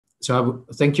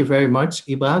Thank you very much,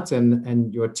 Ibrat,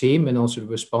 and your team, and also the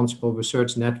Responsible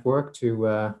Research Network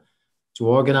to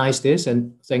organize this.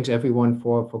 And thanks everyone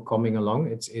for coming along.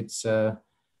 It's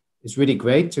really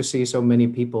great to see so many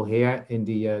people here in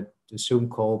the Zoom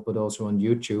call, but also on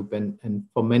YouTube and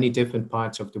from many different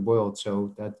parts of the world.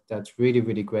 So that's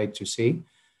really great to see.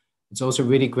 It's also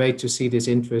really great to see this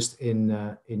interest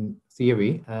in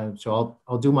theory. So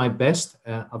I'll do my best.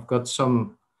 I've got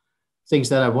some things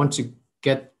that I want to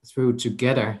get through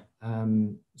together. So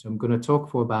I'm going to talk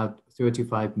for about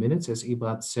 35 minutes, as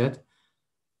Ibrat said.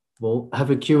 We'll have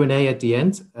a Q&A at the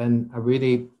end, and I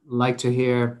really like to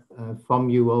hear from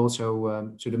you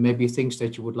also. So there may be things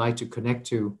that you would like to connect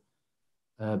to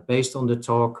based on the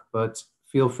talk, but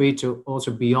feel free to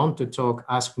also beyond the talk,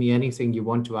 ask me anything you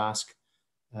want to ask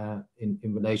in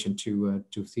relation to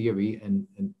theory, and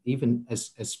even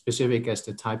as specific as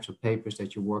the types of papers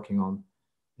that you're working on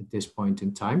at this point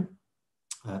in time.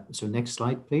 So next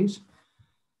slide, please.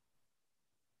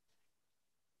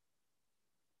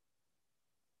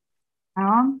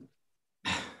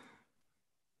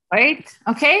 Wait,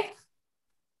 okay.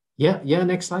 Yeah,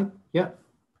 next slide, yeah.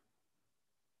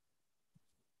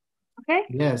 Okay.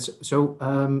 Yes, so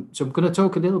I'm going to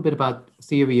talk a little bit about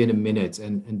theory in a minute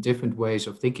and different ways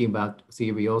of thinking about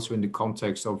theory also in the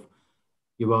context of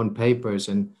your own papers.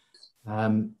 And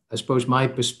I suppose my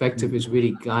perspective is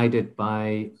really guided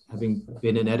by having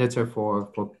been an editor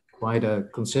for quite a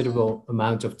considerable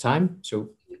amount of time.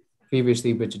 So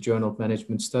previously with the Journal of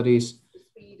Management Studies,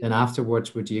 then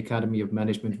afterwards with the Academy of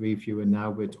Management Review, and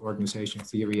now with organization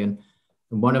theory. And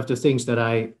one of the things that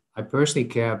I personally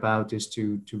care about is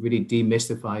to really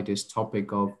demystify this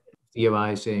topic of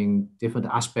theorizing, different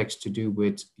aspects to do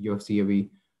with your theory.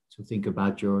 So think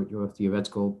about your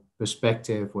theoretical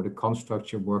perspective or the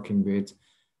construct you're working with,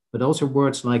 but also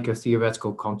words like a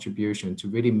theoretical contribution to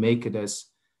really make it as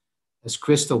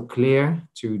crystal clear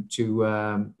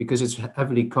because it's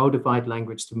heavily codified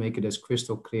language, to make it as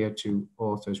crystal clear to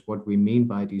authors what we mean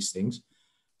by these things.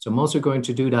 So I'm also going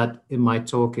to do that in my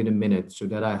talk in a minute, so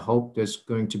that I hope there's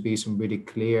going to be some really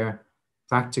clear,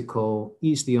 practical,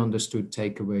 easily understood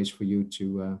takeaways for you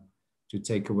to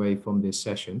take away from this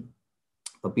session.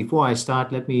 But before I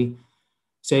start, let me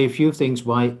say a few things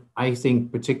why I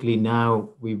think particularly now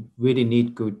we really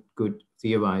need good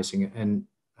theorizing. And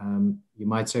you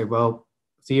might say, well,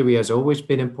 theory has always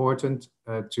been important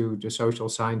to the social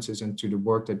sciences and to the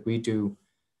work that we do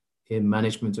in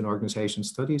management and organization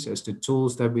studies, as the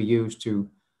tools that we use to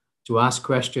ask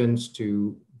questions,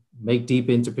 to make deep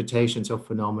interpretations of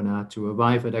phenomena, to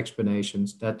arrive at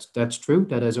explanations. That's true.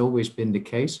 That has always been the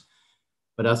case.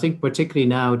 But I think particularly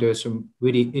now there's some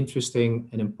really interesting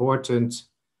and important,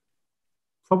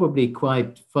 probably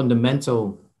quite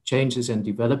fundamental changes and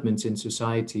developments in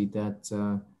society that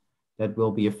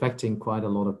will be affecting quite a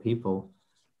lot of people.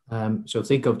 So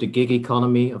think of the gig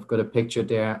economy. I've got a picture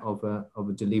there of a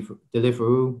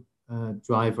Deliveroo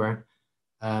driver,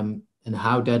 and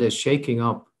how that is shaking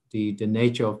up the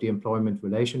nature of the employment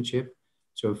relationship.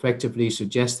 So effectively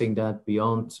suggesting that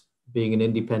beyond being an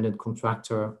independent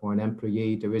contractor or an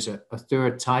employee, there is a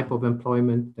third type of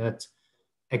employment that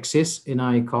exists in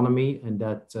our economy, and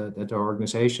that there are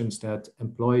organizations that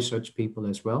employ such people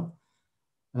as well.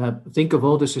 Think of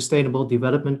all the sustainable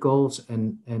development goals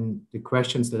and the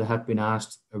questions that have been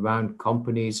asked around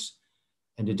companies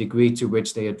and the degree to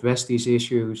which they address these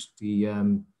issues,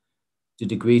 the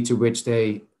degree to which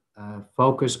they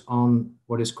focus on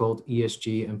what is called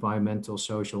ESG, environmental,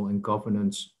 social, and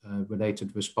governance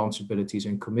related responsibilities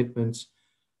and commitments.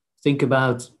 Think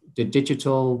about the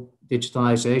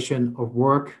digitalization of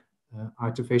work,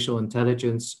 artificial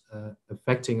intelligence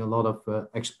affecting a lot of,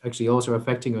 actually also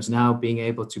affecting us now, being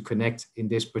able to connect in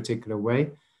this particular way,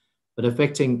 but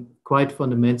affecting quite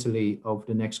fundamentally over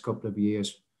the next couple of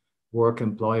years, work,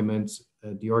 employment,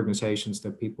 the organizations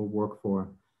that people work for.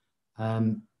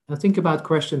 I think about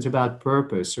questions about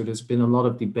purpose. So there's been a lot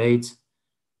of debate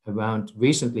around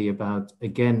recently about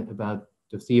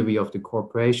the theory of the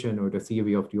corporation or the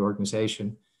theory of the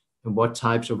organization, and what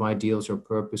types of ideals or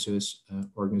purposes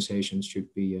organizations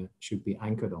should be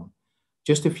anchored on.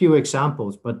 Just a few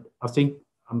examples, but I think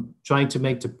I'm trying to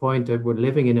make the point that we're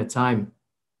living in a time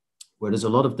where there's a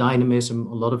lot of dynamism,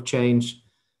 a lot of change.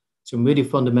 Some really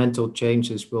fundamental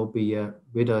changes will be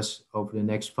with us over the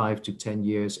next 5 to 10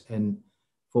 years. And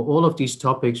for all of these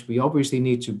topics, we obviously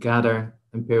need to gather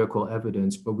empirical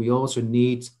evidence, but we also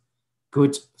need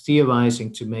good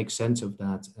theorizing to make sense of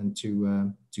that, and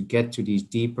to get to these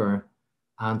deeper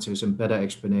answers and better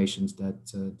explanations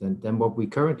than what we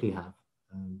currently have.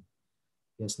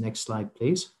 Yes, next slide,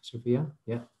 please, Sophia.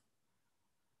 Yeah.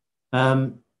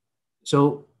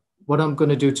 So what I'm going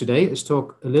to do today is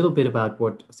talk a little bit about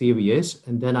what theory is,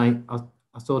 and then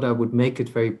I thought I would make it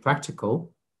very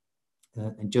practical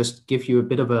and just give you a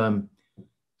bit of a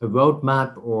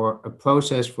roadmap or a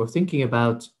process for thinking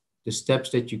about the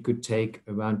steps that you could take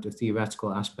around the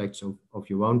theoretical aspects of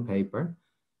your own paper.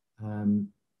 And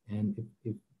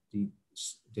if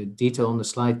the detail on the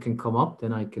slide can come up,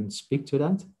 then I can speak to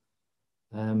that.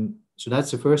 So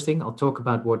that's the first thing. I'll talk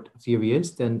about what theory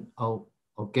is, then I'll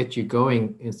get you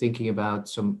going in thinking about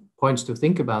some points to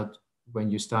think about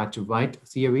when you start to write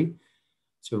theory.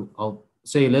 So I'll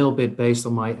say a little bit based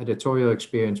on my editorial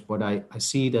experience, what I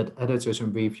see that editors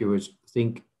and reviewers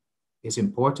think is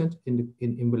important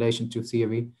in relation to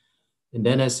theory. And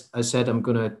then, as I said, I'm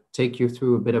going to take you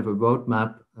through a bit of a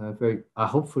roadmap,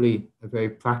 hopefully a very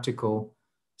practical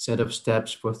set of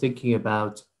steps for thinking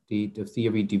about the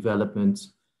theory development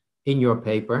in your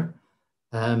paper.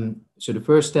 So the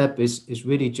first step is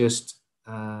really just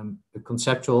a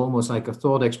conceptual, almost like a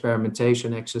thought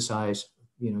experimentation exercise,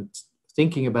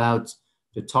 thinking about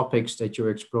the topics that you're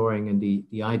exploring and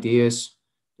the ideas,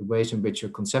 the ways in which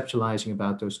you're conceptualizing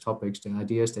about those topics, the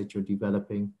ideas that you're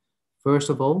developing, first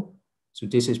of all. So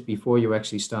this is before you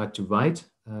actually start to write.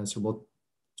 So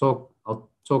I'll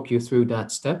talk you through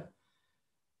that step.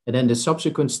 And then the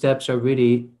subsequent steps are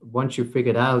really, once you've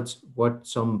figured out what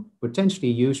some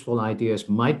potentially useful ideas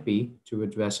might be to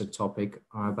address a topic,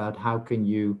 are about how can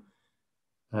you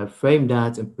frame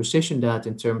that and position that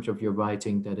in terms of your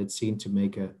writing, that it's seen to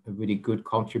make a really good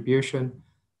contribution.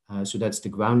 So that's the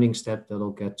grounding step that I'll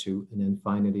get to. And then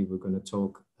finally, we're going to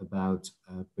talk about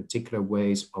particular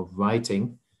ways of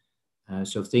writing.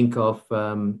 So think of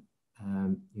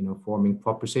forming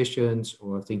propositions,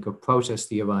 or think of process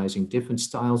theorizing, different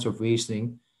styles of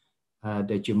reasoning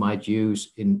that you might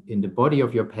use in the body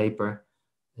of your paper.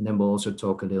 And then we'll also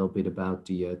talk a little bit about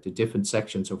the different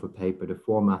sections of a paper, the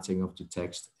formatting of the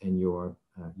text, and your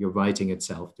writing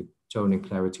itself, the tone and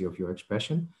clarity of your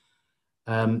expression.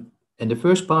 And the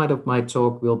first part of my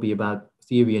talk will be about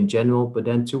theory in general, but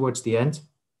then towards the end,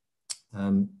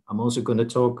 I'm also going to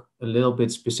talk a little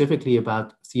bit specifically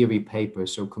about theory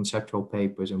papers, so conceptual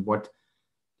papers, and what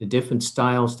the different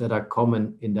styles that are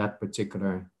common in that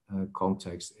particular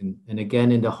context. And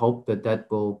again, in the hope that that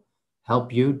will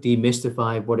help you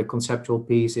demystify what a conceptual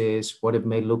piece is, what it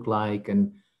may look like,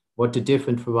 and what the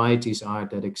different varieties are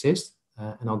that exist.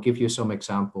 And I'll give you some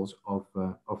examples of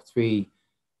 3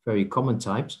 very common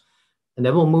types. And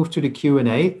then we'll move to the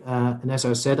Q&A. And as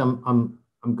I said, I'm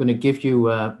going to give you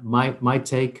my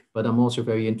take, but I'm also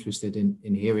very interested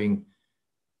in hearing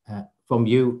from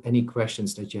you any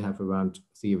questions that you have around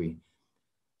theory.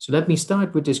 So let me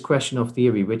start with this question of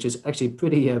theory, which is actually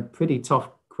pretty tough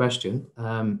question.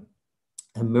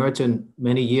 And Merton,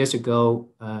 many years ago,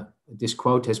 this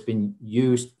quote has been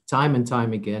used time and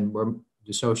time again, where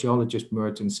the sociologist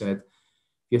Merton said,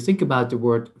 if you think about the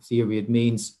word theory, it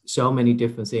means so many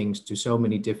different things to so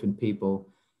many different people.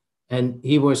 And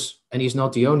he's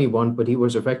not the only one, but he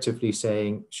was effectively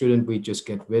saying, shouldn't we just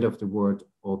get rid of the word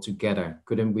altogether?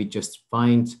 Couldn't we just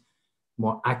find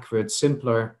more accurate,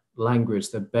 simpler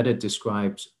language that better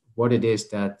describes what it is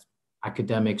that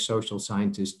academic social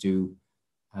scientists do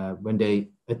when they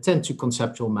attend to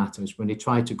conceptual matters, when they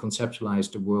try to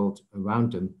conceptualize the world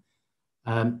around them.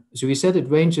 So he said it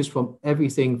ranges from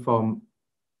everything from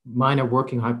minor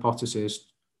working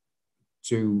hypothesis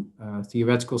to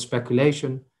theoretical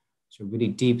speculation, so really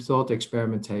deep thought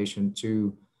experimentation,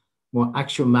 to more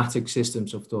axiomatic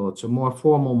systems of thought, so more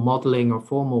formal modeling or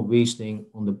formal reasoning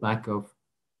on the back of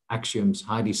axioms,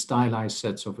 highly stylized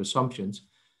sets of assumptions.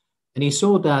 And he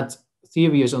saw that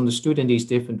theory is understood in these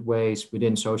different ways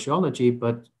within sociology,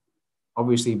 but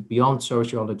obviously beyond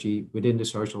sociology, within the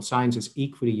social sciences,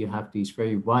 equally you have these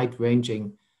very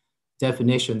wide-ranging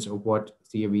definitions of what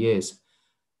theory is.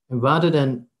 And rather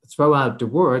than throw out the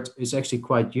word, it's actually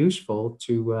quite useful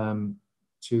to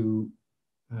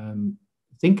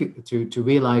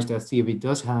realize that theory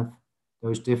does have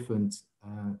those different.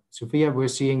 Sophia, we're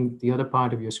seeing the other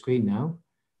part of your screen now.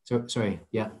 So sorry,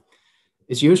 yeah,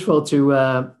 it's useful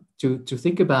to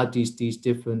think about these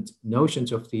different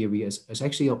notions of theory as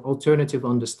actually alternative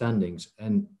understandings.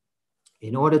 And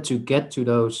in order to get to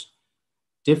those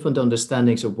different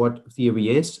understandings of what theory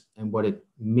is and what it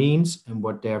means and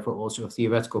what therefore also a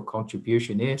theoretical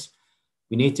contribution is,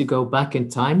 we need to go back in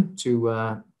time to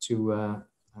the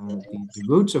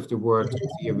roots of the word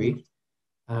theory,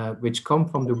 which come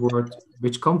from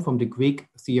the Greek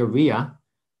theoria,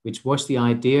 which was the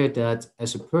idea that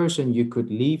as a person you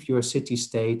could leave your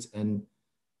city-state and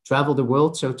travel the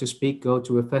world, so to speak, go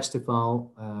to a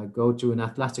festival, go to an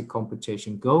athletic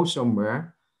competition, go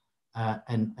somewhere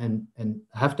and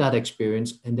have that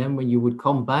experience. And then when you would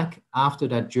come back after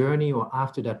that journey or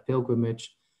after that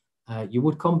pilgrimage, you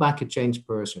would come back a changed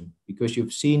person because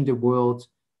you've seen the world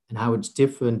and how it's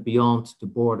different beyond the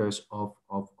borders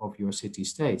of your city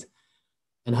state.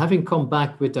 And having come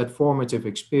back with that formative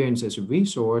experience as a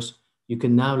resource, you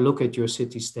can now look at your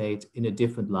city state in a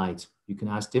different light. You can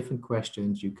ask different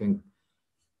questions. You can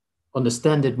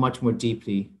understand it much more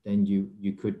deeply than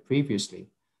you could previously.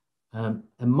 And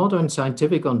modern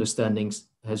scientific understandings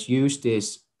has used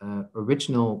this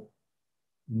original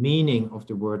meaning of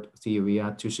the word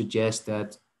theoria to suggest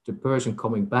that the person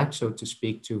coming back, so to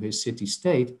speak, to his city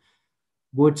state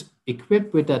would,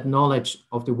 equipped with that knowledge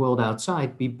of the world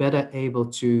outside, be better able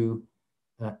to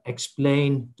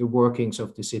explain the workings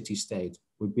of the city state,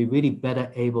 would be really better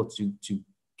able to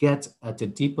get at the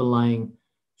deeper lying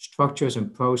structures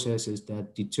and processes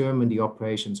that determine the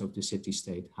operations of the city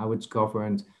state, how it's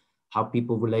governed, how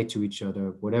people relate to each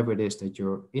other, whatever it is that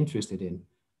you're interested in.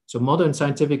 So modern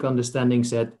scientific understanding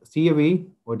said theory,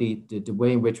 or the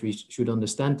way in which we should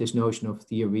understand this notion of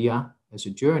theoria as a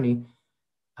journey,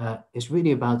 is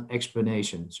really about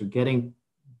explanation. So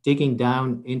digging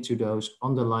down into those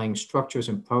underlying structures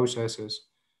and processes.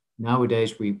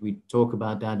 Nowadays, we talk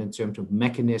about that in terms of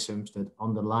mechanisms that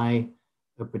underlie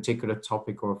a particular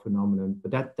topic or phenomenon.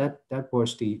 But that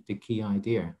was the key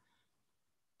idea.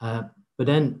 But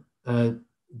then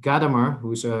Gadamer,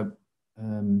 who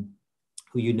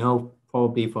you know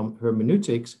probably from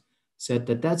hermeneutics, said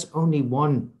that that's only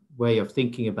one way of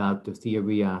thinking about the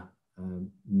theoria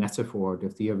metaphor, the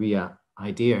theoria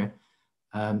idea.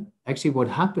 Actually, what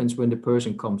happens when the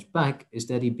person comes back is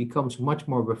that he becomes much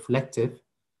more reflective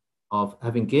of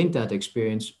having gained that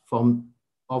experience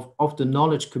of the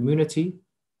knowledge community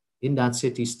in that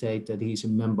city state that he's a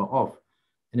member of.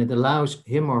 And it allows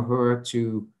him or her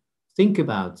to think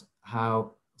about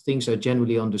how things are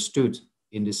generally understood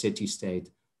in the city state,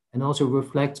 and also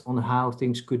reflect on how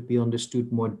things could be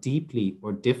understood more deeply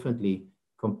or differently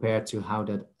compared to how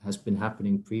that has been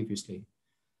happening previously.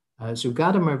 So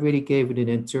Gadamer really gave it an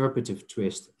interpretive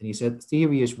twist. And he said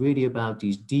theory is really about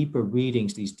these deeper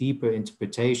readings, these deeper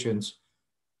interpretations,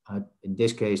 in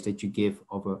this case, that you give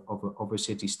of a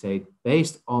city state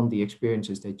based on the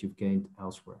experiences that you've gained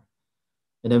elsewhere.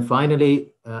 And then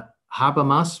finally,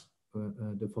 Habermas,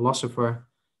 the philosopher,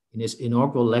 in his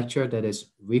inaugural lecture that is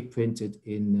reprinted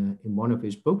in one of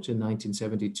his books in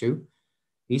 1972,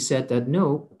 he said that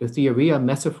no, the theoria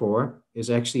metaphor is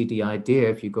actually the idea,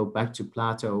 if you go back to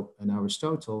Plato and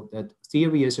Aristotle, that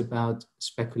theory is about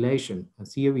speculation. A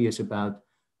theory is about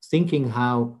thinking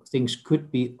how things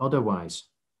could be otherwise.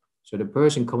 So the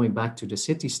person coming back to the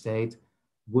city state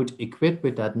would, equipped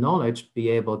with that knowledge, be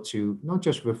able to not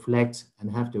just reflect and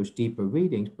have those deeper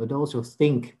readings, but also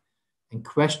think and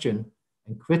question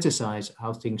and criticize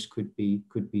how things could be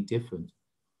different.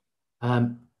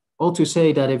 All to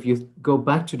say that if you go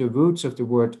back to the roots of the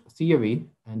word theory,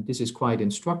 and this is quite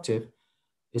instructive,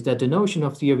 is that the notion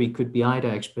of theory could be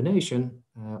either explanation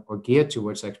or geared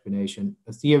towards explanation.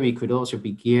 A theory could also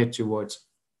be geared towards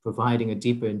providing a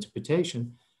deeper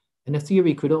interpretation. And a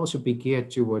theory could also be geared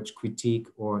towards critique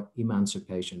or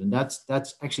emancipation. And that's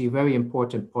actually a very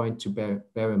important point to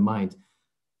bear in mind.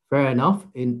 Fair enough,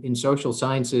 in social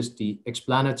sciences, the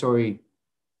explanatory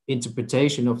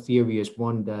interpretation of theory is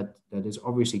one that is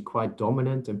obviously quite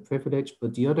dominant and privileged,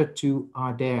 but the other two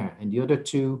are there. And the other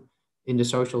two in the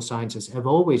social sciences have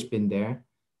always been there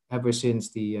ever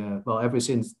since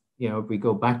if we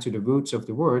go back to the roots of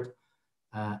the word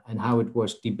and how it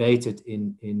was debated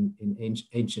in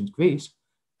ancient Greece.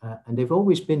 And they've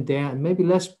always been there, and maybe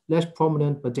less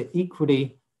prominent, but they're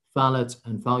equally valid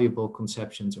and valuable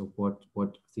conceptions of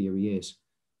what theory is.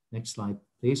 Next slide,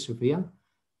 please, Sophia.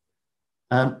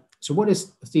 So what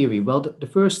is theory? Well, the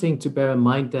first thing to bear in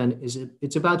mind then is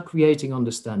it's about creating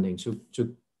understanding. So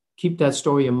keep that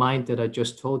story in mind that I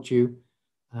just told you.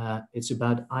 It's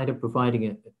about either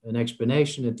providing an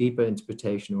explanation, a deeper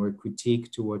interpretation, or a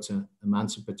critique towards an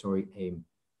emancipatory aim.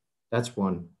 That's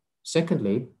one.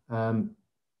 Secondly,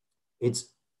 it's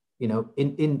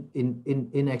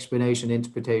in explanation,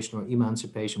 interpretation, or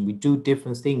emancipation, we do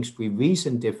different things. We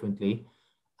reason differently,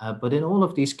 but in all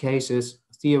of these cases,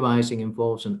 theorizing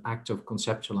involves an act of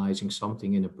conceptualizing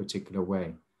something in a particular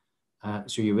way.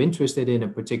 So you're interested in a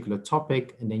particular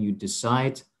topic, and then you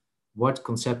decide what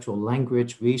conceptual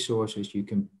language, resources you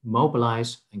can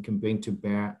mobilize and can bring to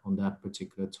bear on that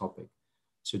particular topic.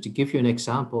 So to give you an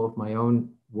example of my own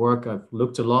work, I've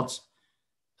looked a lot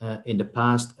in the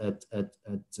past at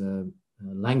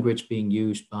language being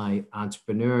used by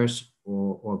entrepreneurs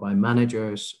or by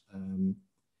managers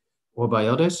or by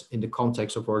others in the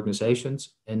context of organizations.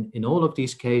 And in all of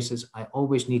these cases, I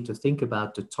always need to think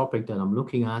about the topic that I'm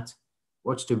looking at,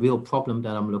 what's the real problem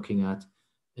that I'm looking at,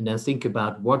 and then think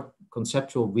about what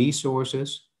conceptual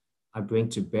resources I bring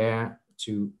to bear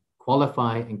to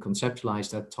qualify and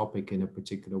conceptualize that topic in a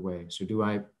particular way. So do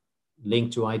I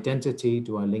link to identity?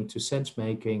 Do I link to sense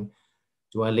making?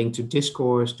 Do I link to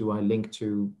discourse? Do I link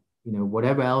to,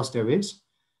 whatever else there is?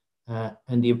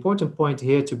 And the important point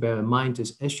here to bear in mind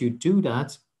is as you do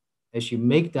that, as you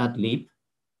make that leap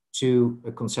to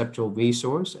a conceptual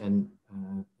resource, and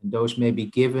those may be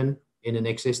given in an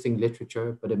existing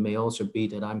literature, but it may also be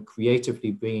that I'm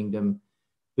creatively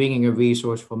bringing a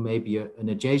resource from maybe an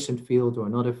adjacent field or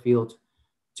another field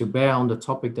to bear on the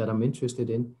topic that I'm interested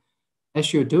in.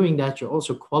 As you're doing that, you're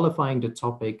also qualifying the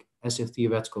topic as a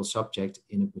theoretical subject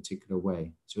in a particular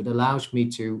way. So it allows me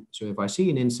to, so if I see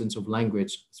an instance of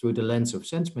language through the lens of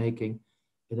sense making,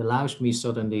 it allows me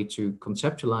suddenly to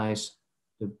conceptualize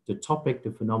the topic,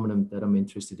 the phenomenon that I'm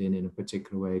interested in a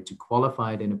particular way, to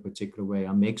qualify it in a particular way.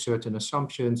 I make certain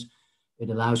assumptions. It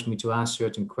allows me to ask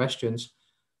certain questions.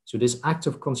 So this act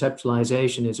of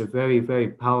conceptualization is a very, very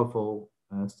powerful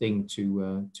thing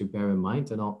to bear in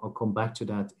mind, and I'll come back to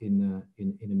that in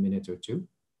a minute or two.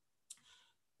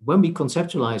 When we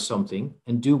conceptualize something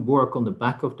and do work on the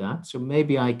back of that, so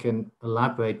maybe I can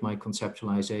elaborate my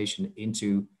conceptualization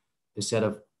into a set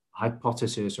of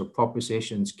hypotheses or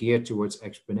propositions geared towards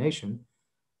explanation.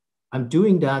 I'm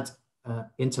doing that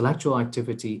intellectual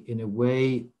activity in a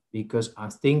way because I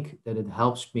think that it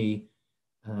helps me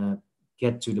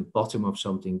get to the bottom of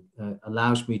something,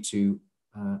 allows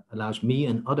me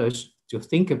and others to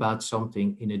think about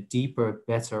something in a deeper,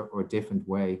 better, or different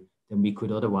way than we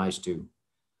could otherwise do.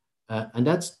 And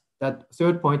that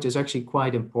third point is actually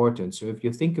quite important. So if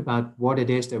you think about what it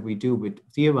is that we do with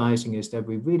theorizing, is that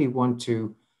we really want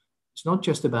to, it's not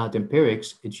just about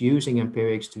empirics, it's using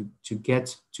empirics to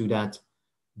get to that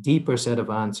deeper set of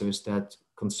answers, that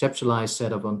conceptualized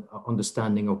set of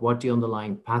understanding of what the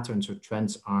underlying patterns or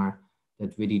trends are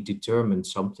that really determine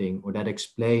something or that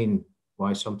explain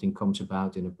why something comes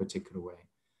about in a particular way.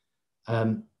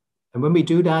 And when we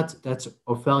do that, that's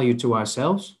of value to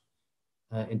ourselves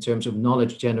in terms of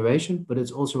knowledge generation, but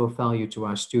it's also of value to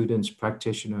our students,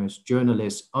 practitioners,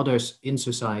 journalists, others in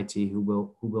society who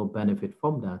will benefit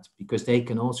from that, because they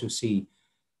can also see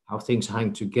how things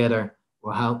hang together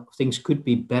or how things could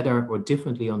be better or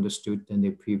differently understood than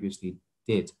they previously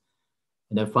did.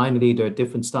 And then finally, there are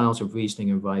different styles of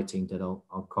reasoning and writing that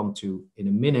I'll come to in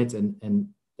a minute, and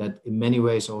that in many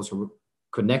ways also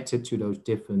connected to those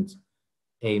different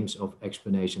aims of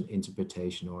explanation,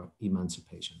 interpretation, or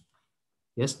emancipation.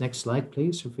 Yes, next slide,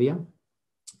 please, Sophia.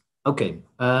 Okay,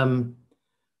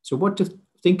 so what to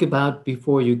think about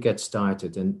before you get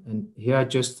started. And here are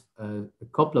just a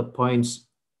couple of points,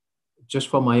 just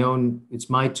from my own, it's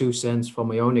my 2 cents from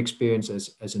my own experience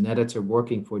as an editor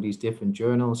working for these different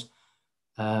journals.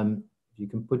 If you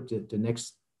can put the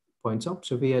next points up,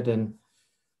 Sophia, then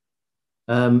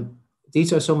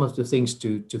these are some of the things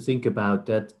to think about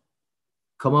that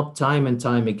come up time and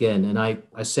time again. And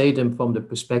I say them from the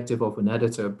perspective of an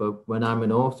editor, but when I'm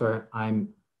an author, I'm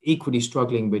equally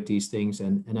struggling with these things,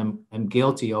 and I'm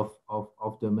guilty of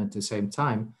them at the same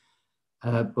time.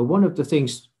 But one of the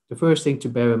things, the first thing to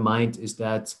bear in mind is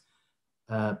that,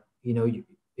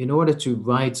 in order to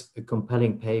write a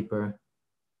compelling paper,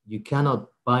 you cannot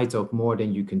bite off more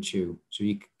than you can chew. So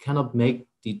you cannot make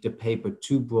the paper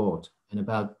too broad and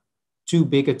about too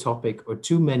big a topic or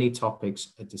too many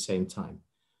topics at the same time.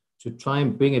 To try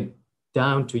and bring it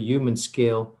down to human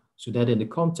scale so that in the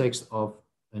context of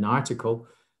an article,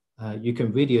 you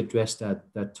can really address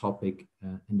that topic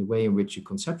and the way in which you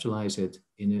conceptualize it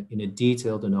in a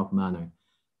detailed enough manner.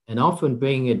 And often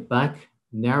bringing it back,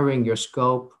 narrowing your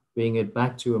scope, bringing it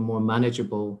back to a more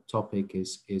manageable topic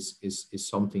is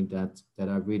something that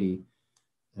I really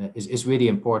is really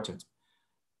important.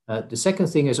 The second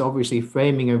thing is obviously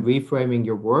framing and reframing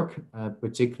your work,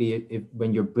 particularly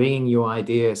when you're bringing your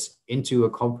ideas into a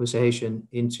conversation,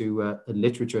 into a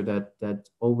literature that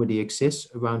already exists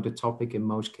around the topic in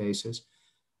most cases.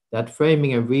 That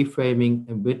framing and reframing,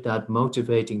 and with that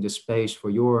motivating the space for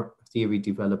your theory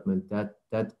development,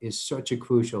 that is such a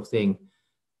crucial thing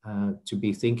to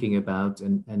be thinking about.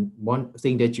 And one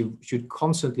thing that you should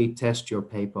constantly test your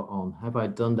paper on. Have I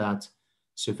done that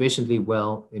sufficiently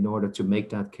well in order to make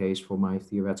that case for my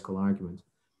theoretical argument?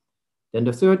 Then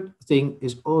the third thing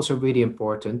is also really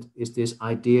important, is this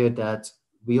idea that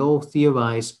we all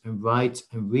theorize and write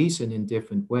and reason in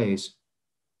different ways.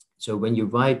 So when you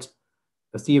write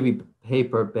a theory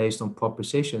paper based on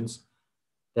propositions,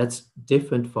 that's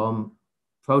different from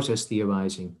process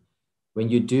theorizing. when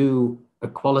you do a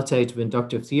qualitative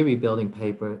inductive theory building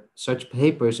paper, such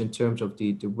papers in terms of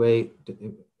the way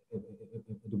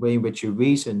in which you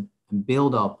reason and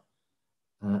build up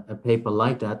a paper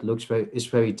like that is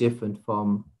very different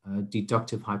from a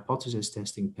deductive hypothesis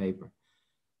testing paper.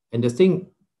 And the thing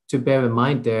to bear in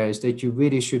mind there is that you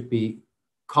really should be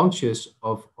conscious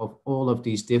of all of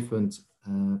these different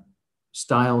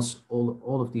styles,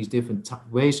 all of these different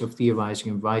ways of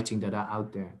theorizing and writing that are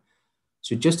out there.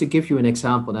 So just to give you an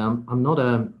example, now I'm not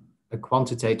a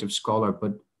quantitative scholar,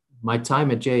 but my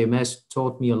time at JMS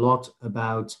taught me a lot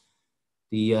about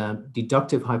the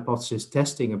deductive hypothesis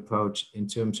testing approach in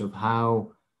terms of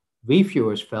how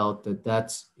reviewers felt that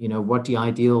that's what the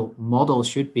ideal model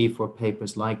should be for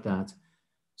papers like that,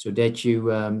 so that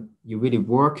you really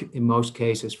work in most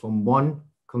cases from one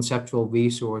conceptual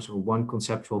resource or one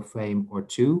conceptual frame or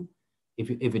two.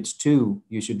 If it's two,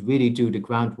 you should really do the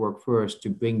groundwork first to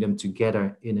bring them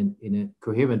together in a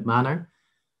coherent manner,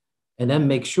 and then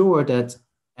make sure that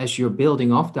as you're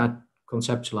building off that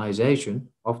conceptualization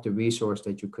of the resource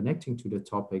that you're connecting to the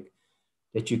topic,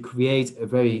 that you create a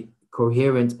very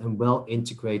coherent and well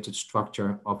integrated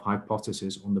structure of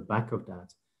hypothesis on the back of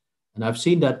that. And I've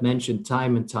seen that mentioned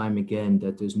time and time again,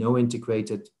 that there's no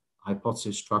integrated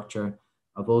hypothesis structure.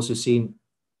 I've also seen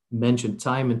mentioned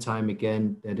time and time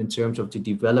again that in terms of the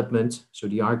development, so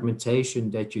the argumentation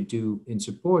that you do in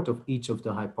support of each of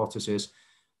the hypotheses,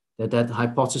 that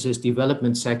hypothesis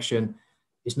development section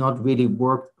is not really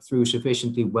worked through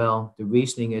sufficiently well. The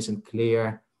reasoning isn't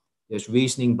clear. There's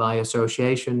reasoning by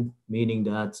association, meaning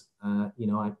that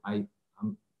I'm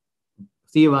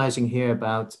theorizing here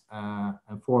about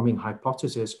and forming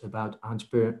hypotheses about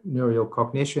entrepreneurial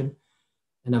cognition,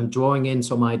 and I'm drawing in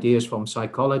some ideas from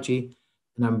psychology,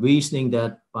 and I'm reasoning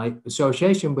that by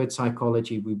association with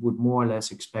psychology, we would more or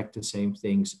less expect the same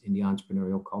things in the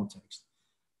entrepreneurial context.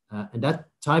 And that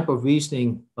type of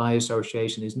reasoning by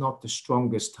association is not the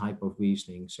strongest type of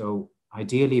reasoning. So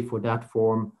ideally for that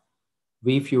form,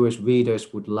 reviewers,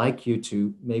 readers would like you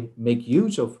to make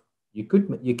use of, you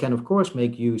can of course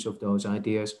make use of those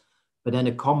ideas, but then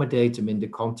accommodate them in the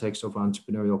context of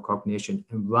entrepreneurial cognition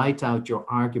and write out your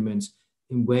arguments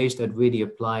in ways that really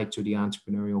apply to the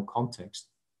entrepreneurial context.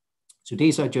 So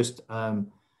these are just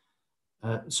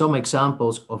some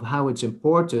examples of how it's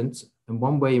important. And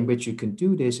one way in which you can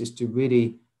do this is to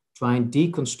really try and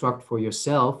deconstruct for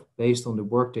yourself, based on the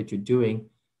work that you're doing,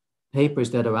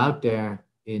 papers that are out there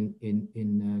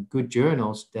in good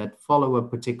journals that follow a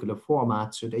particular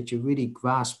format, so that you really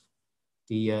grasp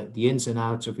the ins and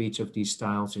outs of each of these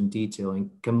styles in detail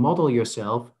and can model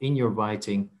yourself in your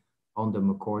writing on them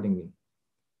accordingly.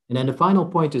 And then the final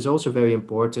point is also very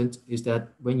important, is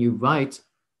that when you write,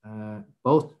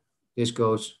 this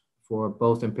goes for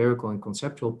both empirical and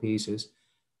conceptual pieces,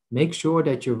 make sure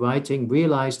that you're writing,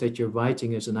 realize that your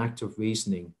writing is an act of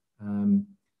reasoning. And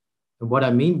what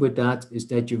I mean with that is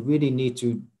that you really need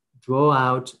to draw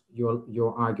out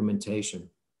your argumentation.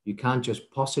 You can't just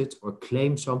posit or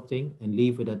claim something and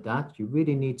leave it at that. You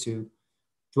really need to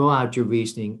draw out your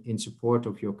reasoning in support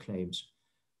of your claims.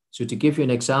 So to give you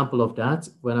an example of that,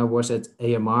 when I was at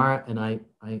AMR and I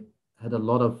had a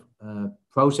lot of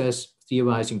process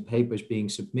theorizing papers being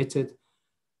submitted,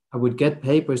 I would get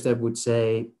papers that would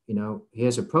say,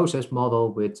 here's a process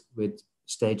model with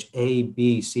stage A,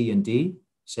 B, C, and D,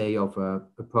 say of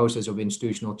a process of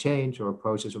institutional change or a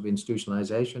process of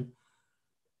institutionalization,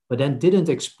 but then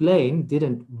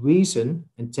didn't reason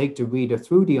and take the reader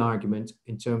through the argument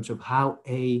in terms of how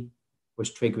A was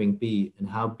triggering B and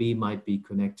how B might be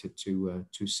connected to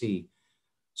C.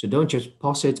 So don't just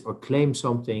posit or claim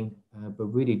something, but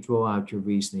really draw out your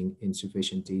reasoning in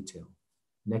sufficient detail.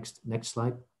 Next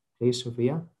slide, please,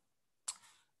 Sophia.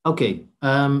 Okay,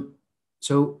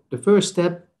 so the first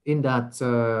step in that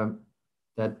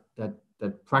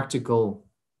practical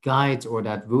guide or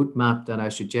that route map that I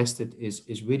suggested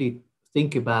is really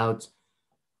think about,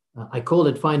 I call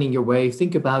it finding your way.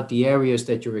 Think about the areas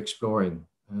that you're exploring.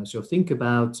 So think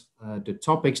about the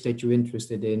topics that you're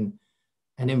interested in.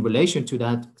 And in relation to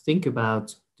that, think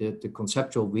about the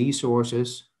conceptual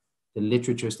resources, the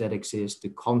literatures that exist, the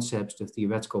concepts, the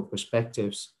theoretical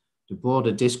perspectives, the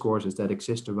broader discourses that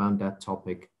exist around that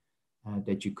topic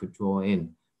that you could draw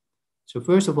in. So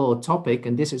first of all, a topic,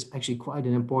 and this is actually quite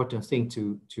an important thing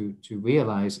to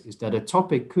realize, is that a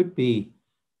topic could be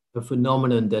a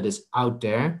phenomenon that is out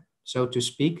there, so to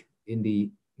speak, in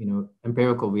the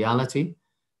empirical reality.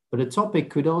 But a topic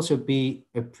could also be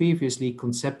a previously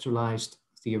conceptualized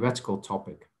theoretical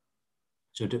topic.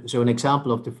 So an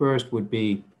example of the first would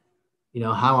be,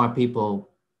 how are people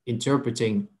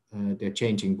interpreting their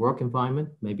changing work environment,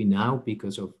 maybe now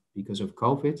because of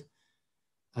COVID.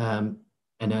 And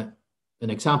an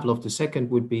example of the second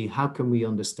would be, how can we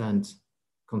understand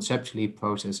conceptually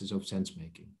processes of sense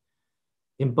making?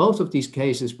 In both of these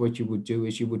cases, what you would do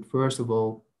is you would first of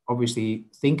all, obviously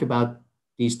think about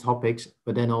these topics,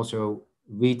 but then also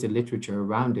read the literature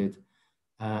around it.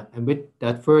 And with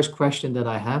that first question that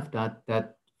I have,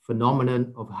 that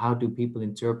phenomenon of how do people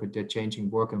interpret their changing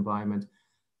work environment,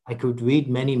 I could read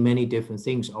many, many different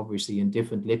things, obviously, in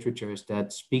different literatures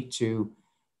that speak to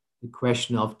the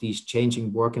question of these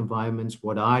changing work environments.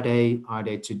 What are they? Are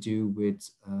they to do with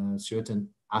certain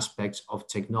aspects of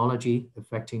technology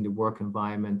affecting the work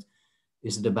environment?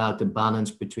 Is it about the balance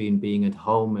between being at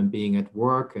home and being at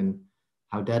work, and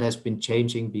how that has been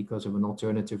changing because of an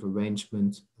alternative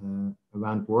arrangement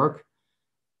around work?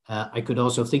 I could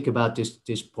also think about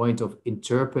this point of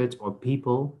interpret or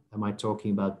people. Am I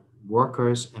talking about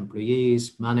workers,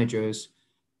 employees, managers?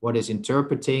 What is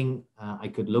interpreting? I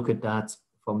could look at that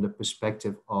from the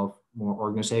perspective of more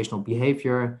organizational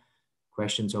behavior,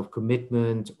 questions of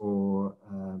commitment or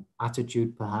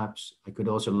attitude, perhaps. I could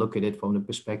also look at it from the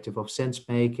perspective of sense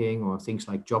making or things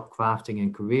like job crafting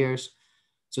and careers.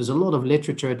 So there's a lot of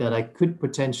literature that I could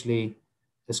potentially,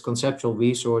 as conceptual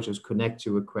resources, connect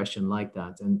to a question like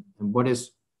that. And what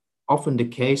is often the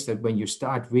case that when you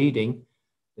start reading,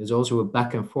 there's also a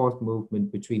back and forth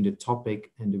movement between the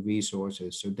topic and the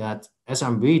resources. So that as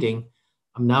I'm reading,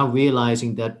 I'm now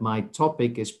realizing that my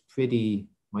topic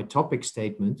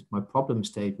statement, my problem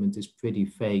statement is pretty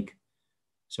vague.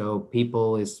 So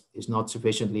people is not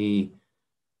sufficiently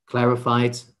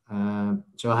clarified.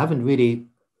 So I haven't really,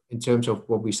 in terms of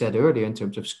what we said earlier, in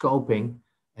terms of scoping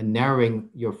and narrowing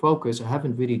your focus, I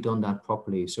haven't really done that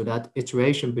properly. So that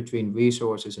iteration between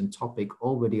resources and topic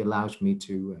already allows me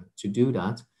to do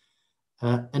that.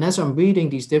 And as I'm reading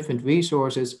these different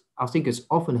resources, I think it's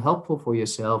often helpful for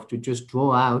yourself to just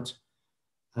draw out,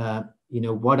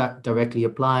 what directly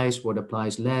applies, what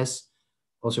applies less.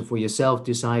 Also for yourself,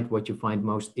 decide what you find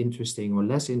most interesting or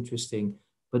less interesting,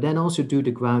 but then also do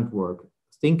the groundwork.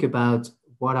 Think about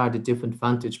what are the different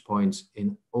vantage points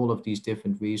in all of these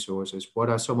different resources. What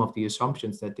are some of the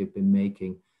assumptions that they've been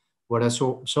making? What are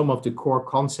some of the core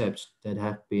concepts that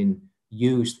have been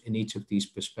used in each of these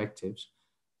perspectives?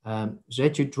 So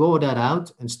that you draw that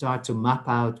out and start to map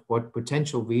out what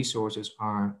potential resources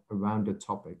are around the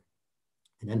topic.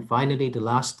 And then finally, the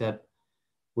last step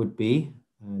would be,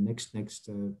 next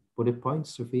bullet point,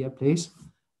 Sophia, please,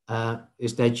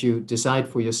 is that you decide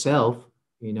for yourself,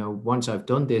 once I've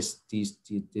done this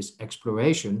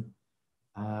exploration,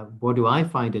 what do I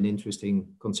find an interesting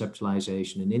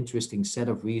conceptualization, an interesting set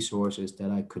of resources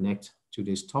that I connect to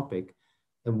this topic,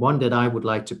 and one that I would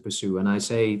like to pursue. And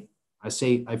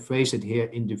I phrase it here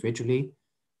individually,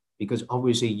 because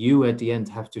obviously you at the end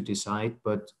have to decide,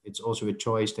 but it's also a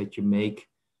choice that you make,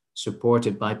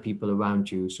 supported by people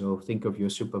around you. So think of your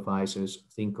supervisors,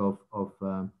 think of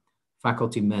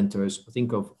faculty mentors,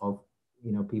 think of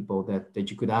people that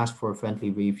you could ask for a friendly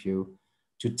review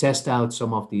to test out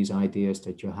some of these ideas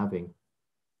that you're having.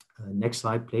 Next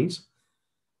slide, please.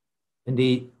 And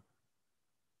the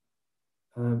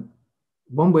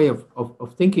one way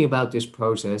of thinking about this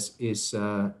process is,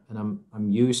 and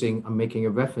I'm making a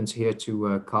reference here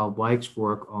to Carl Weick's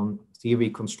work on theory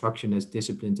construction as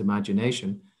disciplined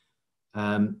imagination.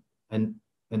 And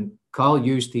Carl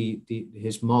used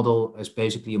his model as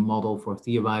basically a model for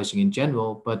theorizing in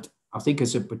general, but I think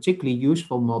it's a particularly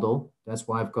useful model. That's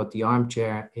why I've got the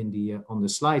armchair on the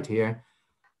slide here,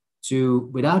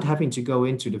 without having to go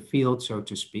into the field, so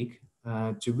to speak,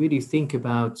 to really think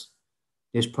about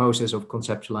this process of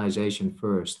conceptualization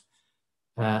first.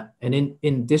 And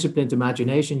in disciplined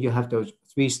imagination, you have those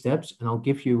 3 steps, and I'll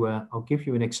give you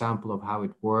an example of how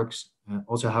it works,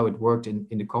 also how it worked in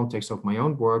the context of my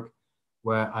own work,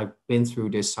 where I've been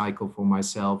through this cycle for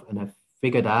myself and have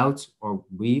figured out, or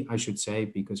I should say,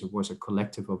 because it was a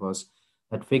collective of us,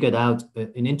 that figured out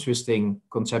an interesting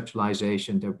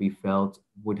conceptualization that we felt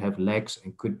would have legs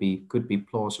and could be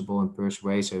plausible and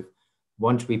persuasive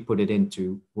once we put it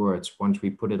into words, once we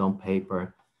put it on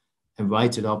paper and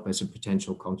write it up as a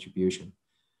potential contribution.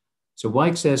 So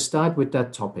Weick says, start with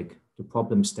that topic, the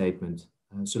problem statement.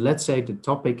 So let's say the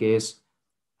topic is,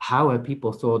 how have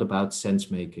people thought about sense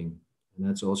making? And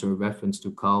that's also a reference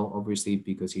to Carl, obviously,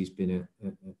 because he's been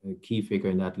a key figure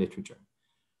in that literature.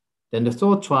 Then the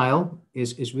thought trial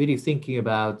is really thinking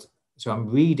about, so I'm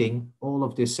reading all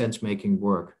of this sense making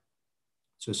work.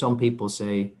 So some people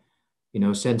say,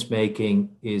 sense making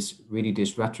is really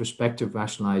this retrospective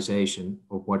rationalization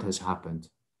of what has happened.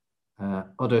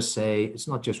 Others say it's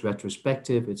not just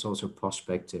retrospective, it's also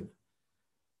prospective.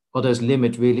 Others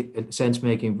limit really sense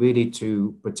making really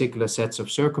to particular sets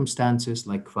of circumstances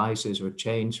like crisis or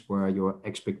change, where your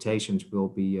expectations will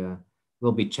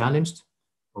be challenged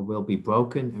or will be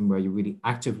broken, and where you really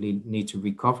actively need to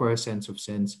recover a sense of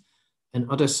sense. And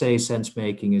others say sense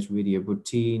making is really a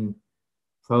routine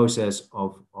process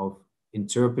of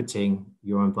interpreting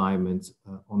your environment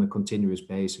on a continuous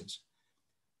basis.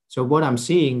 So what I'm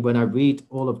seeing when I read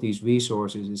all of these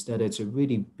resources is that it's a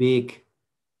really big,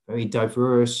 very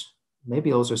diverse,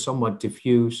 maybe also somewhat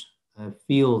diffuse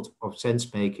field of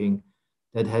sense making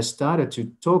that has started to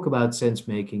talk about sense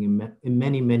making in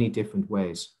many, many different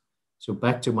ways. So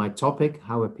back to my topic,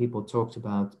 how have people talked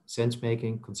about sense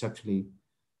making, conceptually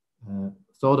uh,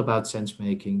 thought about sense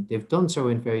making? They've done so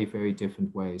in very, very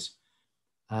different ways.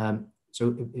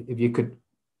 So if you could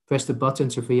press the button,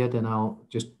 Sophia, then I'll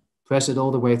just press it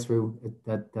all the way through.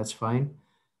 That's fine.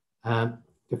 Um,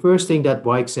 the first thing that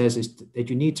Wyke says is that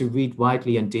you need to read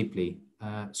widely and deeply.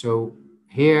 So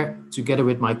here, together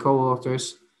with my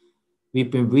co-authors, we've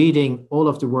been reading all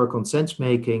of the work on sense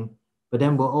making, but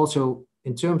then we're also,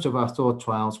 in terms of our thought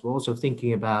trials, we're also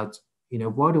thinking about,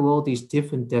 what do all these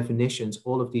different definitions,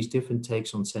 all of these different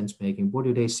takes on sense making, what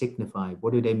do they signify?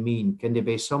 What do they mean? Can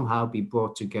they somehow be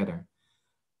brought together?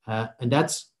 And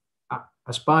that's,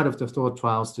 as part of the thought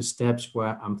trials, the steps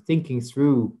where I'm thinking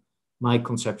through my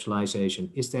conceptualization.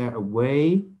 Is there a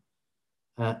way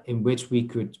in which we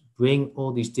could bring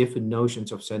all these different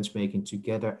notions of sense making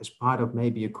together as part of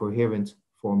maybe a coherent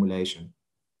formulation?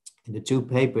 And the two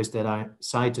papers that I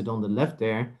cited on the left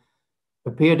there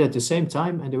appeared at the same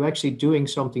time, and they're actually doing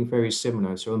something very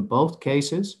similar. So in both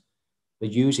cases,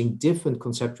 but using different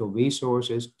conceptual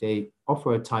resources, they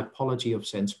offer a typology of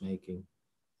sense making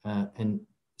and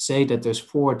say that there's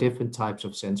 4 different types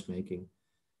of sense making.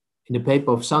 In the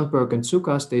paper of Sandberg and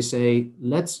Tsoukas, they say,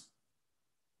 let's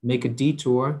make a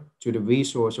detour to the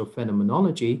resource of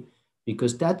phenomenology,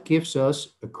 because that gives us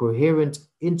a coherent,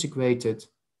 integrated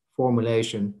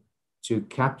formulation to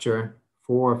capture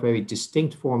 4 very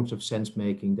distinct forms of sense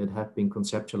making that have been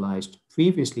conceptualized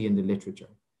previously in the literature.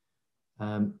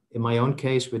 In my own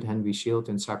case with Henry Shield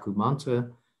and Saku Mantra,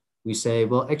 we say,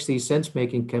 well, actually sense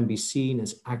making can be seen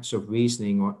as acts of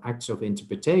reasoning or acts of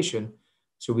interpretation.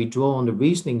 So we draw on the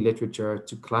reasoning literature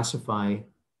to classify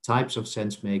types of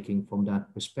sense making from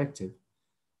that perspective.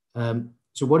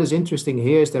 So what is interesting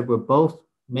here is that we're both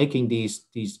making these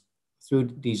through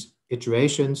these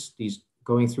iterations,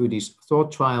 going through these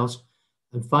thought trials,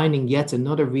 and finding yet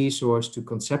another resource to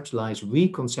conceptualize,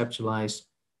 reconceptualize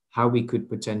how we could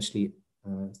potentially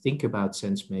think about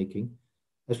sense making.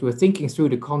 As we're thinking through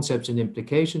the concepts and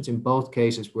implications, in both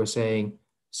cases, we're saying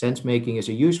sense making is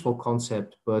a useful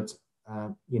concept, but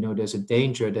there's a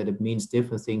danger that it means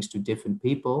different things to different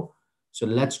people. So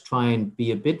let's try and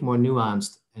be a bit more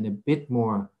nuanced and a bit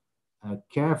more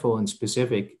careful and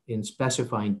specific in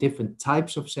specifying different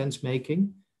types of sense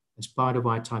making as part of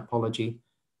our typology.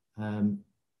 And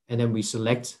then we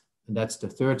select, and that's the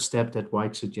third step that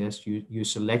Wyke suggests, you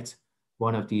select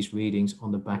one of these readings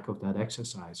on the back of that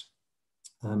exercise.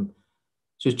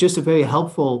 So it's just a very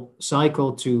helpful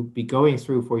cycle to be going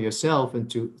through for yourself and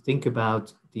to think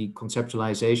about the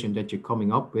conceptualization that you're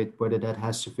coming up with, whether that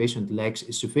has sufficient legs,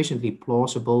 is sufficiently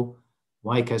plausible.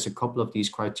 Wyke has a couple of these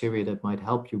criteria that might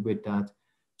help you with that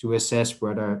to assess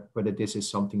whether this is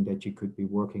something that you could be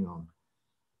working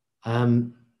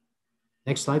on.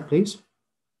 Next slide, please.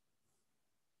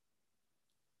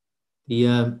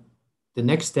 The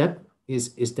next step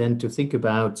is then to think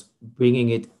about bringing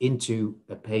it into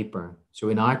a paper. So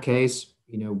in our case,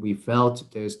 we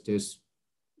felt there's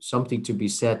something to be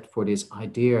said for this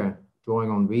idea,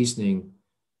 drawing on reasoning,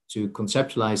 to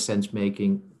conceptualize sense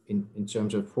making in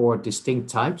terms of 4 distinct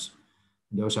types.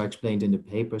 Those are explained in the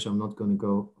paper, so I'm not going to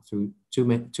go through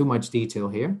too much detail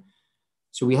here.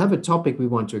 So we have a topic we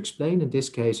want to explain, in this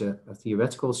case, a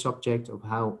theoretical subject of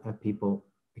how people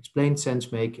explain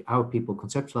sense making, how people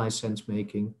conceptualize sense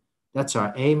making. That's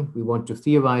our aim. We want to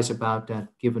theorize about that,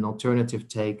 give an alternative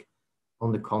take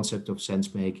on the concept of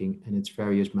sense making and its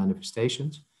various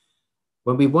manifestations.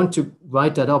 When we want to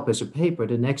write that up as a paper,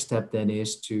 the next step then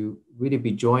is to really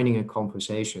be joining a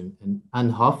conversation. And Anne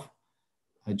Huff,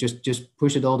 just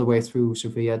push it all the way through,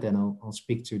 Sophia, then I'll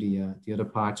speak to the other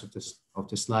parts of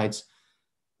the slides.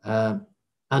 Anne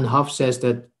Huff says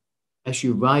that as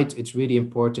you write, it's really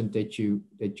important that you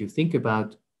think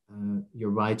about your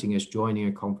writing as joining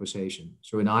a conversation.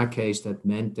 So in our case, that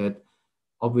meant that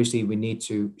obviously we need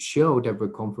to show that we're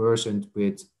conversant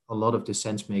with a lot of the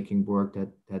sense-making work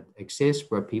that exists,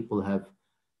 where people have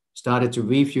started to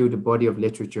review the body of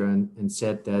literature and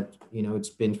said that, it's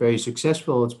been very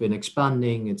successful, it's been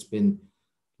expanding, it's been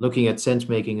looking at sense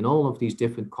making in all of these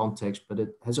different contexts, but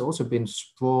it has also been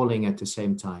sprawling at the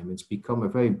same time. It's become a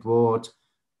very broad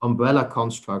umbrella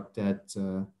construct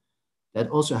that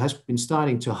also has been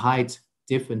starting to hide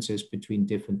differences between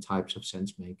different types of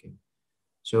sense making.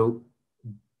 So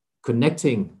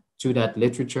connecting to that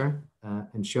literature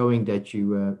and showing that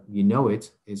you know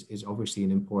it is obviously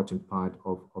an important part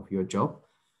of your job.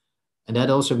 And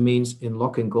that also means in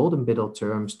Locke and Goldenbiddle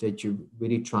terms that you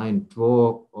really try and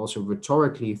draw also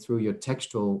rhetorically through your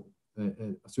textual,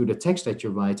 through the text that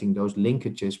you're writing, those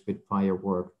linkages with prior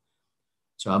work.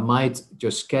 So I might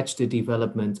just sketch the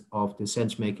development of the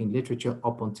sense-making literature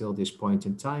up until this point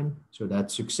in time. So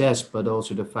that success, but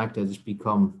also the fact that it's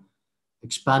become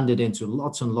expanded into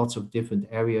lots and lots of different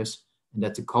areas, and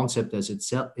that the concept as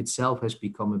itself has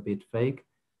become a bit vague.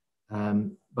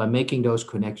 By making those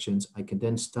connections, I can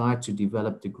then start to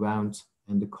develop the ground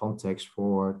and the context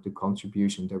for the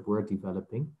contribution that we're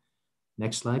developing.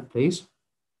 Next slide, please.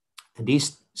 And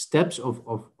these steps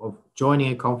of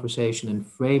joining a conversation and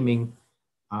framing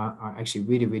are actually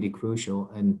really, really crucial.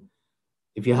 And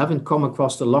if you haven't come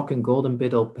across the Locke and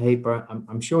Goldenbiddle paper,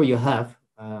 I'm sure you have,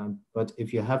 but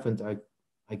if you haven't, I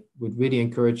would really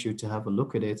encourage you to have a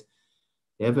look at it.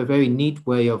 They have a very neat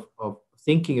way of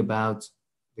thinking about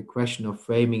the question of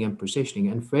framing and positioning.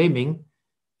 And framing,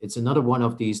 it's another one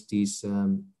of these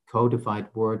codified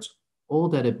words. All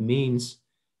that it means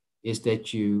is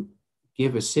that you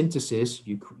give a synthesis,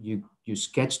 you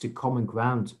sketch the common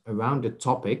ground around the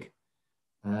topic.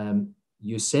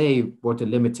 You say what the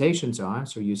limitations are,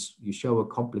 so you show a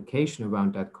complication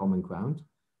around that common ground.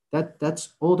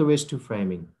 That's all there is to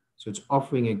framing. So it's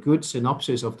offering a good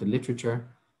synopsis of the literature,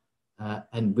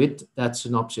 and with that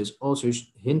synopsis also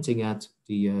hinting at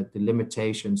the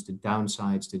limitations, the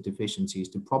downsides, the deficiencies,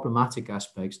 the problematic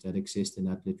aspects that exist in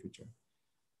that literature.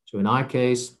 So in our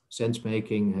case,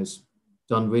 sense-making has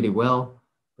done really well,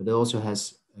 but it also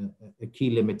has a key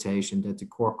limitation that the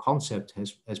core concept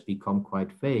has become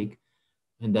quite vague,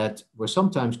 and that we're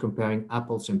sometimes comparing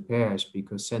apples and pears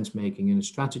because sense-making in a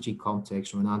strategy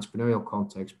context or an entrepreneurial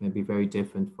context may be very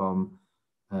different from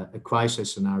a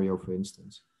crisis scenario, for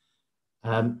instance.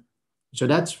 So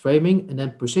that's framing, and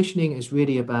then positioning is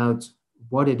really about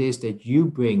what it is that you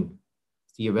bring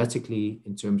theoretically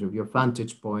in terms of your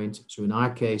vantage point. So in our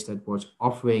case, that was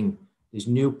offering this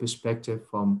new perspective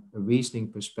from a reasoning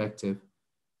perspective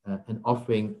and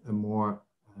offering a more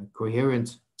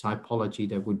coherent typology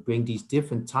that would bring these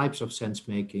different types of sense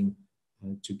making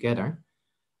together.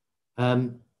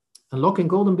 And Locke and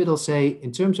Goldenbiddle say,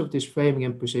 in terms of this framing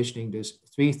and positioning, there's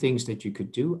three things that you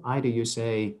could do. Either you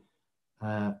say,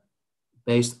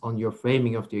 based on your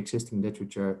framing of the existing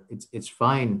literature, it's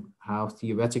fine how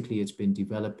theoretically it's been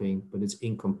developing, but it's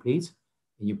incomplete.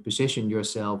 And you position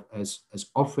yourself as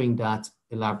offering that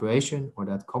elaboration or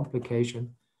that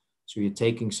complication. So you're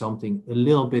taking something a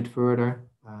little bit further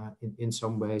in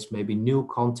some ways, maybe new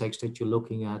context that you're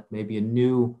looking at, maybe a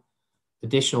new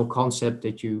additional concept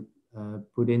that you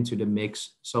put into the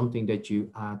mix, something that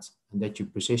you add and that you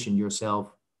position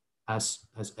yourself as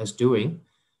doing.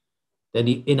 Then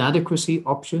the inadequacy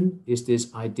option is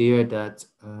this idea that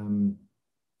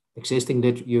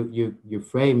you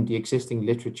frame the existing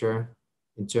literature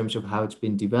in terms of how it's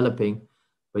been developing,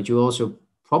 but you also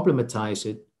problematize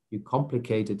it, you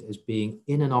complicate it as being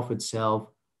in and of itself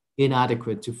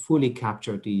inadequate to fully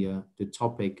capture the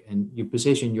topic, and you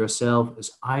position yourself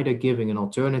as either giving an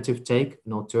alternative take,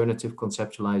 an alternative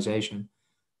conceptualization,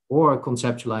 or a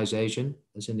conceptualization,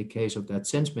 as in the case of that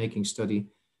sense-making study,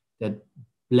 that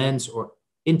blends or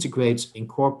integrates,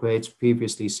 incorporates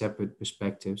previously separate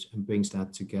perspectives and brings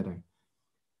that together.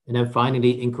 And then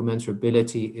finally,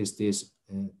 incommensurability is this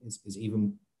is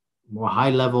even more high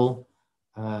level,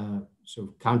 sort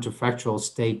of counterfactual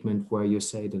statement where you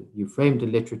say that you frame the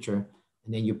literature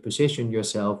and then you position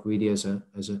yourself really as a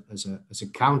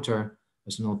counter,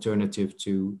 as an alternative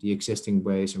to the existing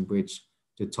ways in which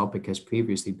the topic has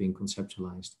previously been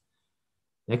conceptualized.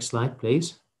 Next slide,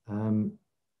 please.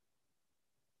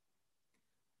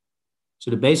 So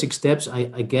the basic steps, I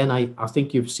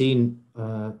think you've seen,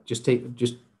 just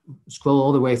scroll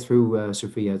all the way through,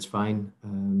 Sophia, it's fine.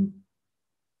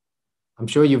 I'm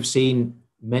sure you've seen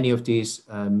many of these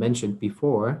mentioned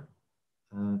before.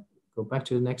 Go back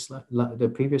to the next slide, the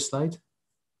previous slide.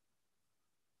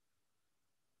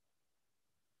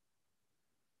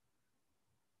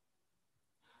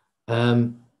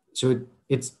 So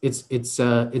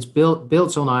it's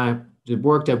built on the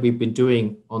work that we've been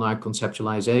doing on our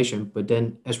conceptualization, but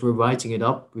then as we're writing it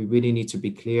up, we really need to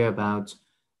be clear about,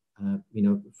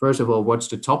 first of all, what's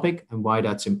the topic and why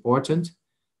that's important.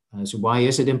 So why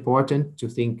is it important to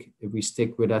think, if we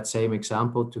stick with that same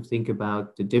example, to think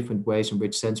about the different ways in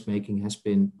which sense making has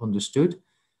been understood?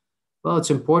 Well,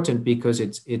 it's important because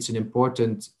it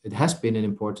has been an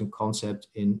important concept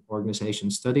in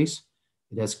organization studies.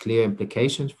 It has clear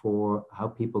implications for how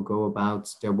people go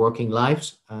about their working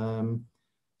lives.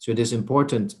 So it is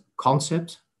important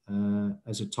concept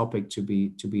as a topic to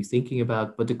be thinking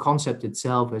about. But the concept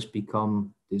itself has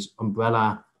become this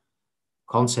umbrella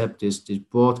concept, this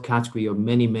broad category of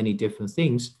many different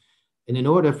things. And in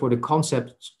order for the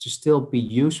concept to still be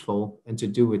useful and to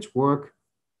do its work,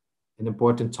 an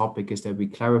important topic is that we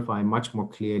clarify much more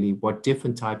clearly what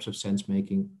different types of sense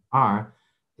making are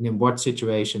and in what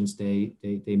situations they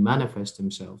manifest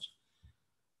themselves.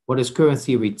 What does current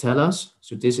theory tell us?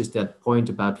 So this is that point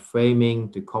about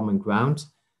framing the common ground.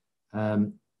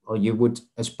 Or you would,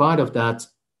 as part of that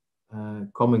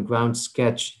common ground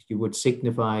sketch, you would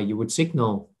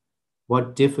signal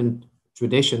what different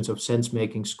traditions of sense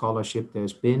making scholarship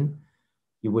there's been.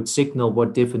 You would signal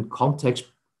what different contexts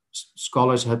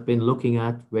scholars have been looking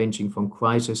at, ranging from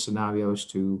crisis scenarios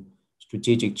to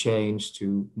strategic change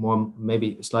to more,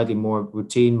 maybe slightly more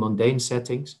routine, mundane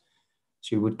settings.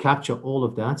 So you would capture all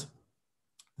of that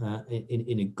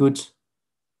in a good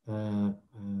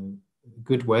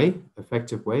way,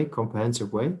 effective way,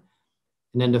 comprehensive way.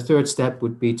 And then the third step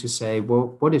would be to say,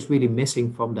 well, what is really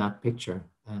missing from that picture?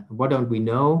 What don't we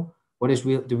know? What is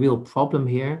the real problem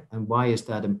here? And why is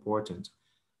that important?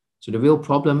 So the real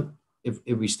problem, if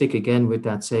we stick again with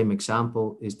that same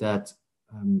example, is that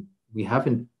we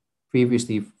haven't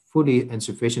previously fully and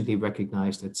sufficiently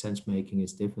recognized that sense making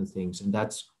is different things. And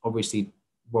that's obviously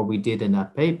what we did in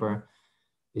that paper,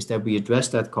 is that we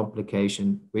addressed that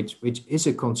complication, which is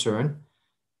a concern,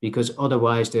 because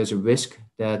otherwise there's a risk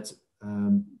that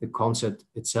the concept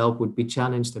itself would be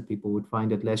challenged, that people would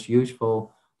find it less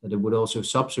useful, that it would also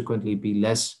subsequently be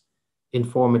less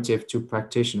informative to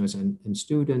practitioners and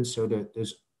students. So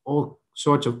there's all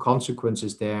sorts of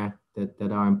consequences there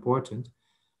that are important.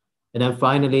 And then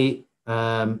finally,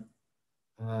 on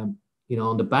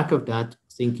the back of that,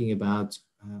 thinking about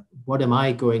what am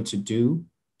I going to do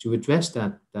to address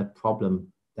that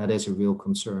problem that is a real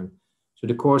concern. So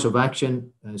the course of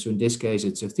action, so in this case,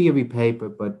 it's a theory paper,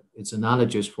 but it's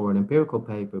analogous for an empirical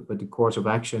paper. But the course of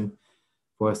action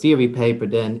for a theory paper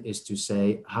then is to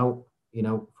say how,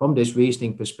 from this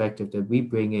reasoning perspective that we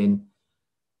bring in,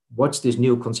 what's this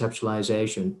new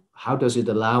conceptualization? How does it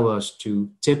allow us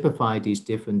to typify these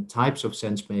different types of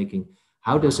sense making?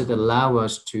 How does it allow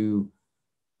us to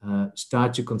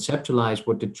start to conceptualize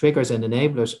what the triggers and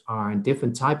enablers are in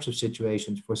different types of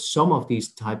situations for some of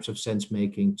these types of sense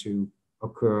making to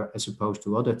occur as opposed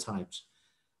to other types?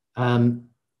 And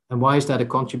why is that a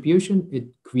contribution?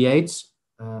 It creates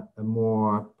a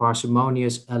more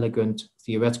parsimonious, elegant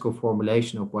theoretical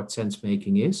formulation of what sense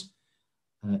making is.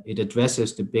 It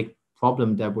addresses the big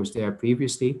problem that was there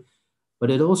previously, but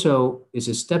it also is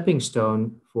a stepping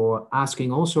stone for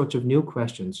asking all sorts of new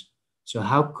questions. So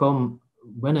how come,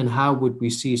 when and how would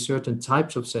we see certain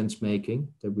types of sense making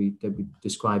that we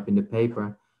describe in the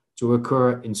paper to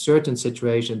occur in certain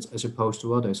situations as opposed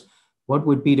to others? What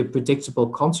would be the predictable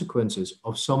consequences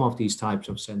of some of these types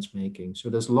of sense making? So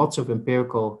there's lots of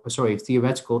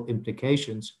theoretical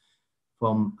implications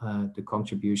from the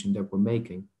contribution that we're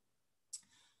making.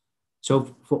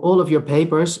 So for all of your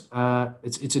papers,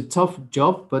 it's a tough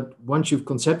job, but once you've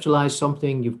conceptualized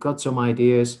something, you've got some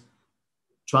ideas,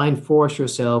 try and force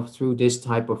yourself through this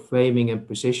type of framing and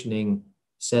positioning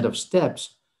set of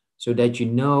steps so that you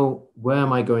know, where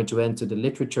am I going to enter the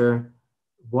literature?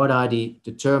 What are the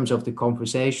terms of the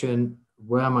conversation?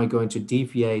 Where am I going to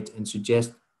deviate and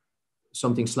suggest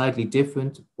something slightly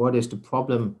different? What is the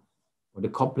problem or the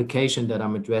complication that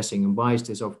I'm addressing, and why is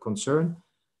this of concern?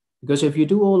 Because if you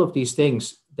do all of these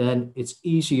things, then it's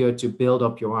easier to build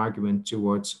up your argument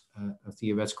towards a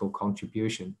theoretical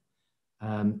contribution.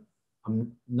 I'm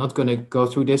not going to go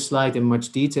through this slide in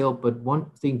much detail, but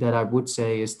one thing that I would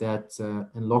say is that,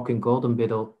 and Locke and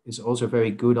Goldenbiddle is also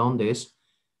very good on this,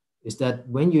 is that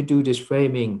when you do this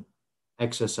framing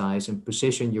exercise and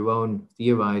position your own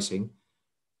theorizing,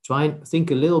 try and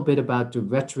think a little bit about the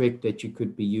rhetoric that you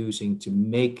could be using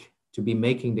to be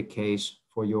making the case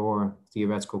for your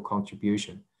theoretical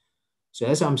contribution. So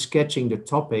as I'm sketching the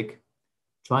topic,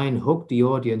 try and hook the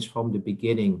audience from the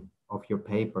beginning of your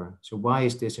paper. So why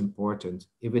is this important?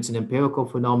 If it's an empirical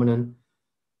phenomenon,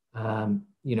 I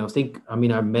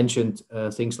mentioned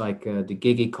things like the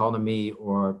gig economy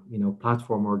or,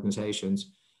 platform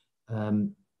organizations.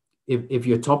 If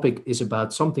your topic is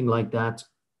about something like that,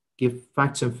 give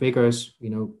facts and figures,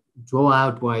 draw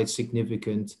out why it's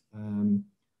significant,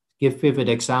 give vivid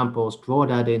examples, draw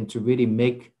that in to really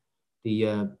make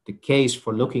the case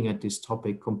for looking at this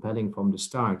topic compelling from the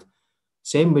start.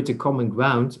 Same with the common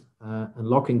ground. And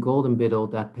Locke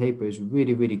Goldenbiddle, that paper is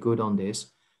really, really good on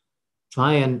this.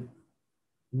 Try and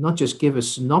not just give a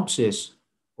synopsis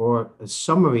or a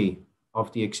summary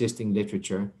of the existing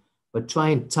literature, but try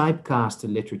and typecast the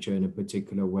literature in a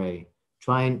particular way.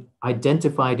 Try and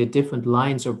identify the different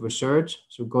lines of research.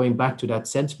 So going back to that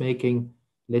sense-making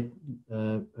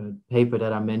paper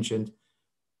that I mentioned,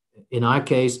 in our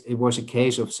case, it was a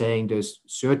case of saying there's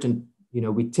certain,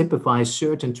 we typify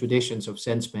certain traditions of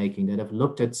sense-making that have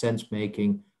looked at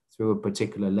sense-making through a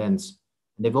particular lens.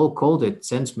 And they've all called it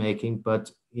sense-making,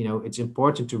 but, it's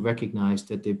important to recognize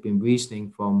that they've been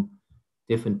reasoning from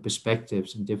different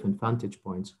perspectives and different vantage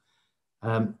points.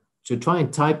 So try and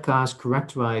typecast,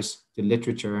 characterize the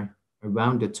literature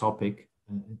around the topic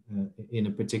in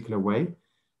a particular way.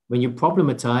 When you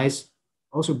problematize,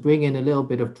 also bring in a little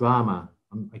bit of drama.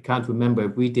 I can't remember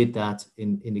if we did that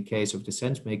in the case of the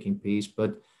sense-making piece,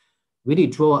 but really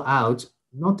draw out,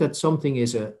 not that something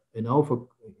is an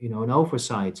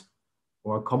oversight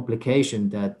or a complication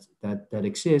that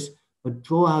exists, but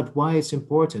draw out why it's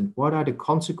important. What are the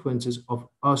consequences of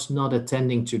us not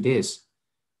attending to this?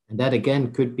 And that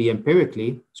again could be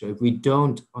empirically. So if we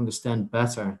don't understand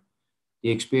better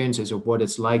the experiences of what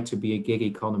it's like to be a gig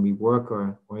economy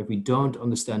worker, or if we don't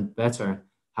understand better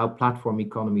how platform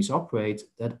economies operate,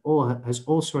 that all has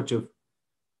all sorts of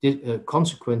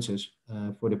consequences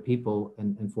for the people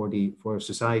and for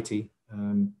society.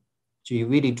 So you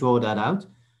really draw that out.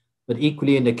 But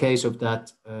equally, in the case of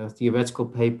that theoretical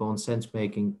paper on sense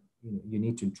making, you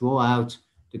need to draw out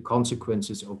the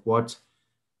consequences of what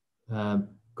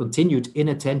continued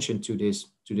inattention to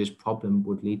this problem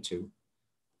would lead to.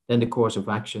 Then the course of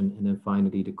action, and then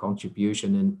finally the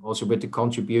contribution. And also with the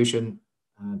contribution,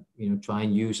 try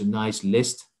and use a nice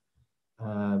list,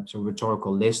 so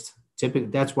rhetorical list.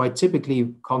 That's why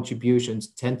typically contributions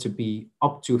tend to be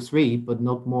up to 3, but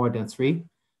not more than 3.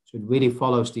 So it really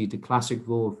follows the classic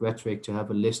rule of rhetoric to have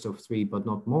a list of 3, but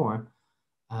not more.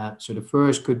 So the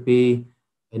first could be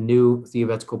a new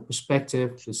theoretical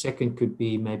perspective. The second could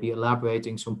be maybe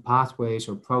elaborating some pathways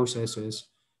or processes.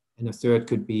 And the third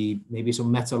could be maybe some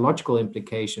methodological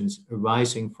implications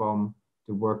arising from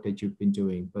the work that you've been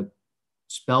doing. But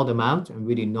spell them out and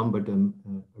really number them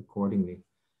accordingly.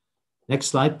 Next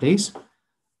slide, please.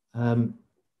 And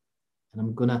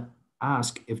I'm going to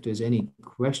ask if there's any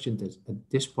questions at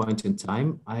this point in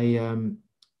time.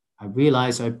 I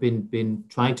realize I've been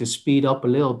trying to speed up a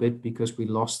little bit because we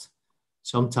lost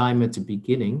some time at the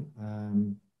beginning,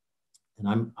 and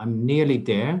I'm nearly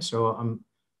there. So I'm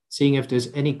seeing if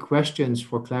there's any questions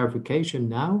for clarification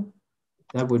now.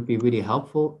 That would be really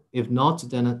helpful. If not,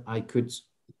 then I could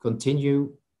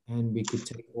continue and we could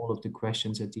take all of the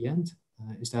questions at the end.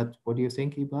 What do you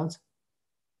think, Ibad?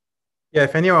 Yeah,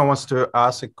 if anyone wants to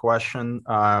ask a question,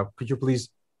 could you please,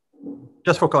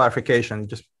 just for clarification,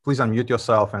 just please unmute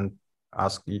yourself and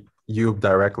ask you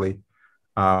directly.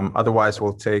 Otherwise,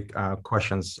 we'll take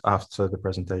questions after the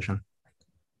presentation.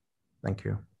 Thank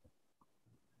you.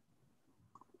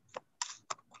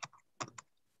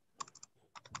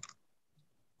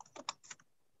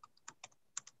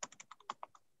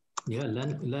 Yeah,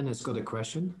 Len has got a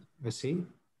question, I see.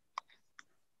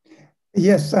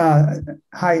 Yes,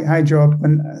 hi, Joep,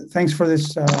 and thanks for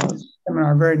this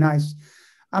seminar, very nice.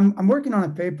 I'm working on a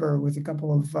paper with a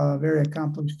couple of very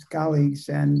accomplished colleagues,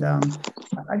 and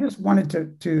I just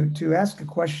wanted to ask a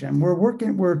question.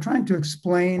 We're trying to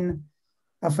explain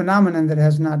a phenomenon that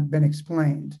has not been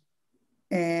explained.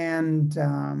 And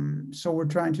so we're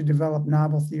trying to develop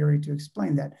novel theory to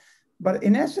explain that. But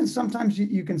in essence, sometimes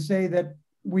you can say that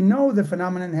we know the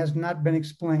phenomenon has not been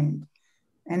explained,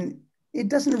 and it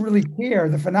doesn't really care.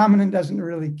 The phenomenon doesn't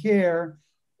really care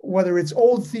whether it's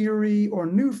old theory or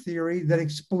new theory that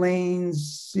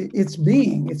explains its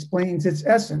being, explains its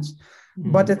essence.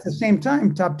 Mm-hmm. But at the same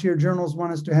time, top-tier journals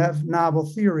want us to have novel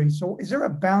theory. So is there a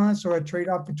balance or a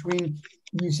trade-off between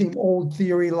using old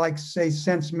theory, like, say,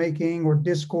 sense-making or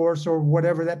discourse or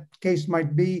whatever that case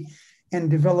might be,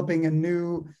 and developing a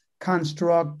new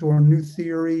construct or new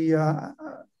theory?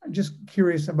 Just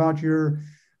curious about your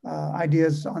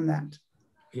ideas on that.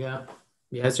 Yeah,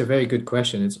 it's a very good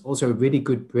question. It's also a really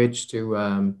good bridge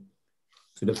to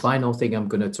the final thing I'm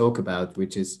going to talk about,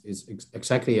 which is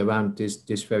exactly around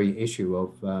this very issue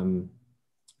of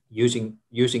using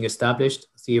established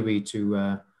theory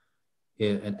to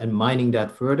and mining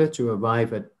that further to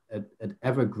arrive at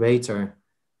ever greater,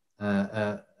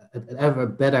 at ever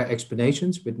better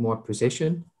explanations with more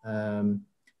precision and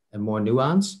more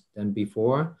nuance than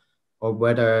before, or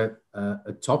whether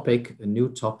a topic, a new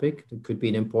topic, it could be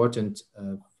an important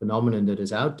phenomenon that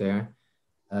is out there,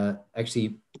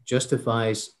 actually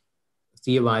justifies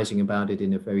theorizing about it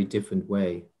in a very different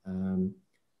way.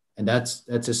 And that's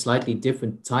a slightly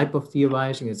different type of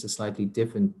theorizing. It's a slightly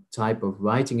different type of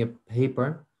writing a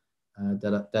paper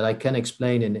that I can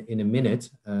explain in a minute.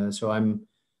 So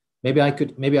maybe I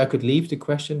could leave the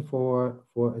question for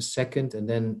a second and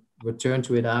then return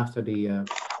to it after the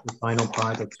final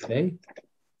part of today.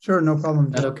 Sure, no problem.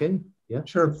 Is that okay? Yeah.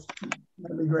 Sure,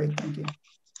 that'd be great. Thank you.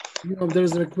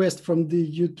 There's a request from the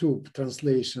YouTube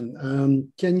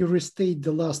translation. Can you restate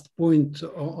the last point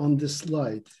on this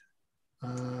slide?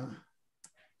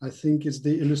 I think it's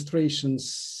the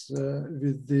illustrations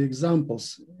with the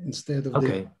examples instead of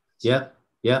okay.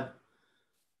 Yeah.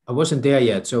 I wasn't there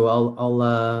yet, so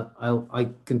I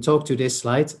can talk to this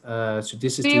slide. So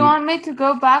this is. Do you want me to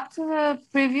go back to the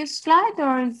previous slide,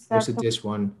 or is that? Was it this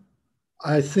one?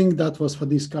 I think that was for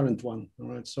this current one. All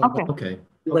right. So okay.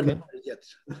 You weren't there yet.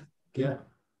 Yeah.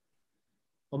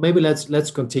 Well, maybe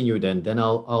let's continue then. Then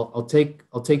I'll take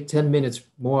 10 minutes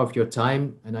more of your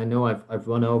time, and I know I've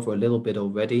run over a little bit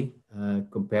already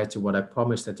compared to what I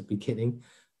promised at the beginning.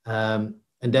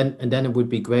 And then it would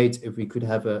be great if we could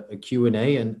have a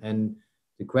Q&A, and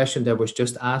the question that was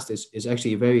just asked is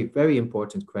actually a very, very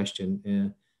important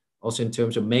question. Also in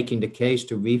terms of making the case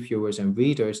to reviewers and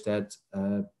readers that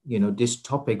this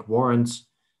topic warrants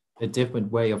a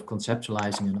different way of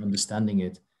conceptualizing and understanding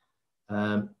it.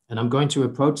 And I'm going to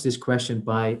approach this question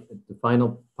by the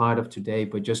final part of today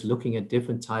by just looking at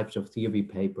different types of theory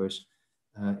papers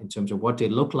in terms of what they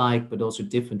look like, but also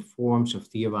different forms of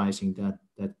theorizing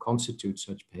that constitute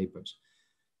such papers.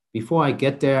 Before I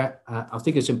get there, I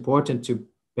think it's important to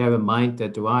bear in mind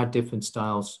that there are different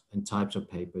styles and types of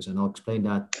papers, and I'll explain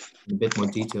that in a bit more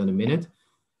detail in a minute.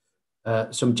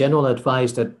 Some general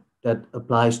advice that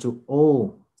applies to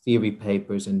all theory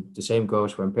papers, and the same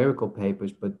goes for empirical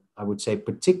papers, but I would say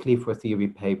particularly for theory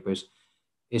papers,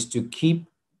 is to keep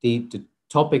the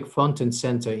topic front and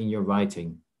center in your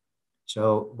writing.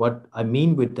 So what I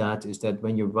mean with that is that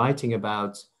when you're writing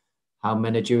about how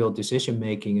managerial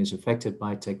decision-making is affected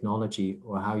by technology,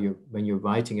 or when you're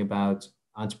writing about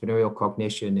entrepreneurial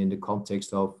cognition in the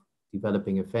context of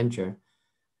developing a venture,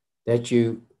 that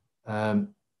you,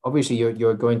 obviously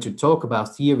you're going to talk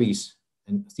about theories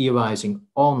and theorizing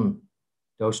on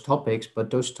those topics, but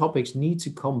those topics need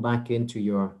to come back into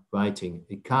your writing.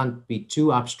 It can't be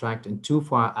too abstract and too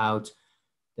far out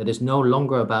that is no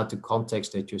longer about the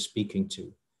context that you're speaking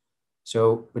to.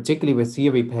 So particularly with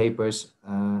theory papers,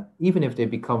 even if they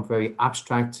become very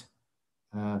abstract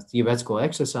theoretical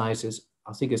exercises,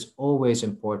 I think it's always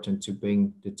important to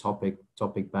bring the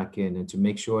topic back in and to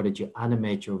make sure that you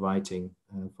animate your writing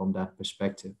from that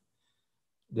perspective.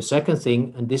 The second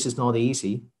thing, and this is not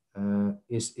easy,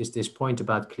 is this point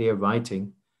about clear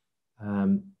writing.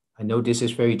 I know this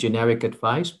is very generic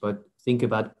advice, but think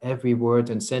about every word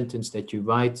and sentence that you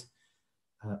write.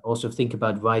 Also think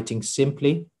about writing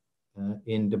simply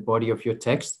in the body of your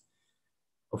text.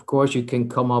 Of course, you can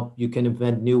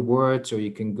invent new words, or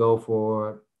you can go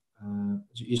for,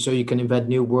 so you can invent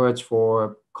new words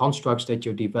for constructs that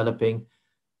you're developing.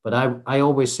 But I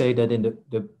always say that in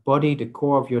the body, the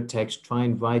core of your text, try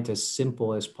and write as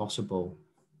simple as possible,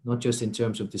 not just in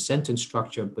terms of the sentence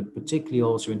structure, but particularly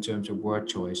also in terms of word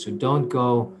choice. So don't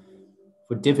go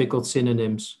for difficult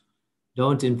synonyms.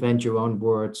 Don't invent your own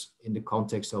words in the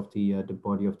context of the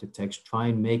body of the text. Try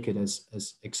and make it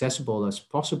as accessible as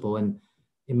possible. And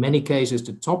in many cases,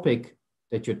 the topic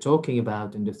that you're talking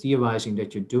about and the theorizing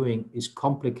that you're doing is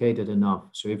complicated enough.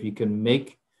 So if you can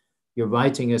make your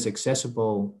writing as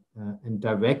accessible and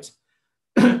direct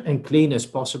and clean as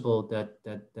possible,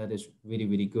 that is really,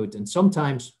 really good. And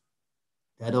sometimes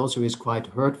that also is quite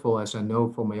hurtful, as I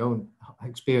know from my own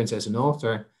experience as an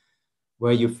author,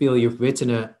 where you feel you've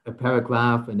written a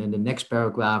paragraph and then the next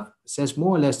paragraph says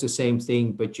more or less the same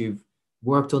thing, but you've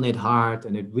worked on it hard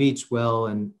and it reads well,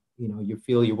 and you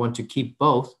feel you want to keep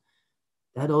both.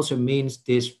 That also means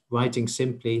this writing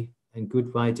simply and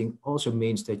good writing also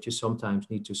means that you sometimes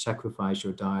need to sacrifice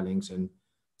your darlings and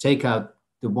take out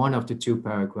the one of the two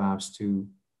paragraphs to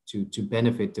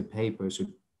benefit the paper. So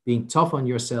being tough on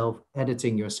yourself,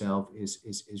 editing yourself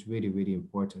is really, really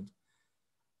important.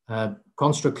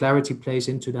 Construct clarity plays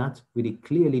into that, really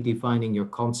clearly defining your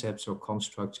concepts or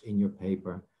constructs in your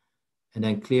paper. And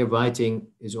then clear writing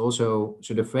is also,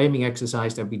 so the framing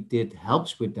exercise that we did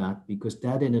helps with that, because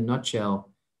that in a nutshell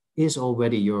is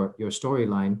already your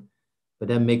storyline. But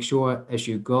then make sure as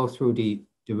you go through the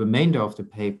remainder of the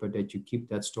paper that you keep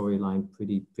that storyline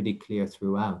pretty clear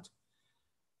throughout.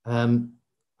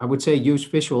 I would say use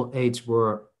visual aids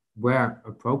where where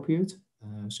appropriate.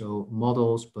 So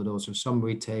models, but also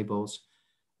summary tables.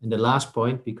 And the last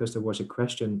point, because there was a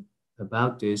question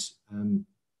about this,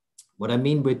 what I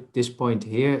mean with this point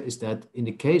here is that in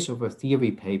the case of a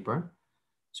theory paper,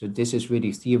 so this is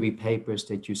really theory papers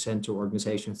that you send to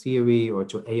organizational theory or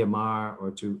to AMR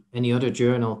or to any other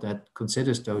journal that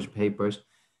considers those papers.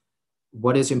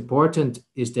 What is important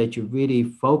is that you really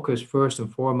focus first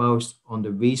and foremost on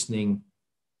the reasoning,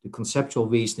 the conceptual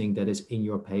reasoning that is in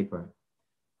your paper.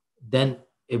 Then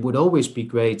it would always be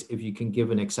great if you can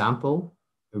give an example,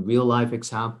 a real life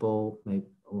example, maybe,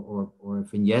 or a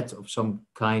vignette of some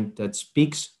kind that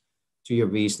speaks to your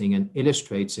reasoning and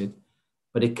illustrates it,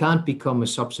 but it can't become a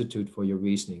substitute for your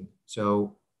reasoning.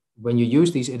 So when you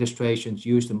use these illustrations,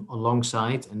 use them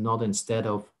alongside and not instead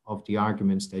of the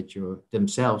arguments that you're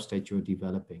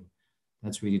developing.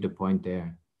 That's really the point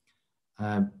there.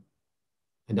 And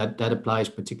that applies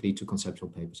particularly to conceptual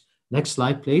papers. Next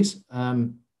slide, please.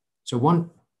 So one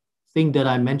thing that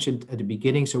I mentioned at the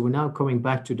beginning, so we're now coming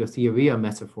back to the theoria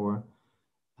metaphor,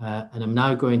 and I'm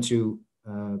now going to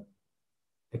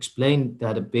explain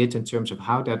that a bit in terms of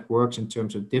how that works in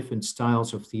terms of different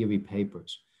styles of theory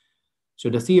papers. So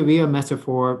the theoria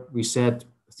metaphor, we said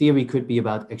theory could be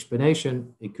about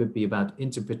explanation, it could be about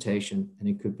interpretation, and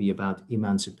it could be about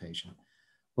emancipation.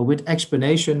 But with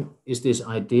explanation is this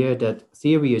idea that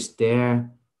theory is there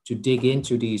to dig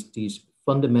into these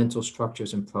fundamental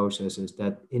structures and processes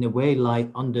that in a way lie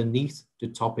underneath the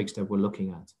topics that we're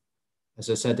looking at. As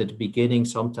I said at the beginning,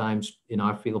 sometimes in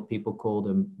our field, people call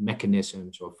them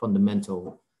mechanisms or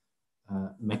fundamental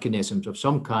mechanisms of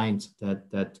some kind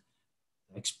that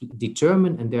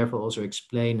determine and therefore also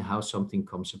explain how something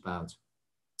comes about.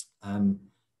 And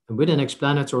with an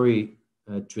explanatory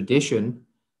tradition,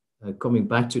 coming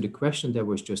back to the question that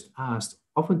was just asked,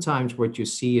 oftentimes what you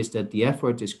see is that the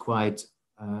effort is quite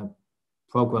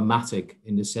programmatic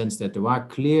in the sense that there are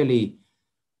clearly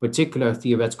particular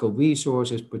theoretical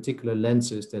resources, particular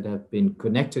lenses that have been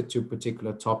connected to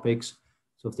particular topics.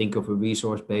 So think of a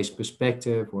resource-based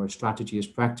perspective or a strategy as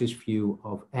practice view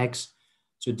of X.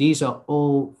 So these are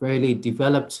all fairly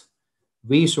developed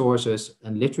resources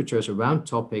and literatures around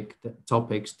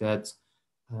topics that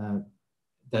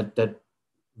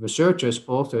researchers,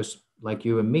 authors like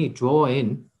you and me draw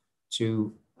in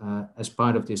to as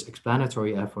part of this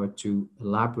explanatory effort to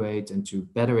elaborate and to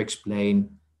better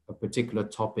explain a particular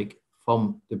topic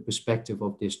from the perspective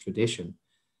of this tradition.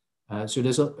 So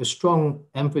there's a strong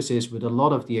emphasis with a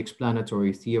lot of the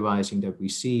explanatory theorizing that we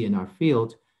see in our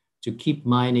field to keep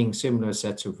mining similar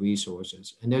sets of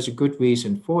resources. And there's a good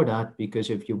reason for that, because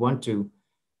if you want to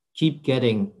keep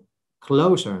getting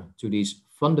closer to these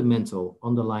fundamental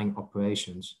underlying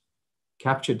operations,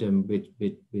 capture them with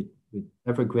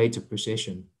ever greater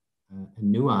precision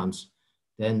and nuance,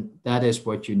 then that is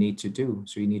what you need to do.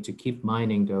 So you need to keep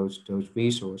mining those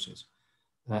resources.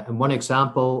 And one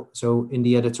example, so in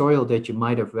the editorial that you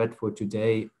might have read for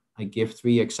today, I give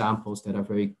 3 examples that are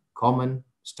very common,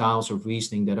 styles of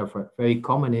reasoning that are very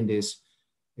common in this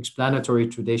explanatory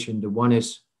tradition. The one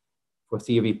is for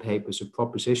theory papers, a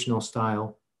propositional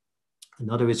style.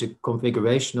 Another is a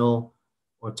configurational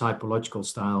or typological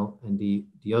style. And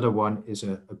the other one is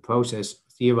a process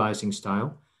theorizing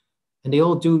style. And they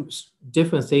all do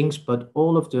different things, but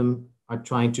all of them are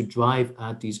trying to drive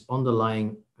at these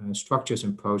underlying structures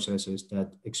and processes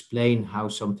that explain how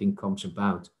something comes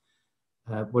about.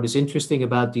 What is interesting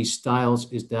about these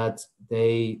styles is that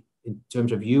they, in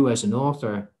terms of you as an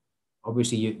author,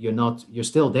 obviously you're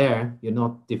still there, you're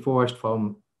not divorced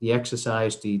from the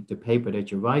exercise, the paper that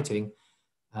you're writing,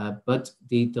 but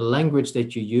the language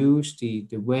that you use, the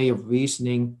way of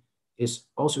reasoning is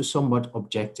also somewhat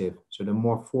objective. So the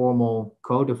more formal,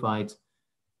 codified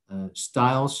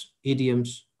styles,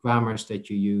 idioms, grammars that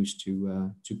you use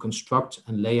to construct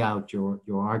and lay out your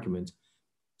argument.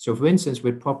 So for instance,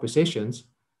 with propositions,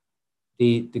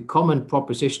 the common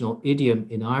propositional idiom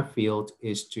in our field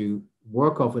is to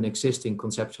work off an existing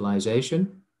conceptualization.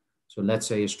 So let's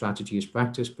say a strategy as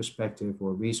practice perspective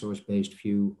or resource-based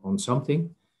view on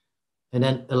something, and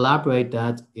then elaborate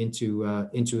that into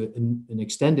an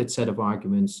extended set of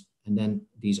arguments. And then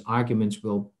these arguments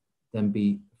will then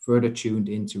be further tuned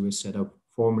into a set of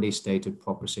formally stated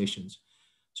propositions.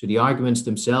 So the arguments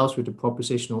themselves with the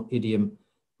propositional idiom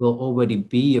will already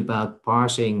be about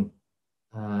parsing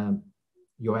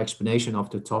your explanation of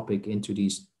the topic into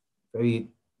these very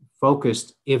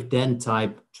focused if-then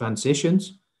type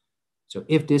transitions. So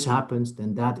if this happens,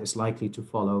 then that is likely to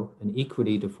follow. And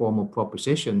equally, the formal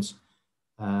propositions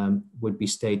would be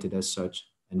stated as such.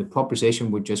 And the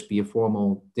proposition would just be a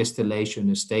formal distillation,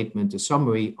 a statement, a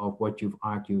summary of what you've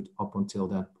argued up until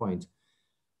that point.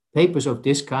 papers of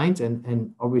this kind,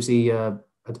 and obviously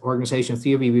at Organization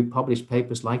Theory, we publish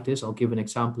papers like this. I'll give an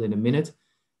example in a minute,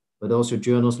 but also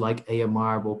journals like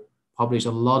AMR will publish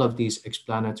a lot of these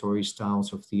explanatory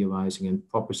styles of theorizing and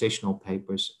propositional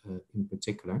papers in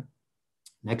particular.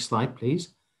 Next slide,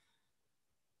 please.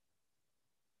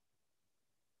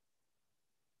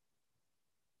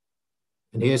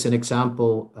 And here's an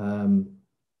example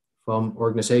from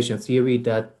Organization Theory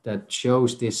that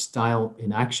shows this style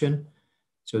in action.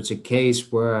 So it's a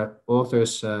case where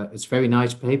authors, it's a very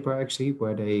nice paper actually,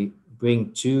 where they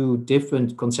bring two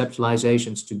different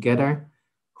conceptualizations together,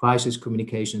 crisis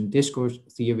communication and discourse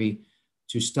theory,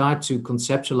 to start to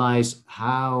conceptualize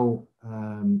how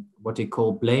what they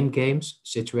call blame games,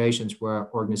 situations where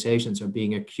organizations are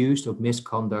being accused of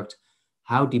misconduct,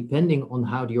 how depending on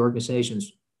how the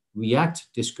organizations react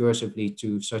discursively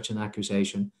to such an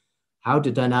accusation, how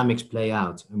the dynamics play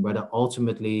out, and whether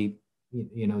ultimately,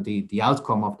 you know, the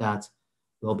outcome of that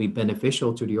will be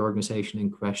beneficial to the organization in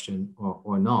question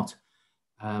or not.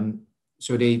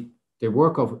 So they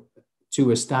work of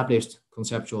two established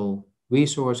conceptual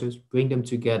resources, bring them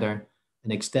together,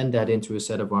 and extend that into a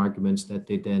set of arguments that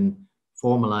they then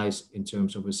formalize in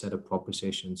terms of a set of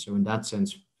propositions. So in that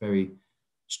sense, very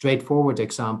straightforward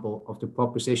example of the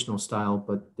propositional style,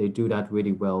 but they do that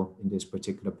really well in this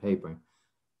particular paper.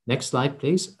 Next slide,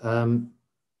 please. And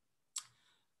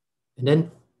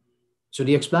then, so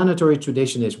the explanatory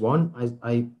tradition is one.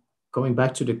 Coming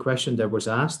back to the question that was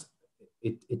asked,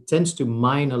 it tends to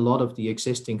mine a lot of the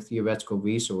existing theoretical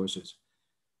resources.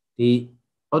 The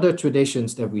other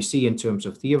traditions that we see in terms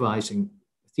of theorizing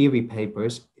theory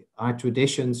papers are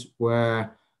traditions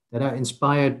that are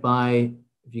inspired by,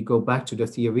 if you go back to the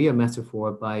theoria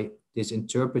metaphor, by this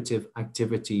interpretive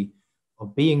activity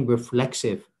of being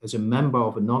reflexive as a member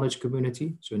of a knowledge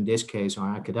community. So in this case,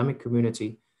 our academic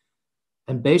community.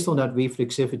 And based on that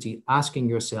reflexivity, asking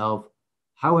yourself,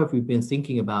 how have we been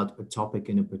thinking about a topic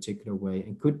in a particular way?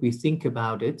 And could we think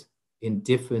about it in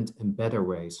different and better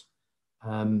ways?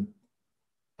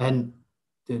 And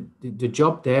the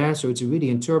job there, so it's a really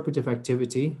interpretive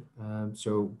activity.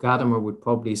 So Gadamer would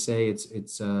probably say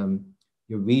it's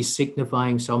you're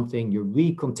re-signifying something, you're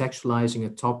recontextualizing a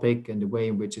topic and the way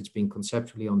in which it's been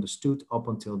conceptually understood up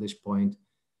until this point,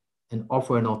 and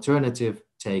offer an alternative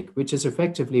take, which is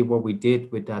effectively what we did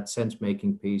with that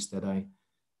sense-making piece that I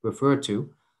referred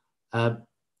to. And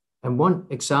one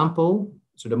example,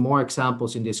 so the more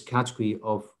examples in this category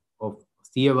of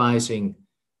theorizing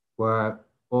where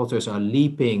authors are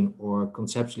leaping or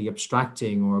conceptually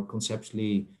abstracting or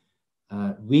conceptually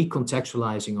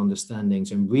recontextualizing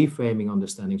understandings and reframing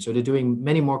understandings. So they're doing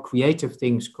many more creative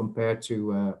things compared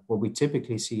to what we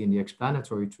typically see in the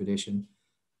explanatory tradition.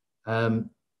 In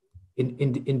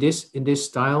this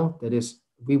style that is,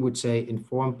 we would say,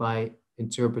 informed by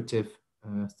interpretive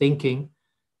thinking,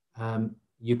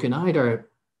 you can either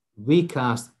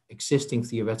recast existing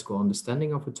theoretical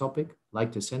understanding of a topic,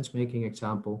 like the sense-making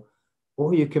example,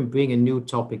 or you can bring a new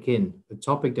topic in, a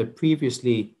topic that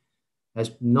previously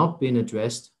has not been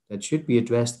addressed, that should be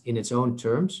addressed in its own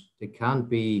terms, that can't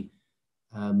be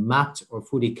mapped or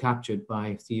fully captured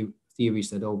by theories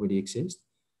that already exist.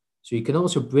 So you can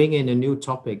also bring in a new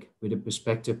topic with a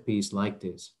perspective piece like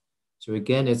this. So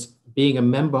again, it's being a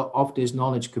member of this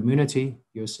knowledge community.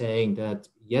 You're saying that,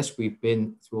 yes, we've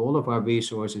been through all of our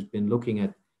resources, been looking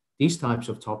at these types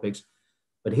of topics,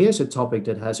 but here's a topic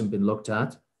that hasn't been looked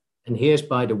at. And here's,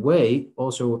 by the way,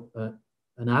 also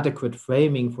an adequate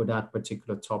framing for that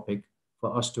particular topic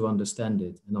for us to understand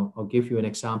it. And I'll give you an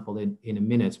example in a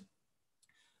minute.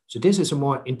 So this is a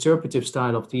more interpretive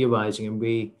style of theorizing, and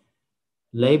we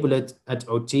label it at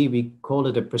OT, we call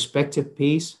it a perspective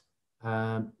piece,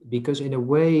 because in a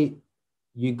way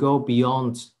you go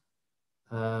beyond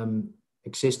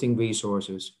existing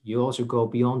resources. You also go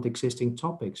beyond existing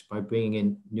topics by bringing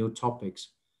in new topics,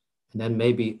 and then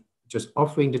maybe just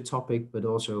offering the topic, but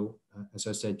also, as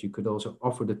I said, you could also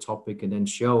offer the topic and then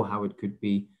show how it could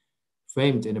be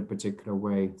framed in a particular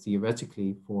way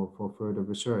theoretically for further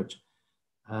research.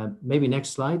 Maybe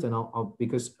next slide, and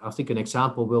because I think an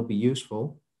example will be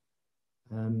useful.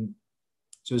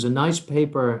 So there's a nice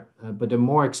paper, but there are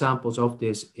more examples of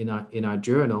this in our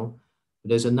journal. But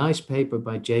there's a nice paper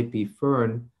by J.P.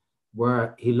 Fern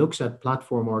where he looks at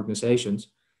platform organizations,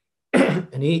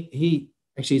 and he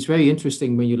actually, it's very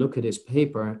interesting when you look at his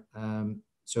paper.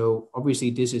 So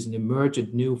obviously this is an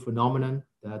emergent new phenomenon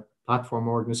that platform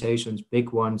organizations,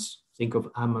 big ones, think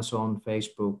of Amazon,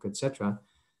 Facebook, etc.,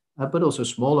 but also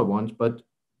smaller ones. But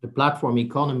the platform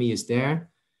economy is there.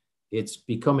 It's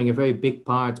becoming a very big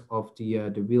part of the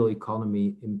real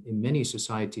economy in many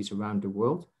societies around the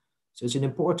world. So it's an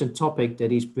important topic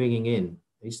that he's bringing in.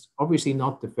 He's obviously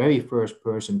not the very first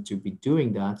person to be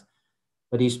doing that,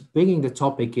 but he's bringing the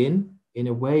topic in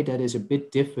a way that is a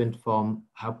bit different from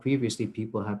how previously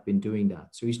people have been doing that.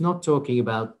 So he's not talking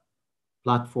about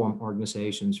platform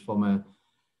organizations from a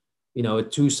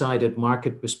two-sided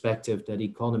market perspective that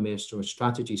economists or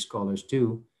strategy scholars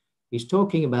do. He's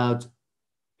talking about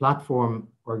platform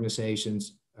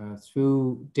organizations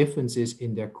through differences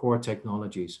in their core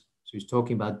technologies. So he's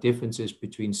talking about differences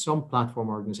between some platform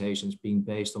organizations being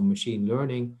based on machine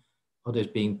learning, others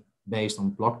being based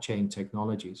on blockchain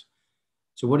technologies.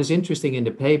 So what is interesting in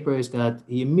the paper is that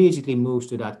he immediately moves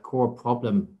to that core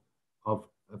problem of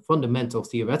a fundamental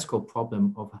theoretical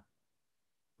problem of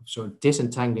sort of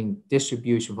disentangling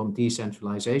distribution from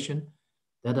decentralization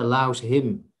that allows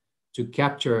him to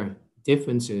capture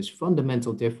differences,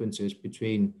 fundamental differences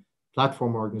between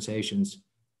platform organizations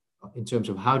in terms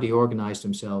of how they organize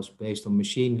themselves based on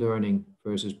machine learning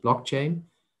versus blockchain.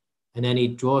 And then he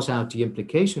draws out the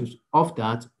implications of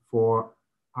that for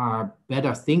our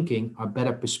better thinking, our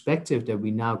better perspective that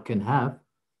we now can have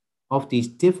of these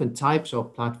different types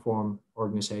of platform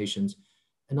organizations,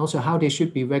 and also how they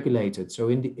should be regulated. So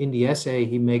in the essay,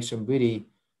 he makes some really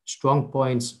strong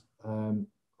points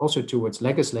also towards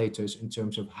legislators in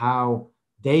terms of how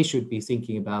they should be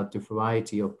thinking about the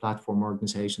variety of platform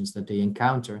organizations that they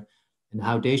encounter and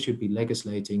how they should be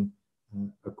legislating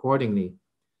accordingly.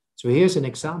 So here's an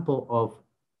example of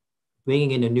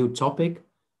bringing in a new topic,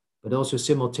 but also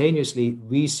simultaneously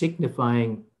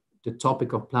re-signifying the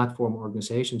topic of platform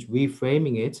organizations,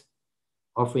 reframing it,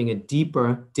 offering a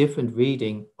deeper, different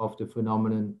reading of the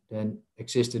phenomenon than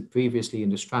existed previously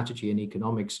in the strategy and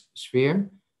economics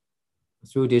sphere,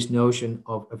 through this notion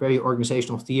of a very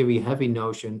organizational theory heavy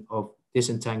notion of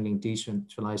disentangling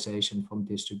decentralization from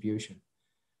distribution.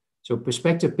 So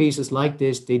perspective pieces like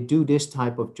this, they do this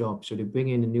type of job. So they bring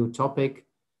in a new topic,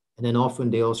 and then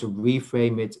often they also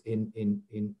reframe it in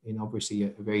obviously a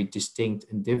very distinct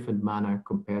and different manner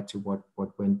compared to what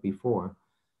went before.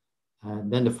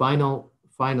 And then the final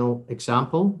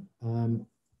example, the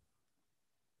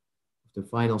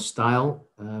final style.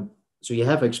 So you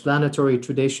have explanatory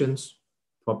traditions,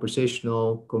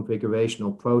 propositional,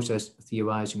 configurational, process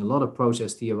theorizing. A lot of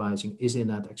process theorizing is in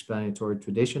that explanatory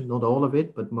tradition, not all of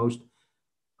it, but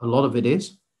a lot of it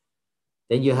is.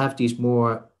 Then you have these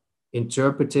more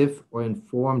interpretive or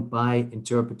informed by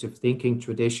interpretive thinking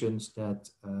traditions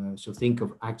that, so think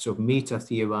of acts of meta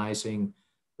theorizing,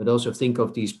 but also think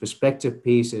of these perspective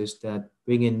pieces that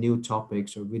bring in new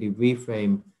topics or really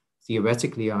reframe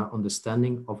theoretically our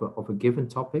understanding of a given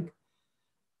topic.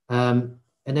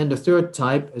 And then the third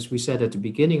type, as we said at the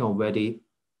beginning already,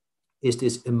 is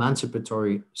this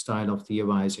emancipatory style of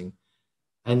theorizing.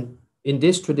 And in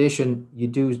this tradition, you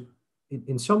do,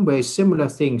 in some ways, similar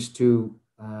things to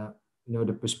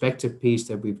the perspective piece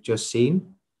that we've just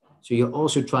seen. So you're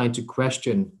also trying to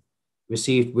question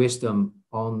received wisdom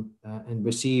on and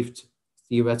received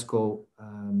theoretical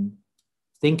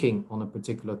thinking on a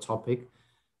particular topic.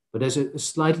 But there's a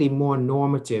slightly more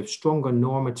normative, stronger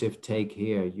normative take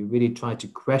here. You really try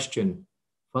to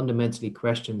fundamentally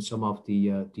question some of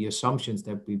the assumptions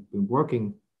that we've been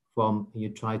working from, and you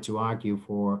try to argue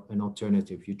for an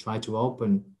alternative. You try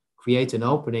to create an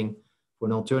opening for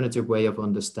an alternative way of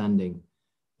understanding.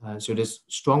 So there's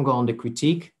stronger on the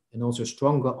critique and also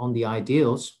stronger on the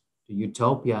ideals, the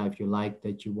utopia, if you like,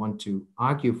 that you want to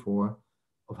argue for,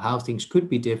 of how things could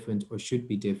be different or should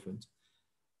be different.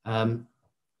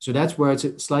 So that's where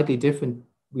it's slightly different,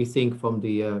 we think, from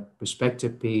the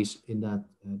perspective piece in that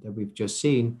we've just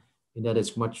seen, in that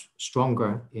it's much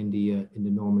stronger in the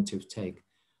normative take.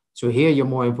 So here you're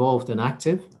more involved and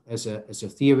active as a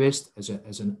theorist, as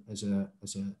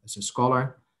a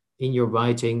scholar. In your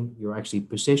writing, you're actually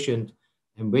positioned,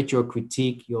 and with your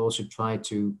critique, you also try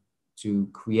to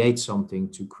create something,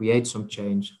 to create some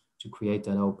change, to create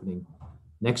that opening.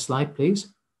 Next slide,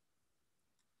 please.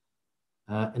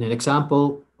 And an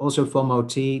example also from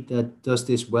OT that does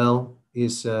this well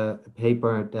is a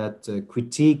paper that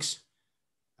critiques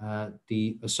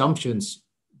the assumptions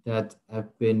that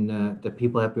have been that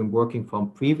people have been working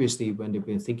from previously when they've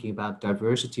been thinking about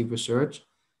diversity research.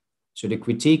 So the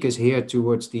critique is here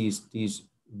towards these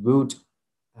root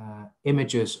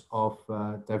images of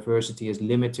diversity as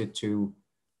limited to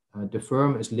the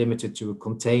firm, as limited to a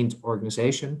contained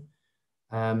organization.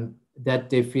 That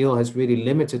they feel has really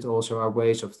limited also our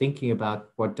ways of thinking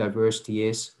about what diversity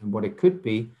is and what it could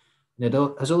be. And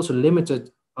it has also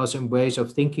limited us in ways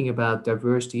of thinking about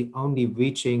diversity only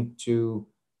reaching to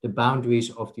the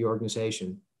boundaries of the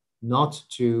organization, not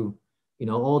to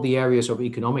all the areas of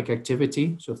economic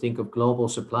activity. So think of global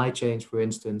supply chains, for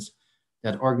instance,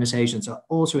 that organizations are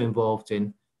also involved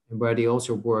in, and where they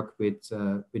also work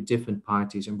with different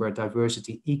parties, and where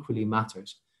diversity equally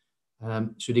matters.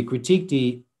 So they critique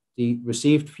the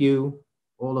received view,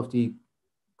 all of the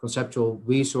conceptual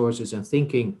resources and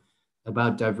thinking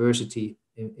about diversity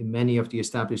in many of the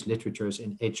established literatures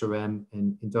in HRM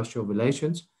and industrial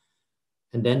relations.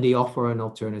 And then they offer an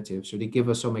alternative. So they give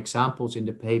us some examples in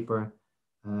the paper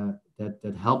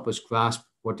that help us grasp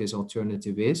what this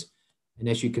alternative is. And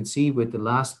as you can see with the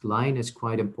last line, it's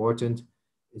quite important.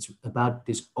 It's about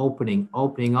this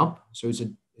opening up. So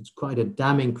it's quite a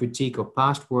damning critique of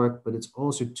past work, but it's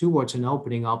also towards an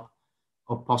opening up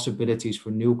of possibilities for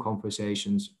new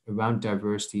conversations around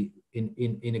diversity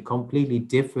in a completely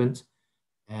different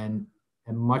and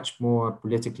a much more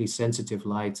politically sensitive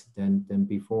light than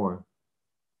before.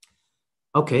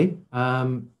 Okay,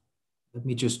 let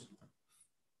me just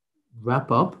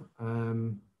wrap up.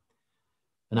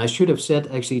 And I should have said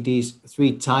actually these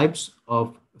three types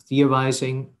of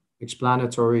theorizing: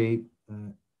 explanatory,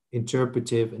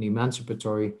 interpretive, and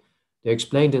emancipatory. They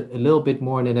explained it a little bit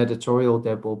more in an editorial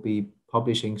that we'll be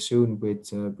publishing soon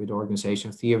with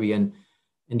organizational theory. And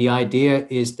the idea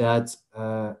is that,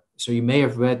 so you may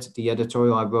have read the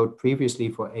editorial I wrote previously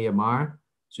for AMR.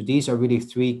 So these are really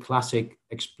three classic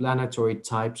explanatory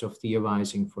types of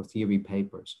theorizing for theory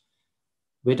papers.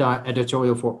 With our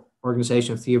editorial for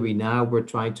organizational theory now, we're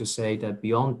trying to say that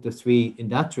beyond the three in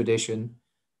that tradition,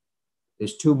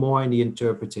 there's two more in the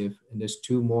interpretive, and there's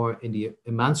two more in the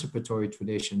emancipatory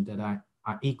tradition that are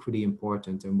equally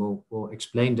important, and we'll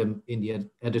explain them in the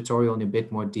editorial in a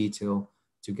bit more detail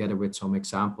together with some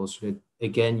examples, so that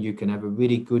again you can have a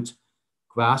really good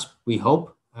grasp, we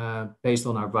hope, based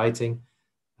on our writing.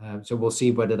 So we'll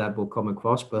see whether that will come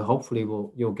across, but hopefully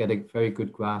you'll get a very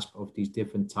good grasp of these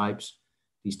different types,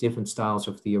 these different styles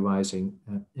of theorizing,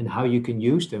 and how you can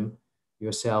use them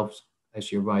yourselves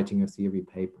as you're writing a theory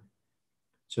paper.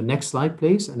 So next slide,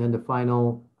 please. And then the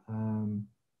final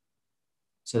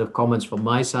set of comments from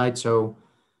my side. So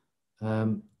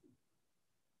I've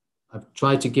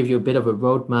tried to give you a bit of a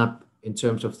roadmap in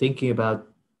terms of thinking about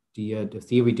the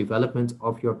theory development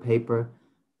of your paper.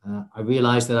 I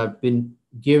realized that I've been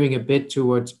gearing a bit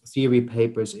towards theory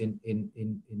papers for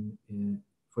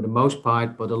the most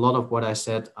part, but a lot of what I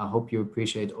said, I hope you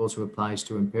appreciate, also applies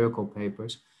to empirical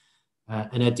papers.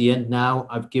 And at the end now,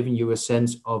 I've given you a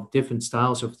sense of different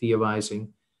styles of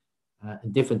theorizing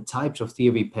and different types of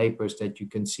theory papers that you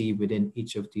can see within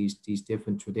each of these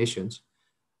different traditions.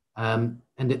 And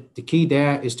the key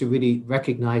there is to really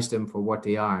recognize them for what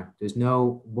they are. There's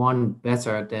no one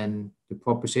better than the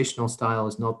propositional style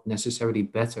is not necessarily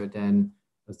better than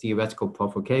a theoretical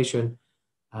provocation.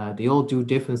 They all do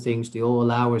different things. They all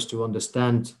allow us to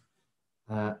understand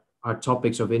our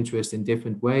topics of interest in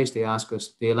different ways. They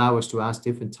allow us to ask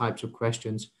different types of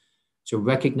questions. So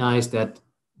recognize that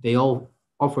they all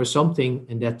offer something,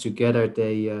 and that together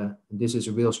this is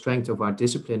a real strength of our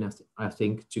discipline. I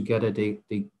think together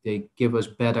they give us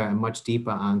better and much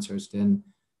deeper answers than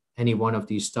any one of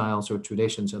these styles or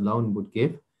traditions alone would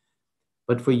give.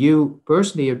 But for you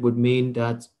personally, it would mean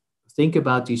that think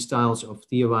about these styles of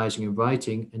theorizing and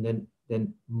writing, and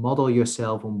then model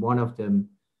yourself on one of them.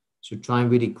 So try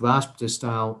and really grasp the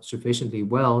style sufficiently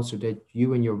well so that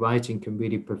you and your writing can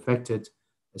really perfect it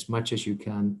as much as you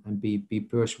can, and be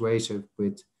persuasive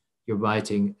with your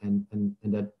writing, and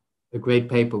that a great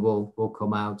paper will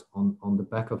come out on the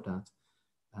back of that.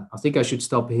 I think I should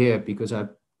stop here because I've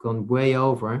gone way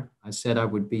over. I said I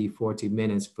would be 40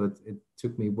 minutes, but it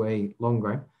took me way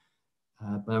longer.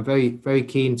 But I'm very, very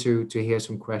keen to hear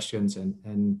some questions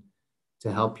and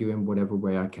to help you in whatever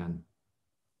way I can.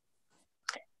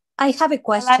 I have a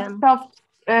question. Let's stop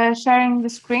sharing the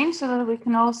screen so that we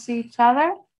can all see each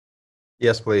other.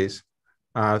 Yes, please.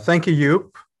 Thank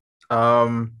you,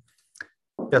 Joep.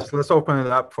 Yes, let's open it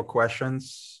up for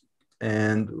questions.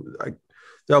 And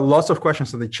there are lots of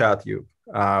questions in the chat, Joep,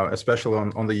 especially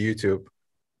on the YouTube.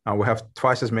 We have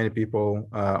twice as many people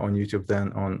on YouTube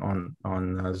than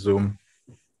on Zoom.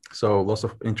 So lots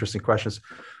of interesting questions.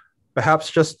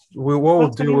 Perhaps we'll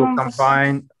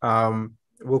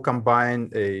combine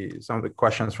some of the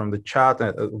questions from the chat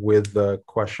with the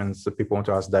questions that people want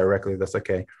to ask directly. That's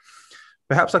okay.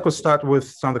 Perhaps I could start with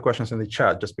some of the questions in the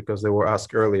chat just because they were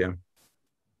asked earlier.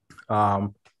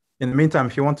 In the meantime,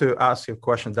 if you want to ask your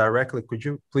question directly, could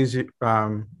you please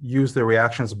use the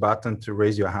reactions button to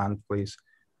raise your hand, please?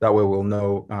 That way we'll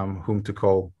know whom to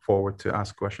call forward to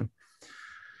ask a question.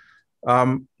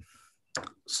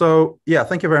 So yeah,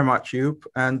 thank you very much, Joep.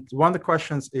 And one of the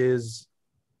questions is,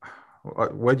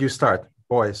 where do you start?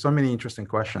 Boy, so many interesting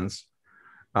questions.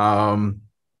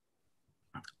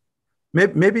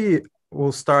 Maybe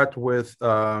we'll start with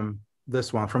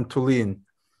this one from Tulin.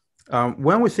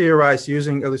 When we theorize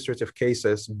using illustrative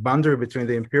cases, boundary between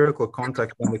the empirical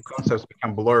context and the concepts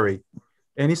become blurry.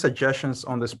 Any suggestions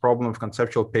on this problem of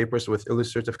conceptual papers with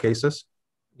illustrative cases?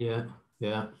 Yeah,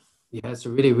 it's a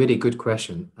really, really good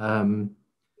question.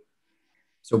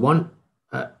 So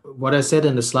what I said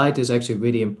in the slide is actually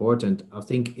really important. I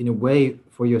think in a way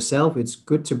for yourself, it's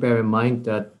good to bear in mind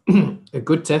that a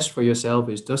good test for yourself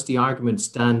is, does the argument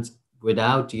stand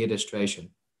without the illustration?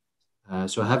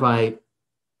 So have I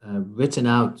written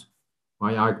out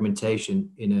my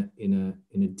argumentation in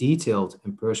a detailed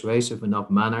and persuasive enough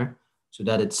manner so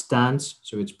that it stands,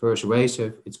 so it's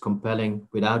persuasive, it's compelling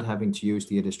without having to use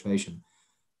the illustration.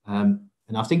 And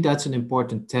I think that's an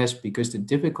important test, because the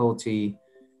difficulty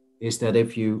is that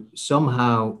if you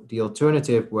somehow, the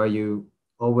alternative where you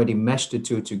already mesh the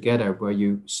two together, where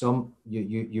you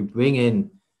bring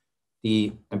in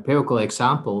the empirical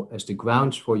example as the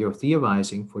grounds for your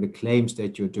theorizing, for the claims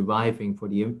that you're deriving, for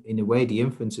in a way, the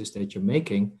inferences that you're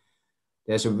making,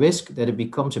 there's a risk that it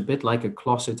becomes a bit like a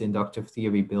closet inductive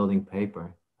theory building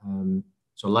paper.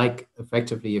 So like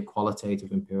effectively a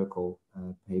qualitative empirical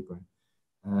paper.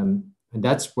 And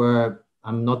that's where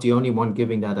I'm not the only one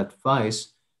giving that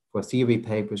advice for theory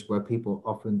papers, where people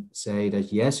often say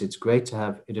that, yes, it's great to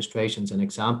have illustrations and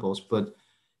examples, but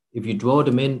if you draw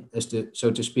them in as the,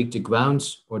 so to speak, the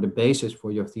grounds or the basis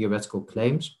for your theoretical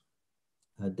claims,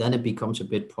 then it becomes a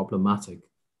bit problematic.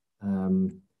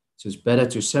 So it's better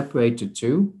to separate the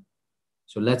two.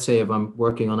 So let's say if I'm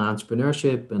working on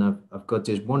entrepreneurship and I've got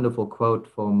this wonderful quote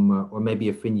from, or maybe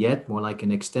a vignette, more like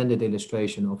an extended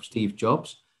illustration of Steve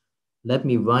Jobs, let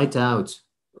me write out,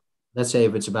 let's say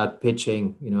if it's about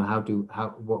pitching, you know,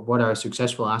 what are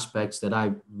successful aspects that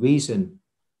I reason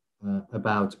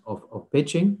about of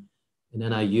pitching. And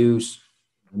then I use,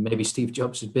 maybe Steve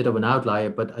Jobs is a bit of an outlier,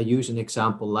 but I use an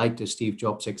example like the Steve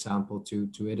Jobs example to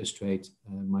illustrate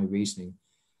my reasoning.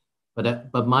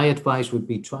 But my advice would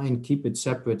be, try and keep it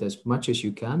separate as much as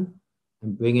you can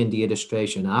and bring in the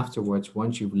illustration afterwards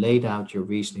once you've laid out your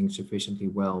reasoning sufficiently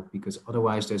well, because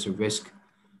otherwise there's a risk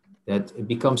that it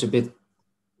becomes a bit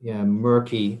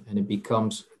murky, and it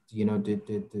becomes, you know,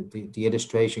 the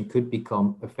illustration could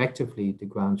become effectively the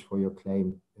grounds for your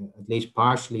claim, at least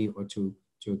partially or to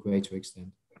a greater extent.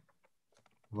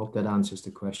 I hope that answers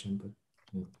the question. But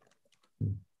yeah.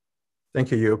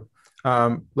 Thank you,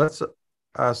 Joep. Let's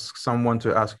ask someone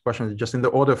to ask a question just in the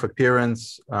order of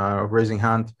appearance, raising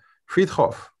hand.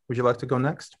 Friedhof, would you like to go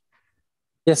next?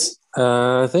 Yes,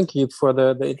 thank you for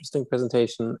the interesting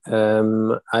presentation.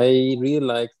 I really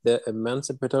like the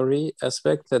emancipatory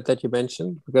aspect that you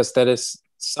mentioned, because that is,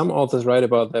 some authors write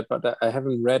about that, but I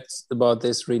haven't read about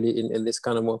this really in this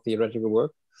kind of more theoretical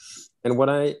work. And what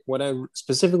I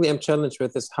specifically am challenged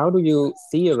with is, how do you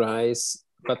theorize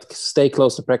but stay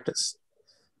close to practice?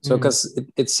 So, because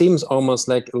it seems almost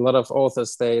like a lot of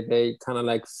authors, they kind of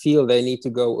like feel they need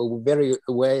to go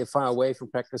far away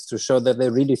from practice to show that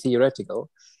they're really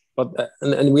theoretical. But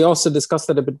and we also discussed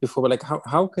that a bit before, but like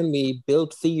how can we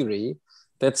build theory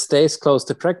that stays close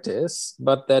to practice,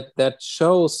 but that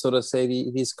shows, sort of say,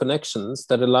 these connections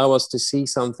that allow us to see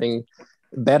something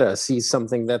better, see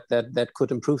something that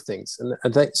could improve things.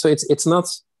 And so it's not,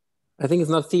 I think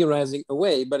it's not theorizing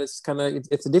away, but it's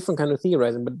a different kind of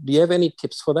theorizing. But do you have any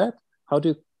tips for that? How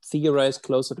to theorize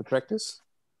closer to practice?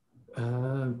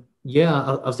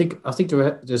 Yeah, I think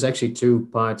there's actually two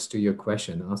parts to your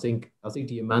question. I think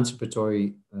the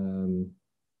emancipatory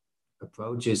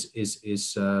approach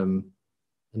is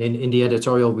and in the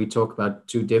editorial we talk about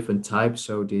two different types.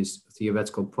 So this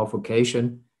theoretical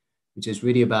provocation, which is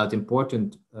really about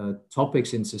important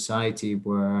topics in society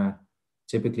where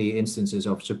typically instances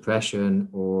of suppression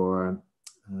or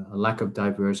a lack of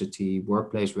diversity,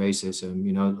 workplace racism,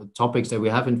 you know, topics that we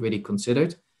haven't really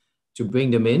considered, to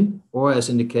bring them in, or as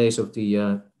in the case of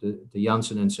the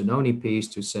Janssen and Zanoni piece,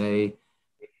 to say,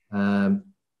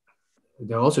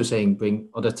 they're also saying bring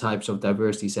other types of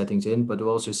diversity settings in, but they're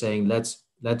also saying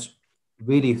let's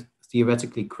really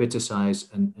theoretically criticize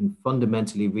and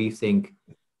fundamentally rethink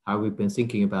how we've been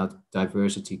thinking about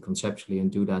diversity conceptually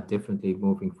and do that differently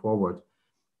moving forward.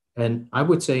 And I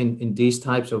would say in these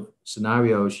types of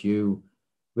scenarios,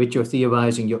 with your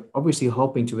theorizing, you're obviously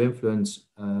hoping to influence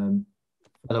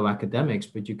fellow academics,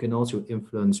 but you can also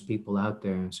influence people out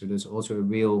there. So there's also a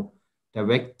real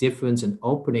direct difference and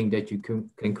opening that you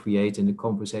can create in the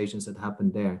conversations that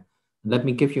happen there. And let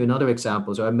me give you another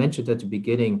example. So I mentioned at the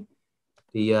beginning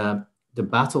the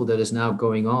battle that is now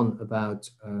going on about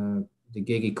the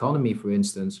gig economy, for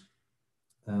instance,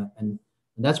 and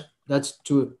that's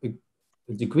to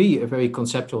degree, a very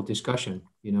conceptual discussion.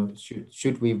 You know,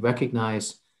 should we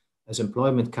recognize as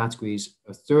employment categories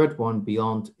a third one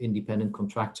beyond independent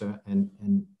contractor and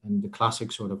the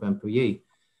classic sort of employee?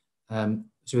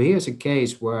 So here's a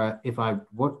case where if I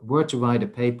were to write a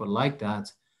paper like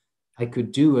that, I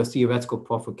could do a theoretical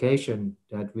provocation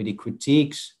that really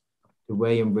critiques the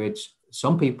way in which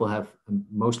some people have,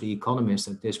 mostly economists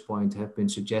at this point, have been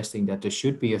suggesting that there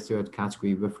should be a third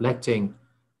category reflecting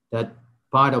that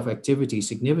part of activity,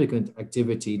 significant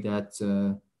activity that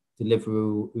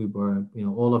Deliveroo, Uber, you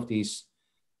know, all of these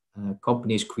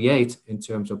companies create in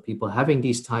terms of people having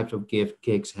these types of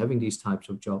gigs, having these types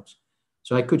of jobs.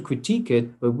 So I could critique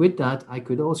it, but with that, I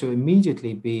could also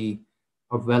immediately be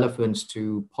of relevance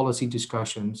to policy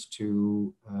discussions,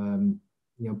 to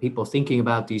you know, people thinking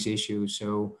about these issues.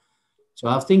 So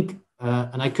I think,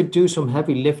 and I could do some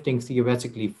heavy lifting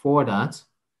theoretically for that,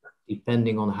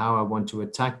 depending on how I want to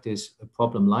attack a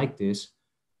problem like this.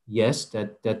 Yes,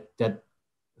 that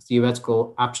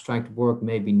theoretical abstract work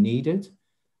may be needed,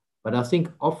 but I think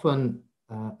often,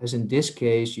 as in this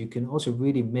case, you can also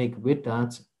really make with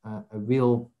that a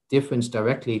real difference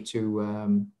directly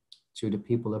to the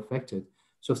people affected.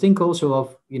 So think also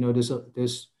of, you know, there's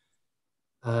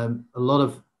a lot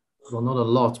of, well, not a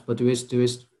lot, but there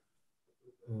is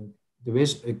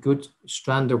a good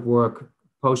strand of work,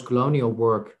 post-colonial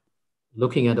work,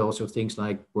 looking at also things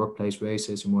like workplace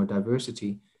racism or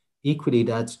diversity. Equally,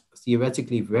 that's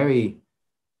theoretically very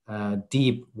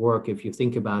deep work if you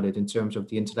think about it in terms of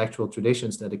the intellectual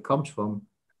traditions that it comes from.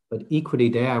 But equally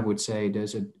there, I would say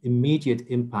there's an immediate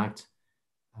impact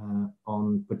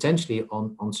on potentially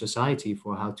on society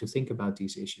for how to think about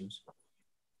these issues.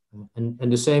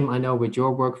 And the same I know with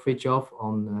your work, Fridtjof,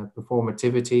 on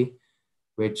performativity,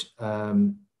 which,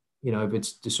 you know, if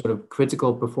it's the sort of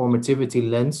critical performativity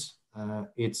lens,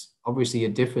 it's obviously a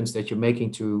difference that you're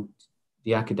making to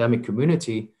the academic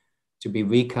community to be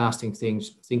recasting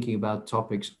things, thinking about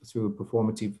topics through a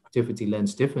performativity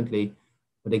lens differently.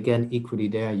 But again, equally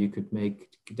there, you could make,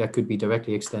 that could be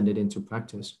directly extended into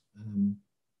practice.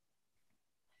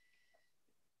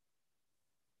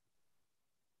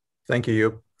 Thank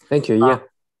you, Joep. Thank you. Yeah.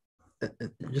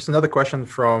 Just another question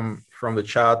from the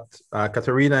chat.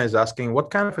 Katerina is asking,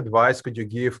 what kind of advice could you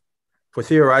give for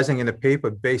theorizing in a paper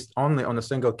based only on a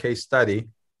single case study,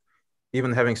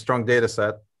 even having strong data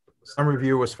set? Some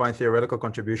reviewers find theoretical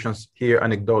contributions here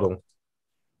anecdotal.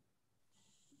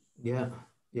 Yeah,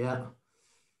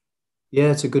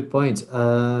 it's a good point.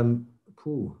 I'm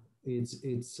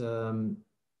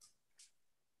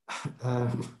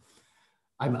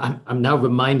now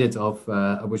reminded of,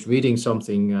 I was reading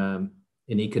something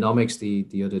in economics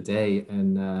the other day,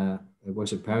 and it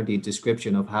was apparently a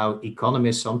description of how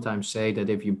economists sometimes say that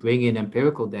if you bring in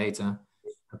empirical data,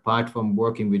 apart from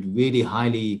working with really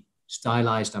highly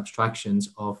stylized abstractions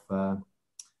of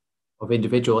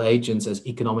individual agents as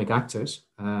economic actors,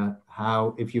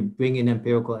 how if you bring in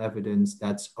empirical evidence,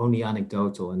 that's only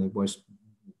anecdotal. And it was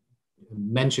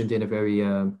mentioned in a very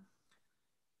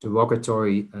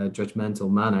derogatory, judgmental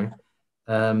manner.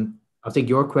 I think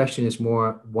your question is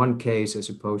more one case as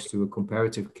opposed to a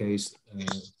comparative case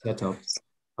setup.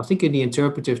 I think in the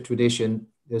interpretive tradition,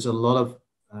 there's a lot of,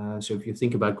 so if you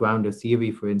think about grounded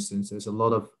theory, for instance, there's a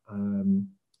lot of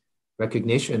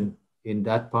recognition in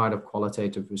that part of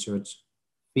qualitative research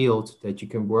field that you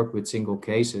can work with single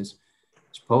cases.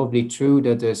 It's probably true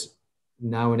that there's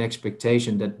now an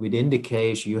expectation that within the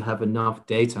case you have enough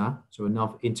data, so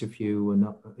enough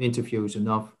interviews,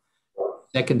 enough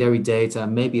secondary data,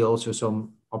 maybe also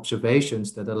some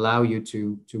observations that allow you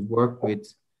to work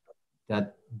with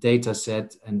that data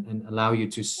set and allow you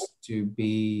to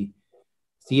be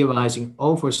theorizing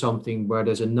over something where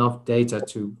there's enough data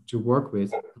to work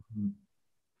with.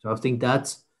 So I think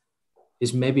that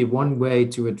is maybe one way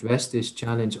to address this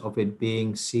challenge of it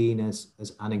being seen as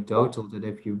anecdotal, that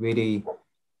if you really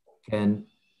can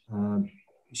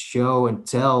show and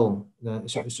tell,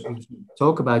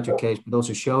 talk about your case, but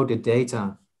also show the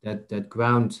data that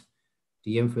ground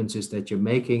the inferences that you're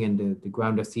making and the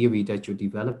grounded theory that you're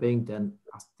developing, then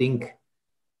I think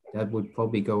that would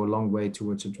probably go a long way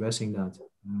towards addressing that.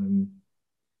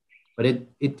 But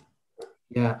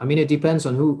yeah, I mean, it depends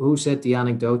on who said the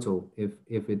anecdotal.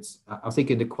 If it's, I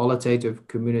think in the qualitative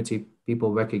community,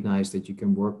 people recognize that you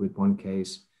can work with one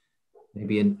case.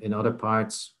 Maybe in other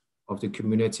parts of the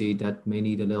community that may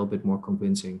need a little bit more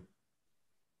convincing.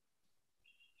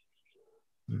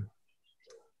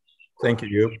 Thank you,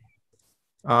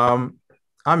 Joep.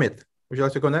 Amit, would you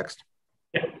like to go next?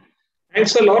 Yeah.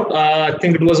 Thanks a lot. I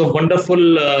think it was a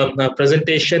wonderful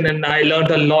presentation, and I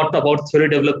learned a lot about theory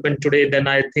development today than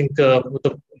I think the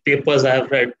papers I have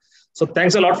read. So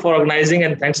thanks a lot for organizing,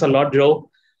 and thanks a lot, Joe.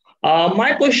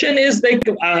 My question is like,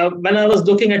 when I was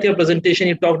looking at your presentation,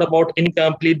 you talked about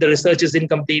incomplete, the research is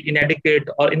incomplete, inadequate,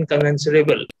 or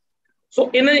incommensurable. So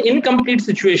in an incomplete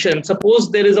situation, suppose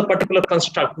there is a particular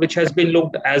construct which has been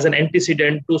looked as an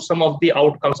antecedent to some of the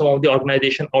outcomes, some of the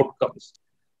organization outcomes,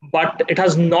 but it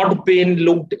has not been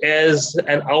looked as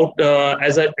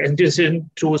as an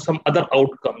antecedent to some other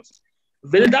outcomes.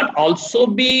 Will that also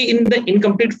be in the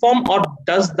incomplete form, or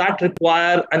does that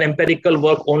require an empirical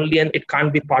work only and it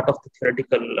can't be part of the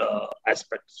theoretical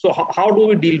aspect? So how do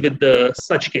we deal with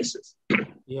such cases?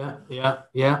 Yeah.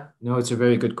 No, it's a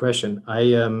very good question.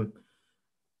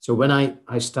 So when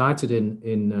I started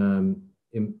in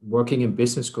working in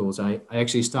business schools, I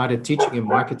actually started teaching in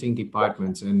marketing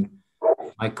departments, and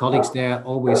my colleagues there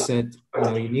always said,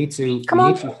 you need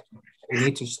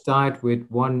to start with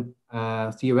one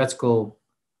theoretical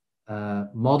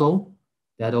model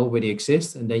that already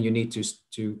exists, and then you need to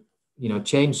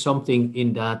change something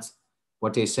in that.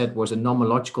 What they said was a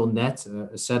nomological net,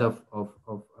 a set of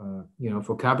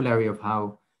vocabulary of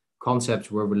how concepts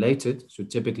were related. So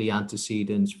typically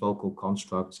antecedents, focal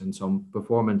constructs, and some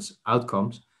performance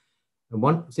outcomes. And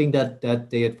one thing that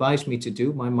they advised me to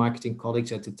do, my marketing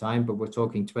colleagues at the time, but we're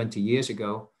talking 20 years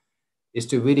ago, is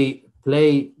to really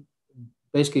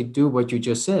basically do what you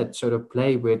just said, sort of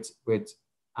play with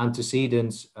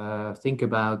antecedents, think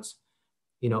about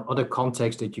other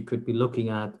contexts that you could be looking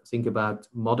at, think about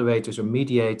moderators or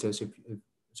mediators.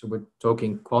 So we're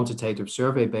talking quantitative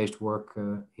survey-based work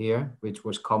here, which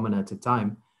was common at the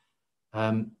time.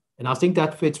 And I think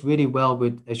that fits really well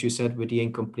with, as you said, with the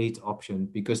incomplete option,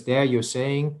 because there you're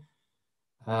saying,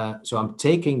 so I'm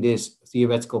taking this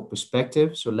theoretical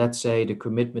perspective. So let's say the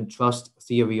commitment trust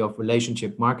theory of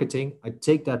relationship marketing. I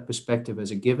take that perspective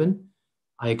as a given.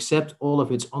 I accept all of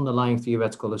its underlying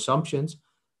theoretical assumptions.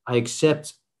 I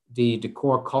accept the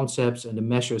core concepts and the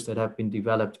measures that have been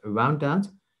developed around that.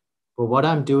 But what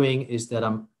I'm doing is that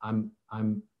I'm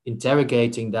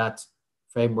interrogating that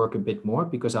framework a bit more,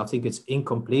 because I think it's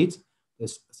incomplete.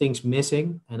 There's things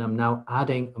missing, and I'm now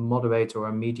adding a moderator or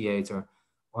a mediator,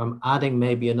 or I'm adding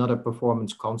maybe another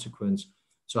performance consequence.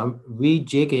 So I'm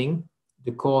rejigging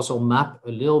the causal map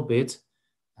a little bit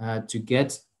to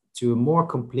get to a more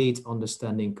complete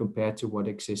understanding compared to what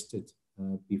existed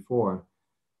before.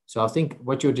 So I think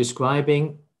what you're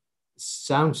describing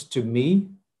sounds to me,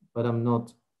 but I'm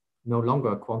no longer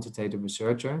a quantitative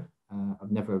researcher.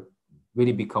 I've never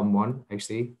really become one,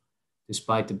 actually,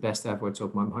 despite the best efforts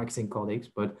of my marketing colleagues.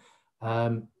 But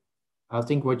I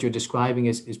think what you're describing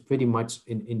is pretty much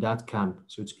in that camp.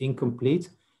 So it's incomplete.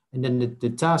 And then the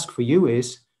task for you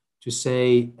is to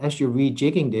say, as you're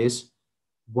rejigging this,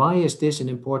 why is this an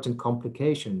important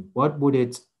complication? What would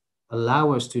it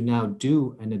allow us to now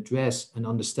do and address and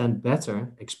understand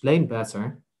better, explain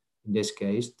better, in this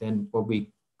case, than what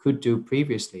we could do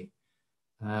previously?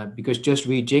 Because just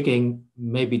rejigging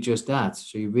may be just that.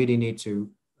 So you really need to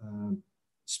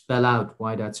spell out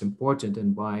why that's important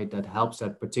and why that helps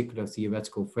that particular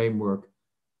theoretical framework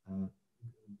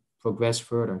progress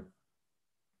further.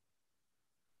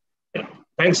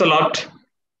 Thanks a lot.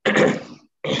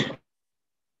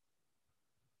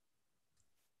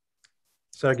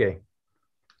 Sergey.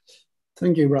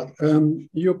 Thank you, Brad.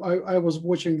 Joep, I was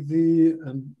watching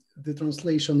the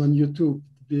translation on YouTube.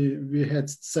 We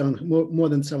had more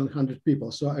than 700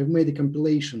 people. So I've made a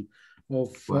compilation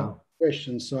of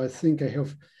questions. So I think I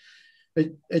have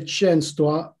a chance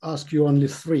to ask you only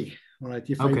 3. All right.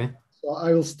 So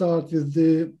I will start with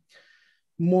the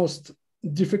most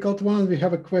difficult one. We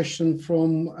have a question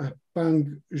from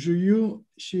Pang Zhuyu.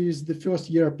 She is the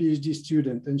first-year PhD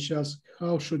student, and she asks,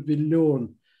 how should we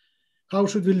learn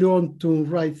to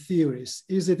write theories?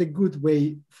 Is it a good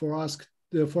way for us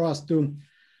to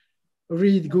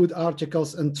read good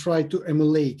articles and try to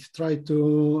emulate, try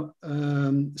to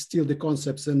steal the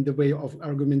concepts and the way of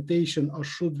argumentation, or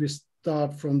should we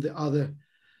start from the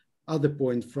other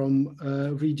point, from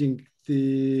reading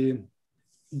the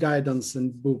guidance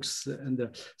and books?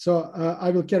 So I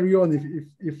will carry on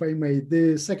if I may.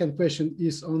 The second question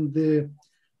is on the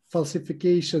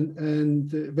falsification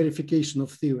and verification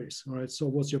of theories. All right, so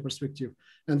what's your perspective?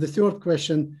 And the third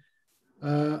question,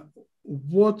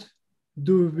 what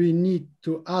do we need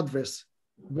to address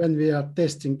when we are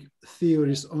testing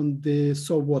theories on the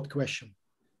so what question?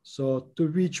 So to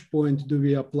which point do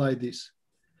we apply this?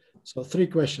 So 3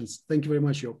 questions. Thank you very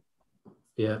much, Joep.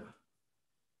 Yeah.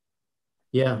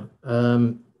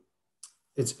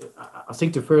 I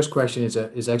think the first question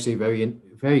is actually a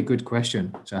very good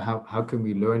question. So how can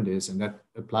we learn this? And that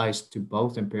applies to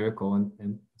both empirical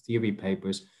and theory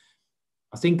papers.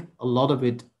 I think a lot of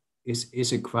it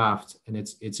is a craft, and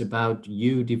it's about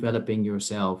you developing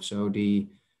yourself. So the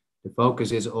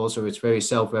focus is also, it's very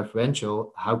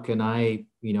self-referential. How can I,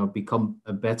 become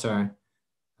a better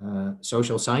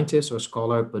social scientist or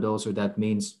scholar? But also that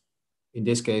means, in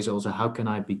this case, also how can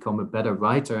I become a better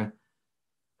writer?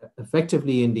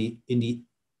 Effectively,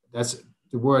 that's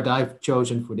the word I've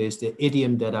chosen for this, the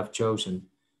idiom that I've chosen.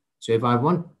 So if I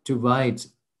want to write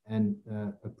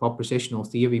a propositional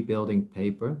theory building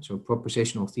paper, so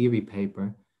propositional theory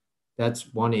paper,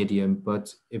 that's one idiom.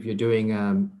 But if you're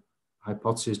doing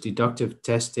hypothesis deductive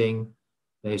testing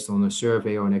based on a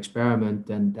survey or an experiment,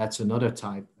 then that's another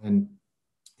type. And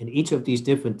in each of these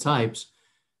different types,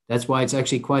 that's why it's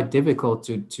actually quite difficult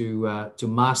to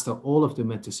master all of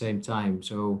them at the same time.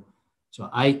 So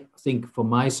I think from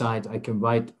my side, I can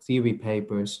write theory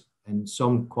papers and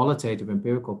some qualitative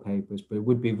empirical papers, but it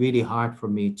would be really hard for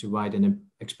me to write an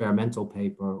experimental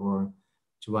paper or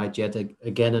to write yet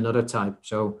again another type.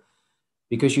 So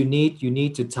because you need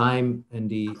the time and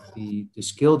the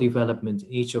skill development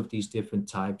in each of these different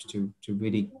types to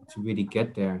really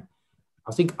get there.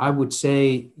 I think I would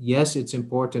say, yes, it's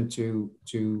important to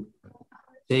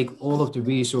take all of the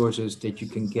resources that you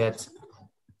can get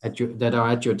that are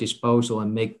at your disposal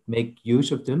and make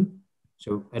use of them.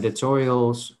 So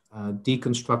editorials,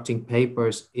 deconstructing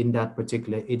papers in that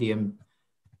particular idiom,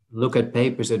 look at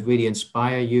papers that really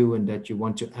inspire you and that you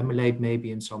want to emulate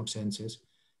maybe in some senses.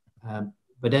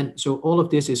 But then, so all of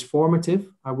this is formative,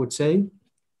 I would say.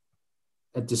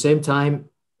 At the same time,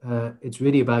 it's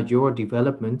really about your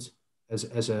development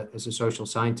as a social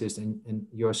scientist and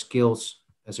your skills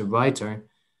as a writer.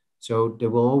 So there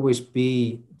will always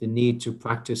be the need to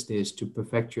practice this, to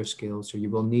perfect your skills. So you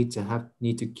will need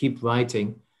to keep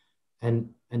writing,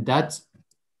 and that's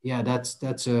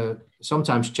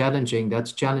sometimes challenging.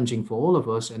 That's challenging for all of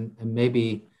us, and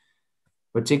maybe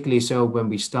particularly so when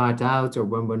we start out or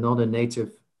when we're not a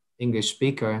native English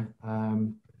speaker.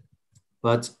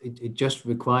 But it just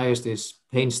requires this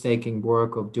painstaking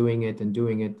work of doing it and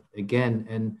doing it again.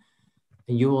 And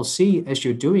you will see as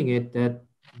you're doing it that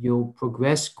you'll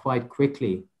progress quite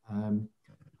quickly.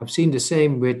 I've seen the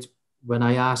same with when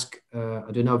I ask,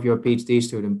 I don't know if you're a PhD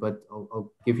student, but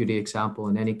I'll give you the example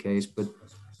in any case. But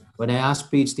when I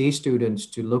ask PhD students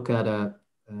to look at a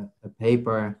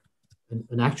paper,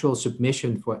 an actual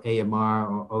submission for AMR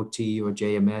or OT or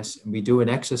JMS, and we do an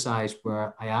exercise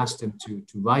where I ask them to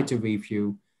write a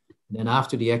review. And then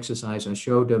after the exercise, I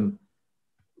show them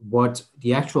what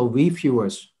the actual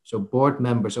reviewers, so board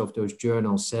members of those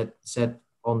journals said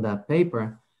on that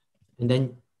paper. And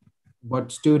then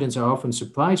what students are often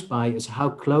surprised by is how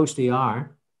close they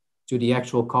are to the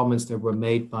actual comments that were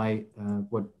made by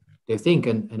what they think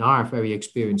and are very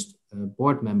experienced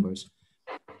board members.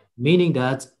 Meaning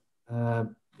that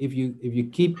if you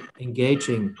keep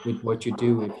engaging with what you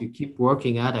do, if you keep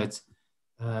working at it,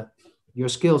 your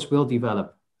skills will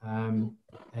develop.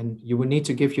 And you will need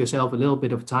to give yourself a little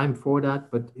bit of time for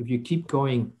that. But if you keep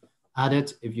going at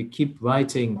it, if you keep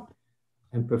writing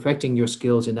and perfecting your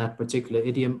skills in that particular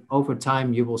idiom, over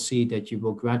time, you will see that you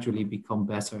will gradually become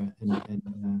better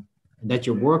and that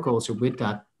your work also with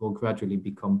that will gradually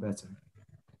become better.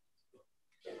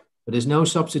 But there's no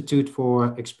substitute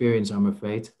for experience, I'm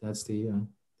afraid. That's the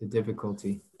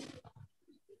difficulty.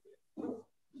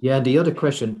 Yeah, the other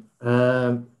question.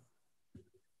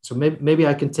 So maybe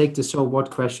I can take the so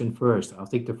what question first. I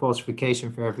think the falsification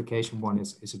verification one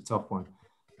is a tough one.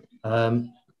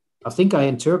 I think I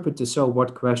interpret the so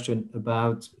what question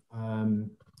about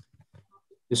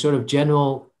the sort of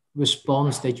general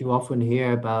response that you often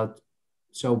hear about,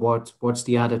 so what's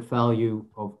the added value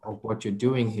of what you're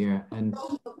doing here? And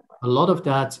a lot of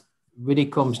that really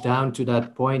comes down to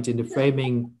that point in the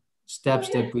framing steps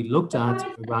that we looked at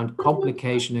around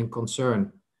complication and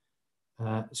concern.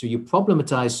 So you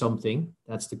problematize something,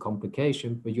 that's the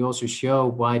complication, but you also show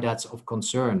why that's of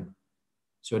concern.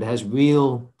 So it has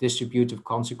real distributive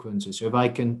consequences. So if I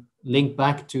can link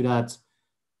back to that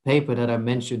paper that I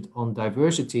mentioned on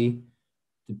diversity,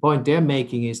 the point they're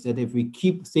making is that if we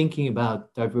keep thinking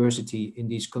about diversity in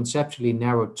these conceptually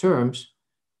narrow terms,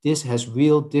 this has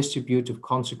real distributive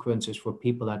consequences for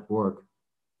people at work.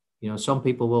 Some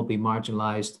people will be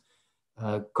marginalized.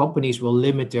 Companies will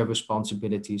limit their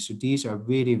responsibilities. So these are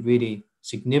really, really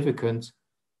significant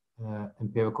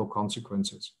empirical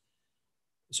consequences.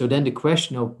 So then the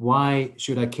question of why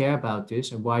should I care about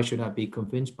this and why should I be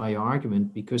convinced by your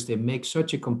argument? Because they make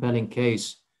such a compelling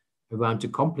case around the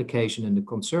complication and the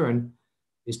concern,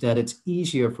 is that it's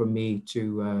easier for me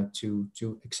to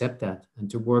accept that and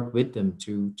to work with them,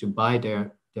 to buy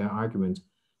their argument.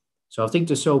 So I think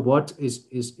the so what is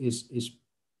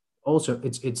also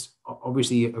it's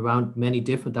obviously around many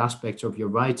different aspects of your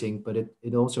writing, but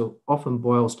it also often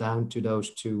boils down to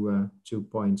those two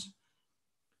points.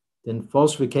 Then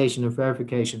falsification and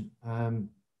verification.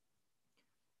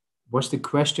 Was the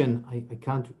question,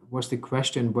 was the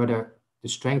question whether the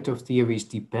strength of theories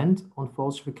depend on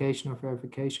falsification or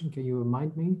verification? Can you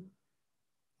remind me?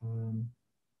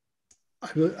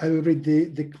 I will read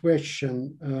the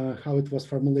question, how it was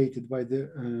formulated by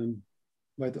the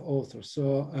author.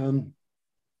 So,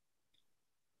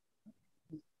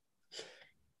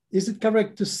 is it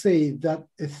correct to say that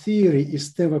a theory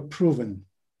is never proven?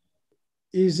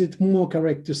 Is it more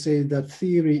correct to say that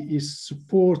theory is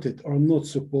supported or not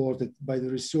supported by the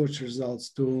research results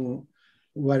to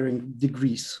varying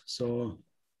degrees? So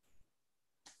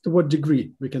to what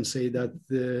degree we can say that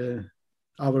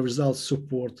our results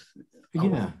support?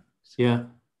 Yeah.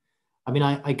 I mean,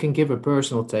 I can give a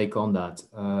personal take on that.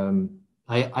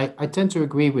 I tend to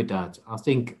agree with that. I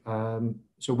think,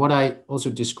 so what I also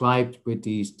described with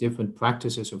these different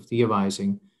practices of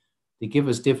theorizing, they give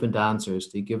us different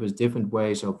answers. They give us different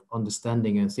ways of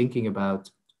understanding and thinking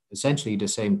about essentially the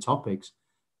same topics.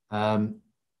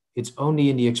 It's only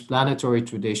in the explanatory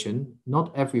tradition,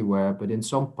 not everywhere, but in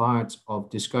some parts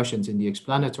of discussions in the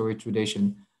explanatory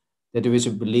tradition, that there is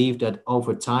a belief that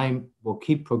over time we'll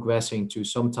keep progressing to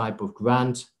some type of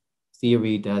grand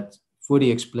theory that fully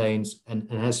explains and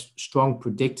has strong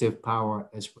predictive power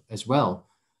as well.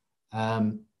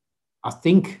 I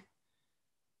think,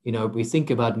 we think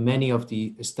about many of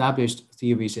the established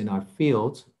theories in our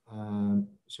field,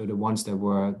 so the ones that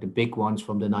were the big ones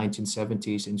from the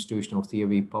 1970s, institutional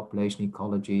theory, population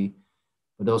ecology,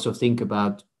 but also think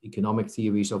about economic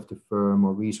theories of the firm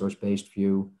or resource-based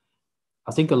view.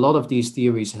 I think a lot of these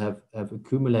theories have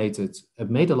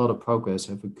made a lot of progress,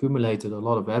 have accumulated a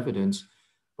lot of evidence,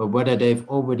 but whether they've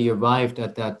already arrived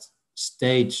at that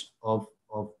stage of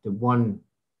the one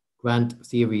grand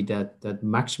theory that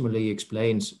maximally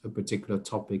explains a particular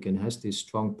topic and has this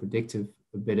strong predictive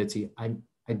ability,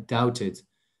 I doubt it.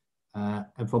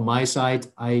 And from my side,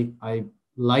 I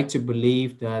like to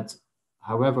believe that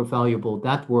however valuable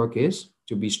that work is,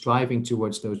 to be striving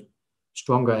towards those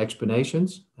stronger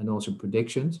explanations and also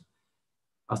predictions,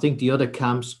 I think the other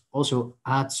camps also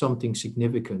add something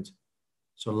significant.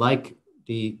 So like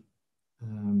the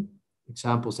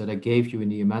examples that I gave you in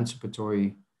the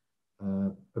emancipatory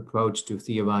approach to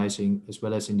theorizing, as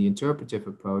well as in the interpretive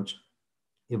approach,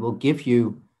 it will give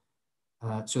you,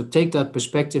 so take that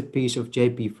perspective piece of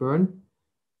J.P. Fern.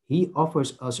 He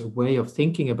offers us a way of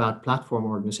thinking about platform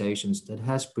organizations that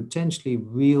has potentially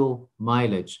real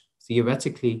mileage,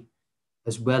 theoretically,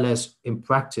 as well as in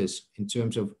practice, in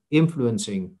terms of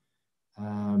influencing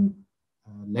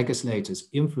legislators,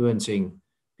 influencing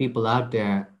people out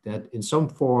there that in some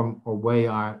form or way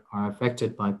are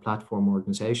affected by platform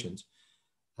organizations.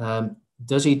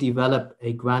 Does he develop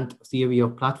a grand theory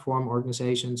of platform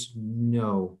organizations?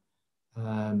 No.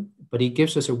 But he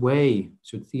gives us a way,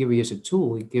 so theory is a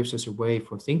tool, he gives us a way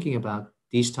for thinking about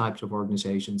these types of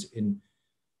organizations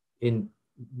in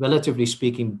relatively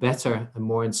speaking, better and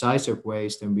more incisive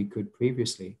ways than we could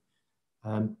previously.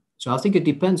 So I think it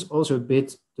depends also a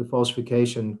bit, the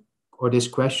falsification or this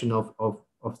question of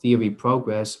theory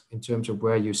progress in terms of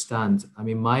where you stand. I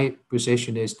mean, my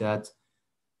position is that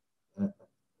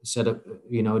set of,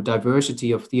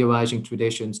 diversity of theorizing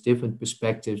traditions, different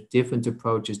perspectives, different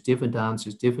approaches, different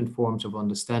answers, different forms of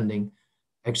understanding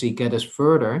actually get us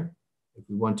further, if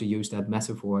we want to use that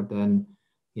metaphor, than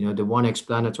the one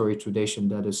explanatory tradition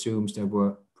that assumes that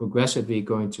we're progressively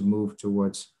going to move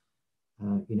towards,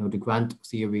 the grand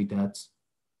theory that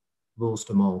rules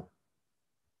them all.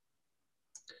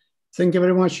 Thank you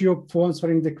very much, Joep, for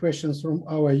answering the questions from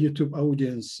our YouTube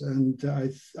audience, and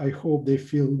I hope they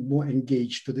feel more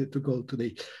engaged to go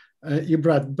today.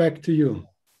 Ibrat, back to you.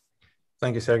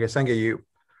 Thank you, Sergey. Thank you.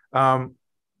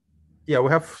 Yeah, we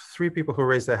have 3 people who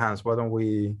raised their hands. Why don't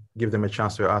we give them a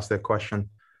chance to ask their question?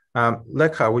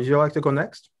 Lekha, would you like to go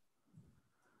next?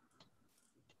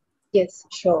 Yes,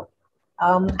 sure.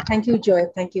 Thank you,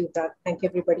 Joep. Thank you, Doug. Thank you,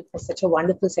 everybody, for such a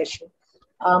wonderful session.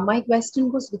 My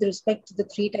question was with respect to the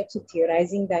 3 types of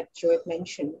theorizing that Joep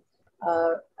mentioned.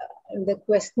 The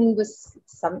question was,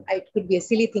 it could be a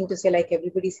silly thing to say, like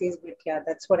everybody says, but yeah,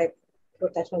 that's what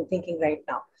I'm thinking right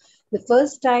now. The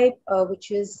first type,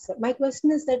 which is, my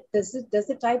question is that does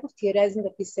the type of theorizing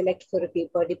that we select for a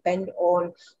paper depend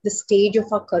on the stage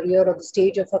of our career or the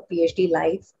stage of our PhD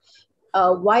life?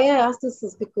 Why I ask this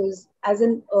is because as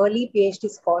an early PhD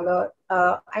scholar,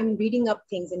 I'm reading up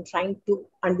things and trying to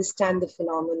understand the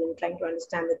phenomenon, trying to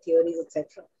understand the theories,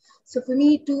 etc. So for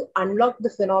me to unlock the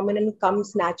phenomenon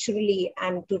comes naturally,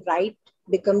 and to write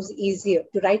becomes easier,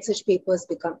 to write such papers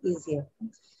become easier.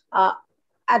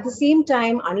 At the same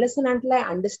time, unless and until I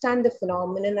understand the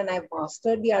phenomenon and I've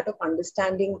mastered the art of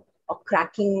understanding or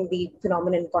cracking the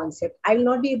phenomenon concept, I will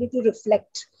not be able to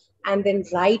reflect and then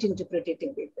write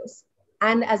interpretative papers.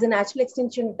 And as a natural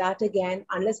extension of that again,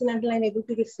 unless and until I'm able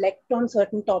to reflect on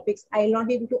certain topics, I will not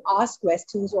be able to ask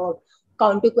questions or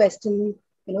counter question,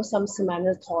 some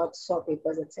similar thoughts or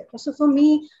papers, etc. So for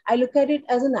me, I look at it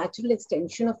as a natural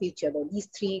extension of each other, these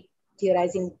three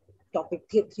theorizing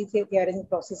theorizing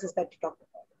processes that you talked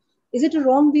about. Is it a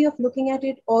wrong way of looking at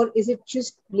it, or is it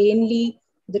just plainly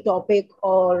the topic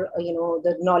or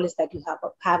the knowledge that you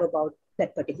have about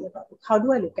that particular topic? How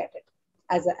do I look at it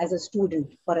as a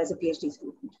student or as a PhD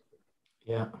student?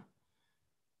 Yeah.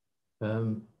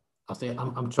 I think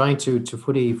I'm trying to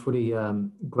fully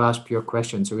grasp your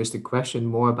question. So is the question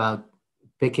more about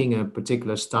picking a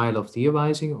particular style of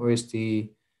theorizing, or is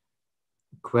the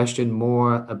question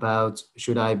more about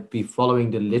should I be following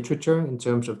the literature in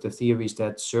terms of the theories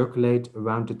that circulate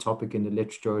around the topic in the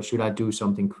literature, or should I do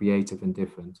something creative and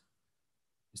different?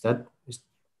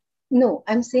 No,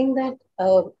 I'm saying that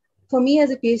for me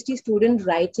as a PhD student,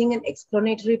 writing an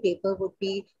explanatory paper would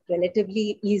be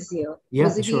relatively easier. Yeah,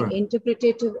 it sure. Be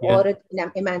interpretative or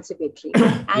emancipatory.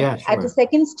 And yeah, sure. At the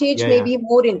second stage, maybe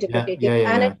more interpretative,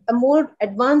 and at a more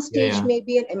advanced stage,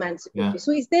 maybe an emancipatory.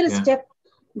 So is there a step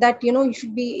that you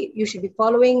should be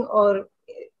following, or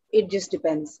it just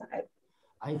depends?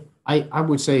 I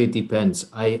would say it depends.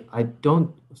 I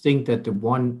don't think that the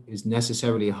one is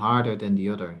necessarily harder than the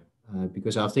other,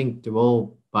 because I think they're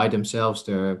all by themselves,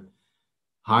 they're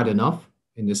hard enough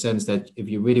in the sense that if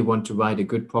you really want to write a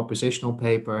good propositional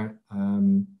paper,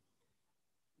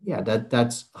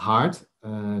 that's hard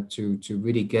to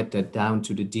really get that down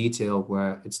to the detail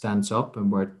where it stands up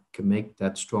and where it can make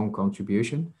that strong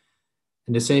contribution.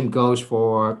 And the same goes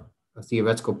for a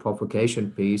theoretical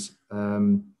provocation piece.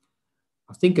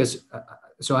 I think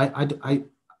I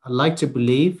like to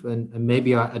believe, and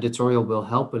maybe our editorial will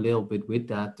help a little bit with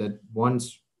that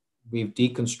once we've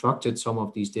deconstructed some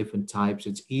of these different types,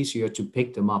 it's easier to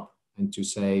pick them up and to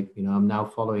say, I'm now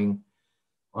following,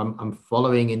 I'm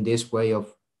following in this way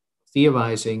of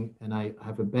theorizing, and I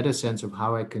have a better sense of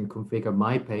how I can configure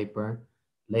my paper,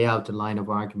 lay out the line of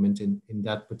argument in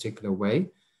that particular way.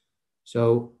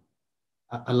 So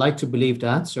I like to believe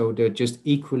that. So they're just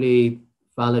equally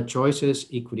valid choices,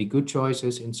 equally good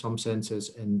choices in some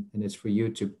senses, and it's for you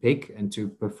to pick and to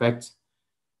perfect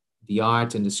the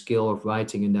art and the skill of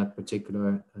writing in that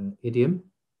particular idiom.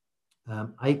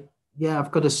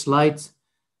 I've got a slight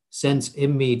sense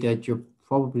in me that you're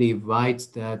probably right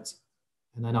that,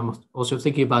 and then I'm also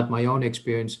thinking about my own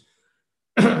experience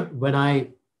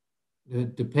when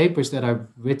the papers that I've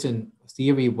written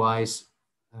theory-wise,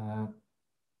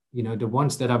 the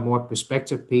ones that are more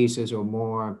perspective pieces or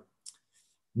more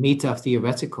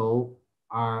meta-theoretical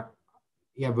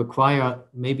require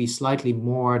maybe slightly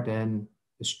more than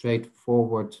a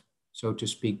straightforward, so to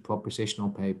speak,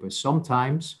 propositional paper.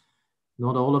 Sometimes,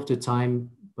 not all of the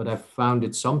time, but I've found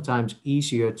it sometimes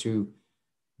easier to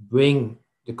bring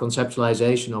the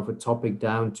conceptualization of a topic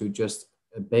down to just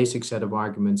a basic set of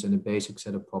arguments and a basic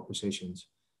set of propositions.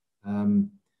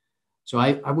 So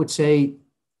I would say,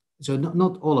 so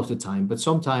not all of the time, but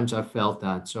sometimes I felt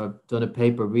that. So I've done a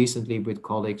paper recently with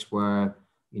colleagues where,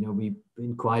 we've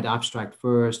been quite abstract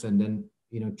first and then,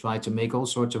 tried to make all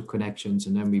sorts of connections,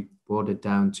 and then we brought it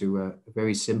down to a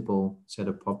very simple set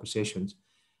of propositions.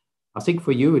 I think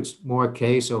for you, it's more a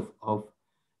case of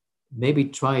maybe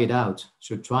try it out.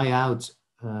 So try out,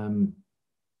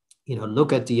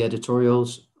 look at the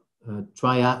editorials,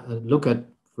 look at,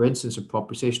 for instance, a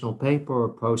propositional paper or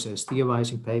process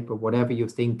theorizing paper, whatever you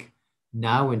think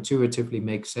now intuitively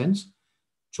makes sense.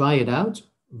 Try it out,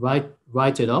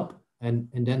 write it up, and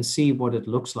then see what it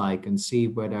looks like and see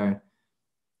whether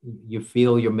you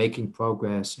feel you're making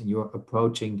progress and you're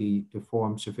approaching the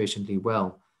form sufficiently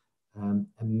well. And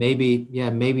maybe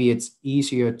it's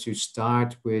easier to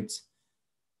start with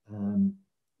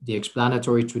the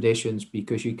explanatory traditions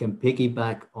because you can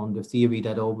piggyback on the theory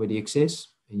that already exists,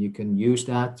 and you can use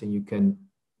that and you can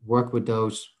work with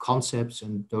those concepts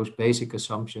and those basic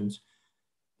assumptions,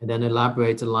 and then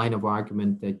elaborate a line of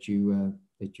argument that you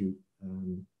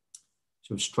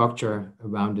sort of structure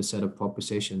around a set of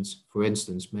propositions. For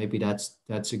instance, maybe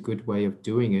that's a good way of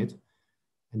doing it,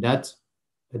 and that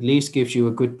at least gives you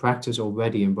a good practice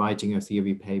already in writing a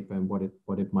theory paper and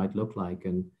what it might look like.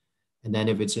 And then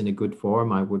if it's in a good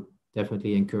form, I would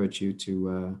definitely encourage you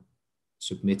to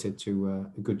submit it to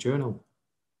a good journal.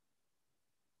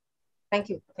 Thank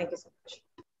you. Thank you so much.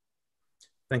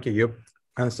 Thank you, Joep.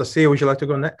 Anastasia, would you like to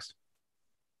go next?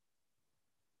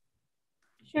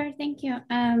 Sure, thank you.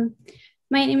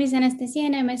 My name is Anastasia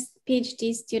and I'm a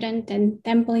PhD student at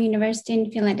Temple University in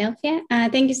Philadelphia.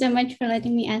 Thank you so much for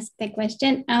letting me ask the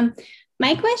question.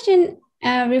 My question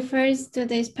refers to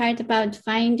this part about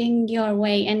finding your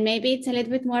way, and maybe it's a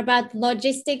little bit more about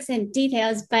logistics and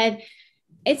details, but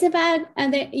it's about,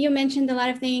 you mentioned a lot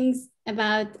of things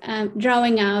about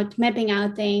drawing out, mapping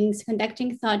out things,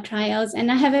 conducting thought trials.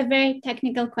 And I have a very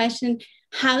technical question.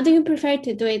 How do you prefer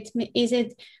to do it? Is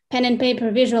it pen and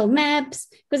paper visual maps?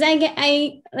 Because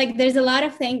I like, there's a lot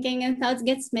of thinking and thoughts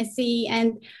gets messy.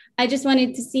 And I just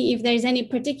wanted to see if there's any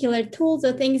particular tools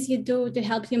or things you do to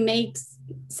help you make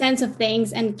sense of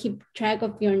things and keep track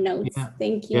of your notes. Yeah.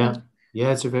 Thank you.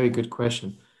 Yeah, it's a very good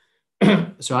question.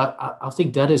 So I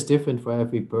think that is different for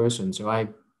every person. So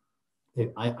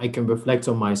I can reflect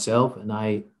on myself, and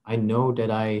I know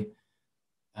that I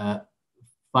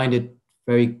find it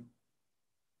very,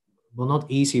 well, not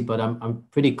easy, but I'm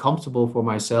pretty comfortable for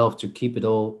myself to keep it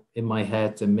all in my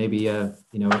head, and maybe a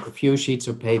few sheets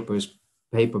of paper,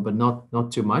 but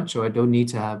not too much. So I don't need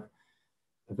to have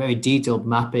a very detailed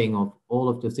mapping of all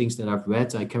of the things that I've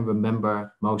read. I can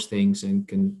remember most things and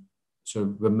can sort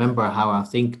of remember how I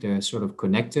think they're sort of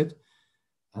connected.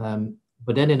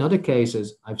 But then in other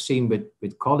cases, I've seen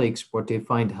with colleagues what they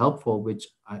find helpful, which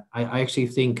I actually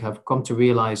think have come to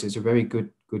realize is a very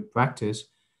good practice.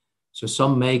 So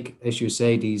some make, as you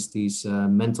say, these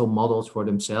mental models for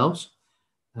themselves.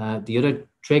 The other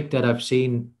trick that I've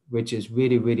seen, which is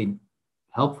really, really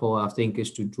helpful, I think,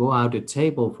 is to draw out a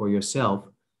table for yourself.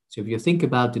 So if you think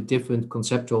about the different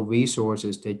conceptual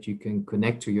resources that you can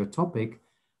connect to your topic,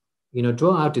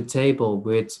 draw out a table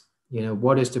with,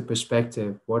 what is the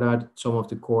perspective? What are some of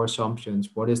the core assumptions?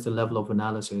 What is the level of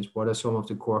analysis? What are some of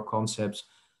the core concepts?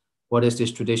 What is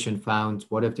this tradition found?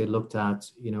 What have they looked at?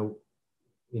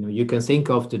 You can think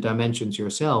of the dimensions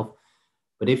yourself,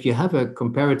 but if you have a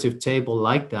comparative table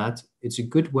like that, it's a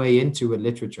good way into a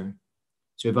literature.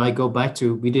 So if I go back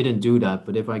to, we didn't do that,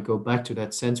 but if I go back to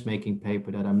that sense-making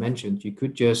paper that I mentioned, you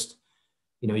could just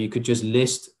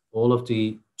list all of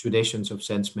the traditions of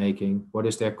sense-making. What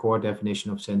is their core definition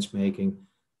of sense-making?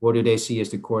 What do they see as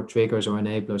the core triggers or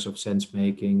enablers of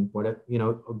sense-making? What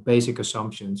are, basic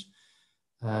assumptions?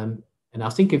 And I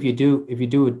think if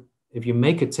you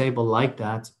make a table like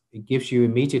that, it gives you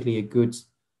immediately a good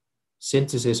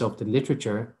synthesis of the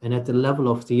literature and at the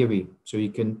level of theory. So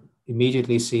you can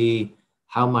immediately see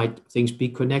how might things be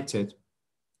connected?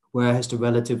 Where has the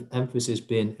relative emphasis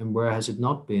been and where has it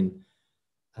not been?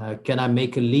 Can I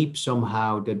make a leap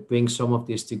somehow that brings some of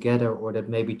this together or that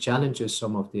maybe challenges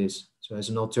some of this? So as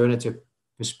an alternative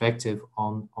perspective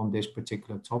on this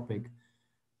particular topic.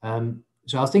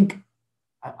 So I think,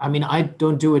 I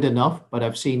don't do it enough, but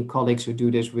I've seen colleagues who do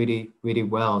this really, really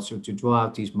well. So to draw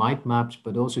out these mind maps,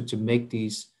 but also to make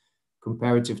these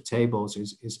comparative tables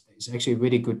is actually a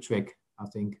really good trick, I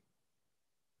think.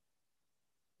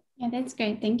 Yeah, that's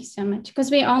great. Thank you so much.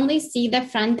 Because we only see the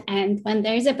front end when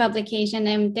there's a publication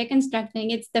and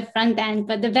deconstructing, it's the front end,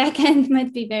 but the back end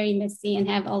might be very messy and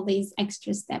have all these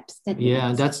extra steps. Yeah,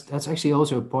 and that's actually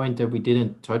also a point that we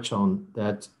didn't touch on,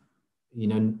 that,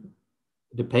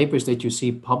 the papers that you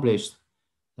see published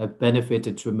have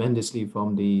benefited tremendously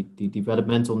from the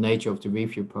developmental nature of the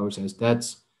review process.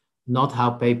 That's not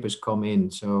how papers come in.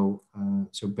 So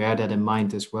bear that in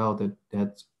mind as well,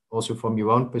 that also from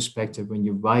your own perspective, when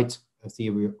you write a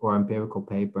theory or empirical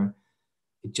paper,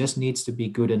 it just needs to be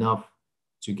good enough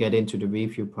to get into the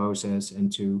review process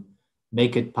and to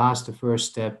make it past the first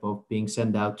step of being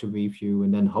sent out to review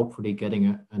and then hopefully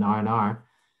getting an R&R.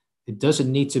 It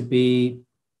doesn't need to be,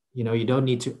 you don't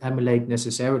need to emulate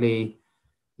necessarily,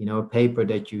 a paper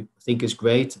that you think is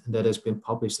great and that has been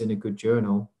published in a good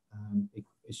journal. It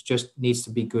just needs to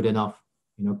be good enough,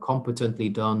 competently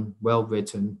done, well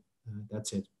written.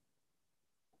 That's it.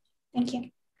 Thank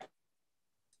you.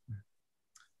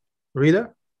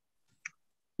 Rita?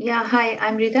 Yeah, hi,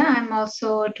 I'm Rita. I'm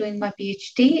also doing my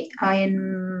PhD.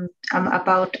 I'm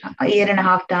about a year and a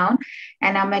half down,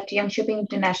 and I'm at Jönköping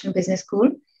International Business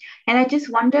School. And I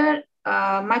just wonder,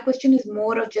 my question is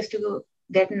more of just to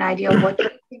get an idea of what you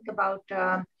think about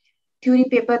theory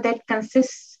paper that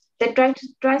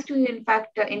tries to in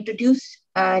fact introduce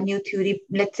a new theory,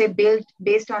 let's say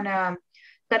based on a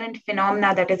current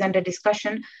phenomena that is under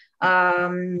discussion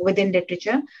within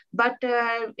literature, but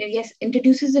yes,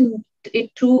 introduces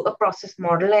it through a process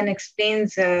model and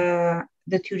explains the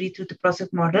theory through the process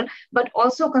model, but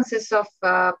also consists of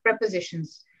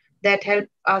prepositions that help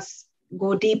us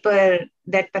go deeper,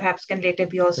 that perhaps can later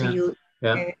be also used.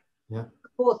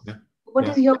 Both. What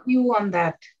is your view on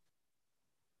that?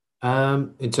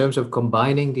 In terms of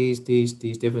combining these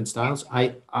different styles,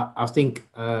 I think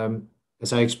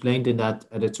as I explained in that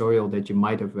editorial that you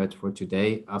might have read for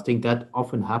today, I think that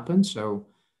often happens. So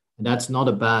and that's not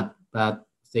a bad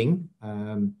thing.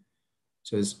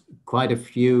 So there's quite a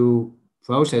few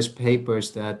process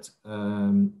papers that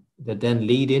that then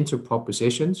lead into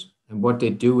propositions. And what they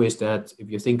do is that if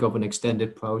you think of an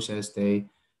extended process, they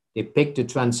pick the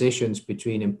transitions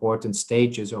between important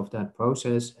stages of that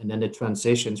process, and then the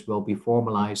transitions will be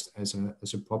formalized as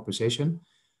a proposition.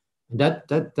 And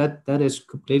that is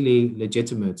completely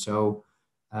legitimate. So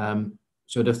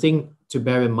so the thing to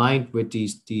bear in mind with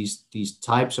these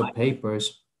types of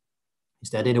papers is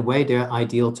that in a way they're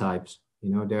ideal types. You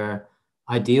know, they're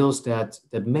ideals that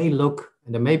may look,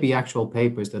 and there may be actual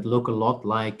papers that look a lot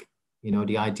like, you know,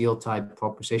 the ideal type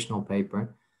propositional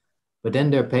paper. But then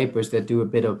there are papers that do a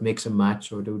bit of mix and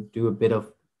match, or do a bit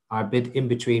of, are a bit in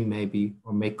between maybe,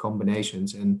 or make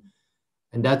combinations. And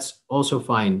that's also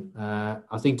fine.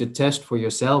 I think the test for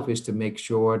yourself is to make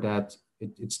sure that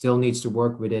it still needs to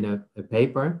work within a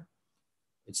paper.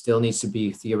 It still needs to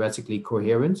be theoretically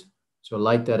coherent. So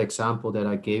like that example that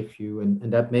I gave you,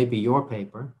 and that may be your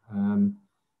paper,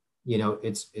 you know,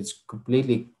 it's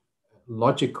completely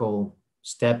logical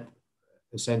step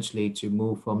essentially to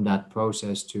move from that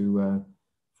process to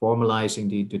formalizing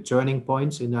the turning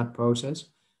points in that process.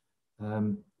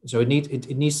 So it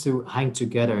needs to hang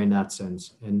together in that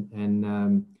sense,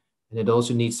 and it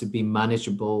also needs to be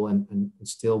manageable and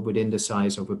still within the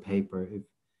size of a paper.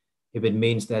 If it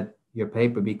means that your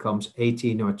paper becomes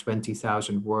 18 or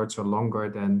 20,000 words or longer,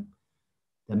 then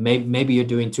maybe you're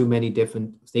doing too many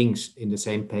different things in the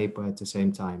same paper at the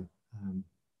same time.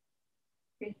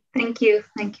 Thank you.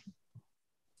 Thank you.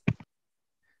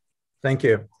 Thank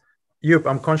you. Joep,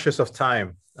 I'm conscious of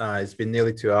time. It's been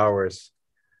nearly 2 hours.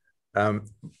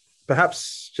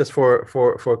 Perhaps just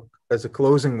for as a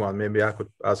closing one, maybe I could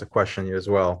ask a question here as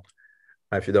well,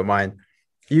 if you don't mind.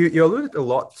 You alluded a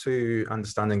lot to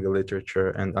understanding the literature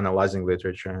and analyzing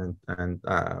literature and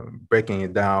breaking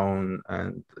it down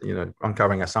and, you know,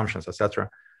 uncovering assumptions, etc.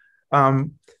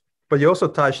 But you also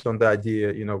touched on the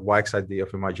idea, you know, Weick's idea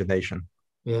of imagination.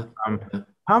 Yeah.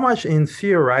 How much in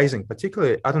theorizing,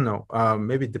 particularly, I don't know,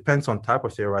 maybe it depends on type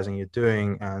of theorizing you're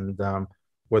doing and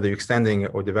whether you're extending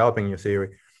or developing your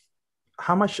theory,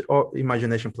 how much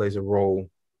imagination plays a role,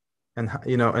 and,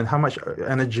 you know, and how much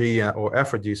energy or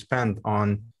effort do you spend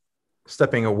on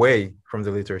stepping away from the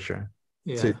literature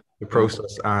to the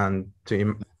process and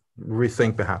to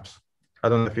rethink, perhaps? I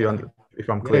don't know if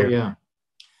I'm clear. Yeah.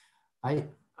 I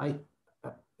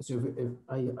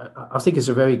think it's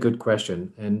a very good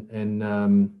question, and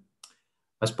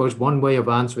I suppose one way of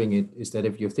answering it is that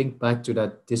if you think back to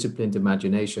that disciplined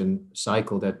imagination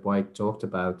cycle that Weick talked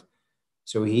about,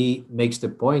 so he makes the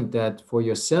point that for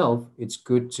yourself, it's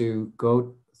good to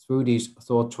go through these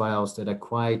thought trials that are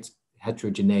quite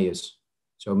heterogeneous.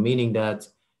 So meaning that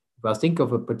if I think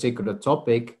of a particular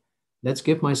topic, let's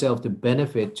give myself the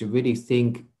benefit to really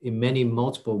think in many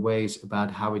multiple ways about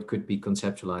how it could be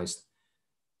conceptualized.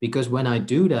 Because when I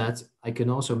do that, I can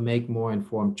also make more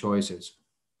informed choices.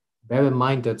 Bear in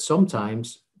mind that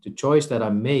sometimes the choice that I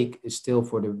make is still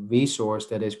for the resource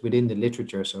that is within the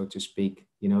literature, so to speak,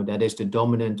 you know, that is the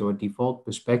dominant or default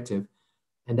perspective.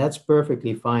 And that's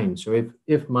perfectly fine. So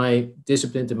if my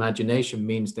disciplined imagination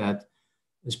means that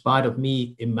as part of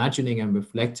me imagining and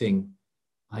reflecting,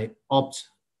 I opt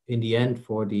in the end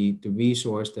for the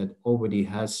resource that already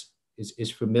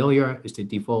is familiar, is the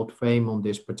default frame on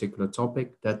this particular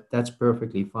topic, that's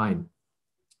perfectly fine.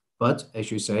 But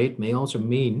as you say, it may also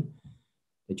mean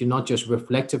that you're not just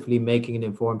reflectively making an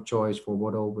informed choice for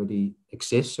what already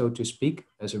exists, so to speak,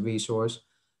 as a resource,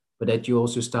 but that you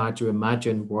also start to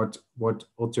imagine what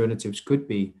alternatives could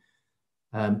be.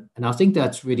 And I think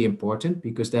that's really important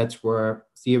because that's where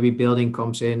theory building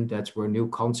comes in, that's where new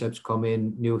concepts come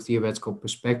in, new theoretical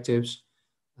perspectives.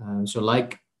 And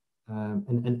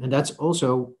that's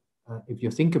also, if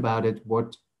you think about it,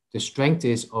 what the strength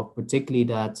is of particularly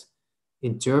that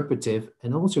interpretive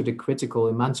and also the critical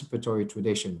emancipatory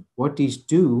tradition. What these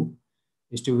do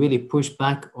is to really push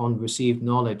back on received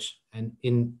knowledge. And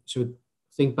so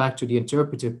think back to the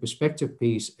interpretive perspective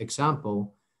piece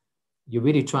example, you're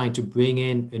really trying to bring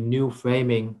in a new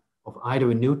framing of either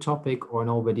a new topic or an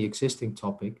already existing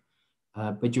topic,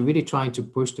 but you're really trying to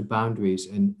push the boundaries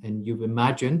and you've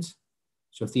imagined,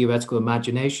 so theoretical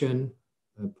imagination,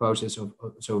 process of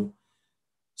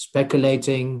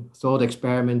speculating, thought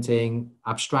experimenting,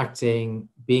 abstracting,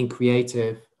 being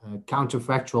creative,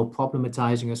 counterfactual,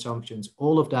 problematizing assumptions,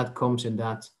 all of that comes in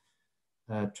that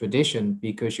tradition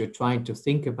because you're trying to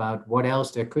think about what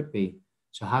else there could be.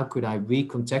 So how could I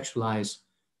recontextualize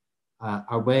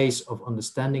our ways of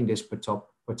understanding this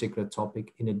particular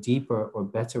topic in a deeper or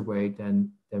better way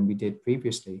than we did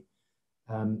previously?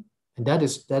 And that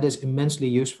is immensely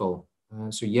useful.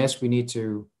 So yes, we need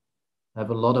to have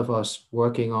a lot of us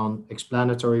working on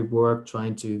explanatory work,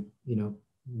 trying to,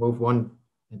 move one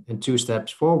and two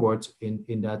steps forward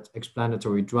in that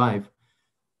explanatory drive.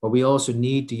 But we also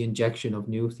need the injection of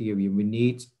new theory. We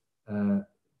need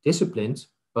disciplined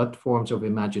but forms of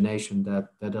imagination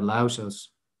that allows us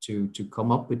to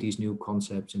come up with these new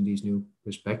concepts and these new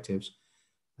perspectives.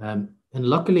 And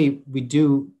luckily, we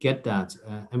do get that.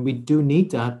 And we do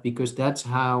need that because that's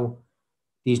how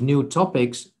these new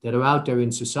topics that are out there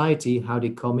in society, how they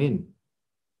come in.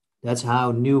 That's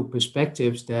how new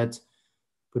perspectives that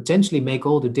potentially make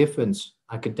all the difference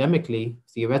academically,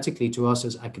 theoretically to us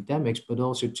as academics, but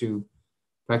also to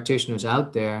practitioners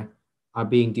out there are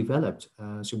being developed.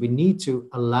 So we need to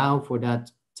allow for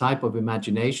that type of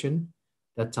imagination,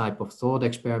 that type of thought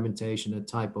experimentation, that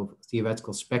type of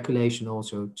theoretical speculation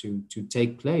also to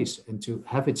take place and to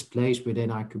have its place within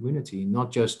our community,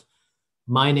 not just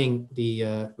mining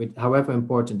with however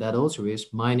important that also is,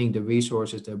 mining the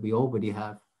resources that we already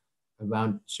have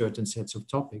around certain sets of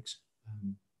topics.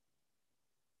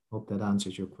 Hope that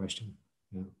answers your question.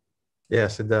 Yeah.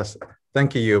 Yes, it does.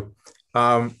 Thank you.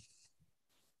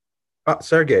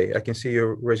 Sergey, I can see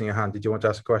you raising your hand. Did you want to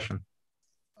ask a question?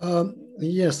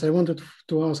 Yes, I wanted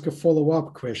to ask a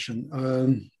follow-up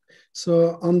question.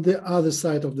 So on the other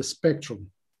side of the spectrum,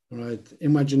 right,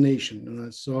 imagination,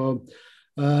 right? So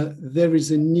there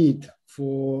is a need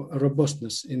for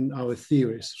robustness in our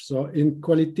theories. So in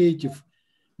qualitative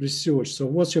research, so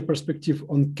what's your perspective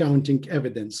on counting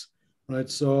evidence, right?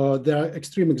 So there are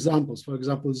extreme examples. For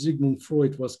example, Sigmund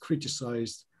Freud was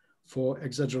criticized for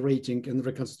exaggerating and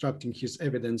reconstructing his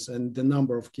evidence, and the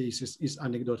number of cases is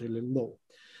anecdotally low,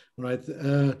 right?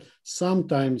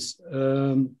 Sometimes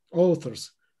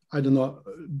authors, I don't know,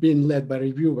 being led by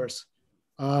reviewers,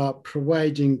 are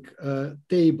providing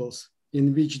tables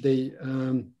in which they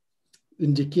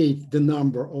indicate the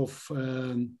number of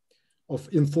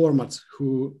informants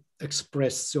who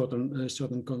express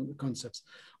certain concepts.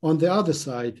 On the other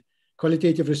side,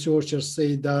 qualitative researchers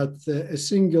say that a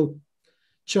single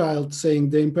child saying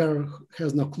the emperor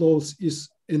has no clothes is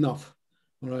enough,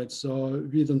 right? So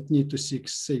we don't need to seek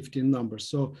safety in numbers.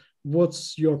 So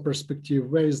what's your perspective?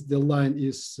 Where is the line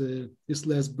is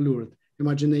less blurred?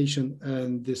 Imagination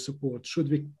and the support. Should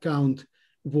we count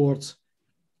words,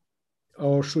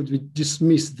 or should we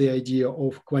dismiss the idea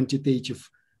of quantitative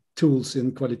tools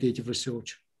in qualitative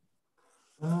research?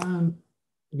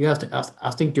 Yeah,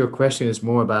 I think your question is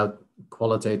more about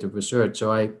qualitative research.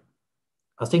 So I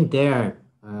think there,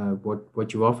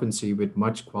 what you often see with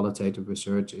much qualitative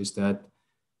research is that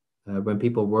when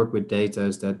people work with data,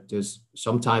 is that there's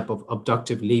some type of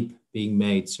abductive leap being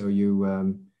made. So you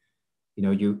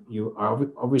are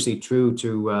obviously true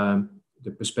to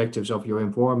the perspectives of your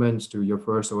informants, to your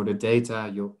first order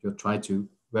data. You'll try to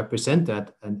represent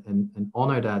that and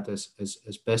honor that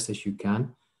as best as you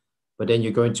can. But then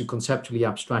you're going to conceptually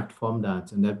abstract from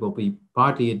that. And that will be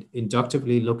partly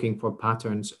inductively looking for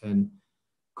patterns and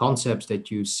concepts that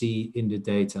you see in the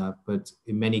data. But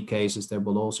in many cases, there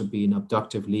will also be an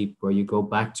abductive leap where you go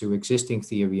back to existing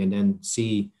theory and then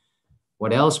see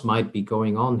what else might be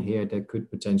going on here that could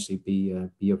potentially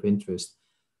be of interest.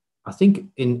 I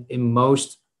think in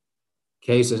most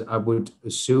cases, I would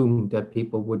assume that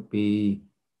people would be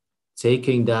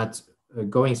taking that,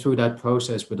 going through that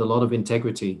process with a lot of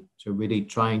integrity. So really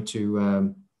trying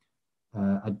to,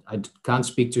 I can't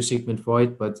speak to Sigmund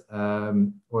Freud, but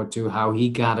or to how he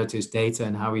gathered his data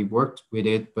and how he worked with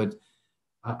it. But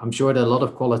I'm sure that a lot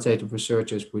of qualitative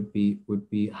researchers would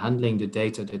be handling the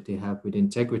data that they have with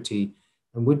integrity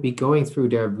and would be going through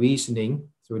their reasoning,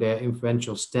 through their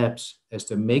inferential steps as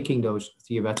they're making those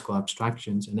theoretical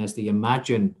abstractions and as they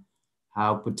imagine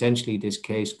how potentially this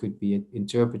case could be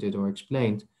interpreted or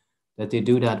explained, that they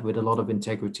do that with a lot of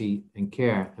integrity and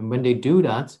care. And when they do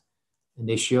that, and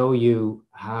they show you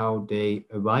how they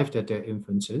arrived at their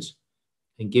inferences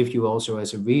and give you also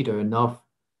as a reader enough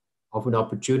of an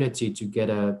opportunity to get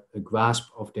a grasp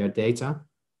of their data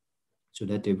so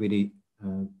that they really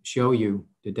show you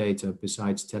the data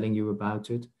besides telling you about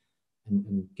it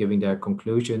and giving their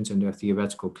conclusions and their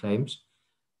theoretical claims.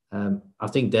 I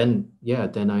think then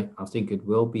I think it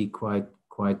will be quite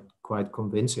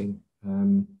convincing.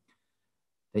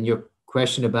 Then your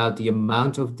question about the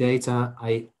amount of data,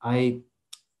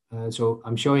 so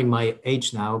I'm showing my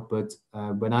age now, but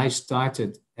when I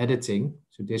started editing,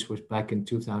 so this was back in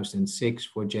 2006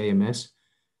 for JMS,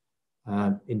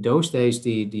 in those days,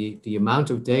 the amount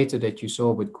of data that you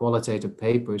saw with qualitative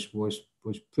papers was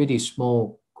pretty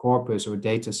small corpus or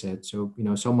data set. So,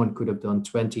 someone could have done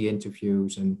 20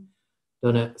 interviews and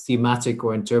done a thematic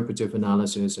or interpretive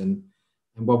analysis. And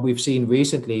what we've seen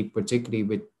recently, particularly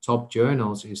with top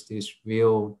journals, is this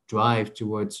real drive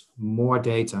towards more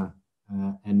data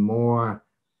and more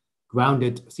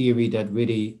grounded theory that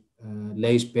really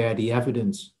lays bare the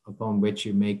evidence upon which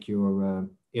you make your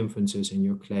inferences and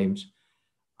your claims.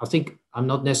 I think I'm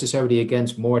not necessarily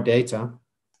against more data,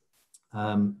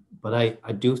 but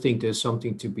I do think there's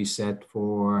something to be said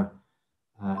for,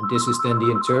 and this is then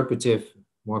the interpretive,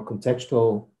 more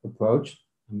contextual approach,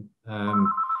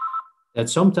 that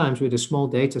sometimes with a small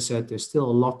data set, there's still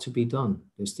a lot to be done.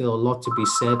 There's still a lot to be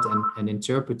said and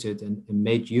interpreted and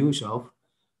made use of.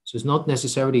 So it's not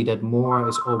necessarily that more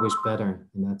is always better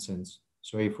in that sense.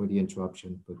 Sorry for the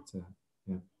interruption, but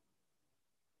yeah.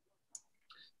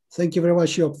 Thank you very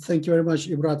much, Joep. Thank you very much,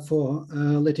 Ibrad, for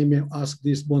letting me ask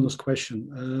this bonus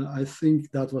question. I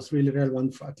think that was really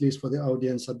relevant, at least for the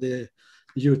audience at the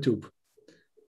YouTube.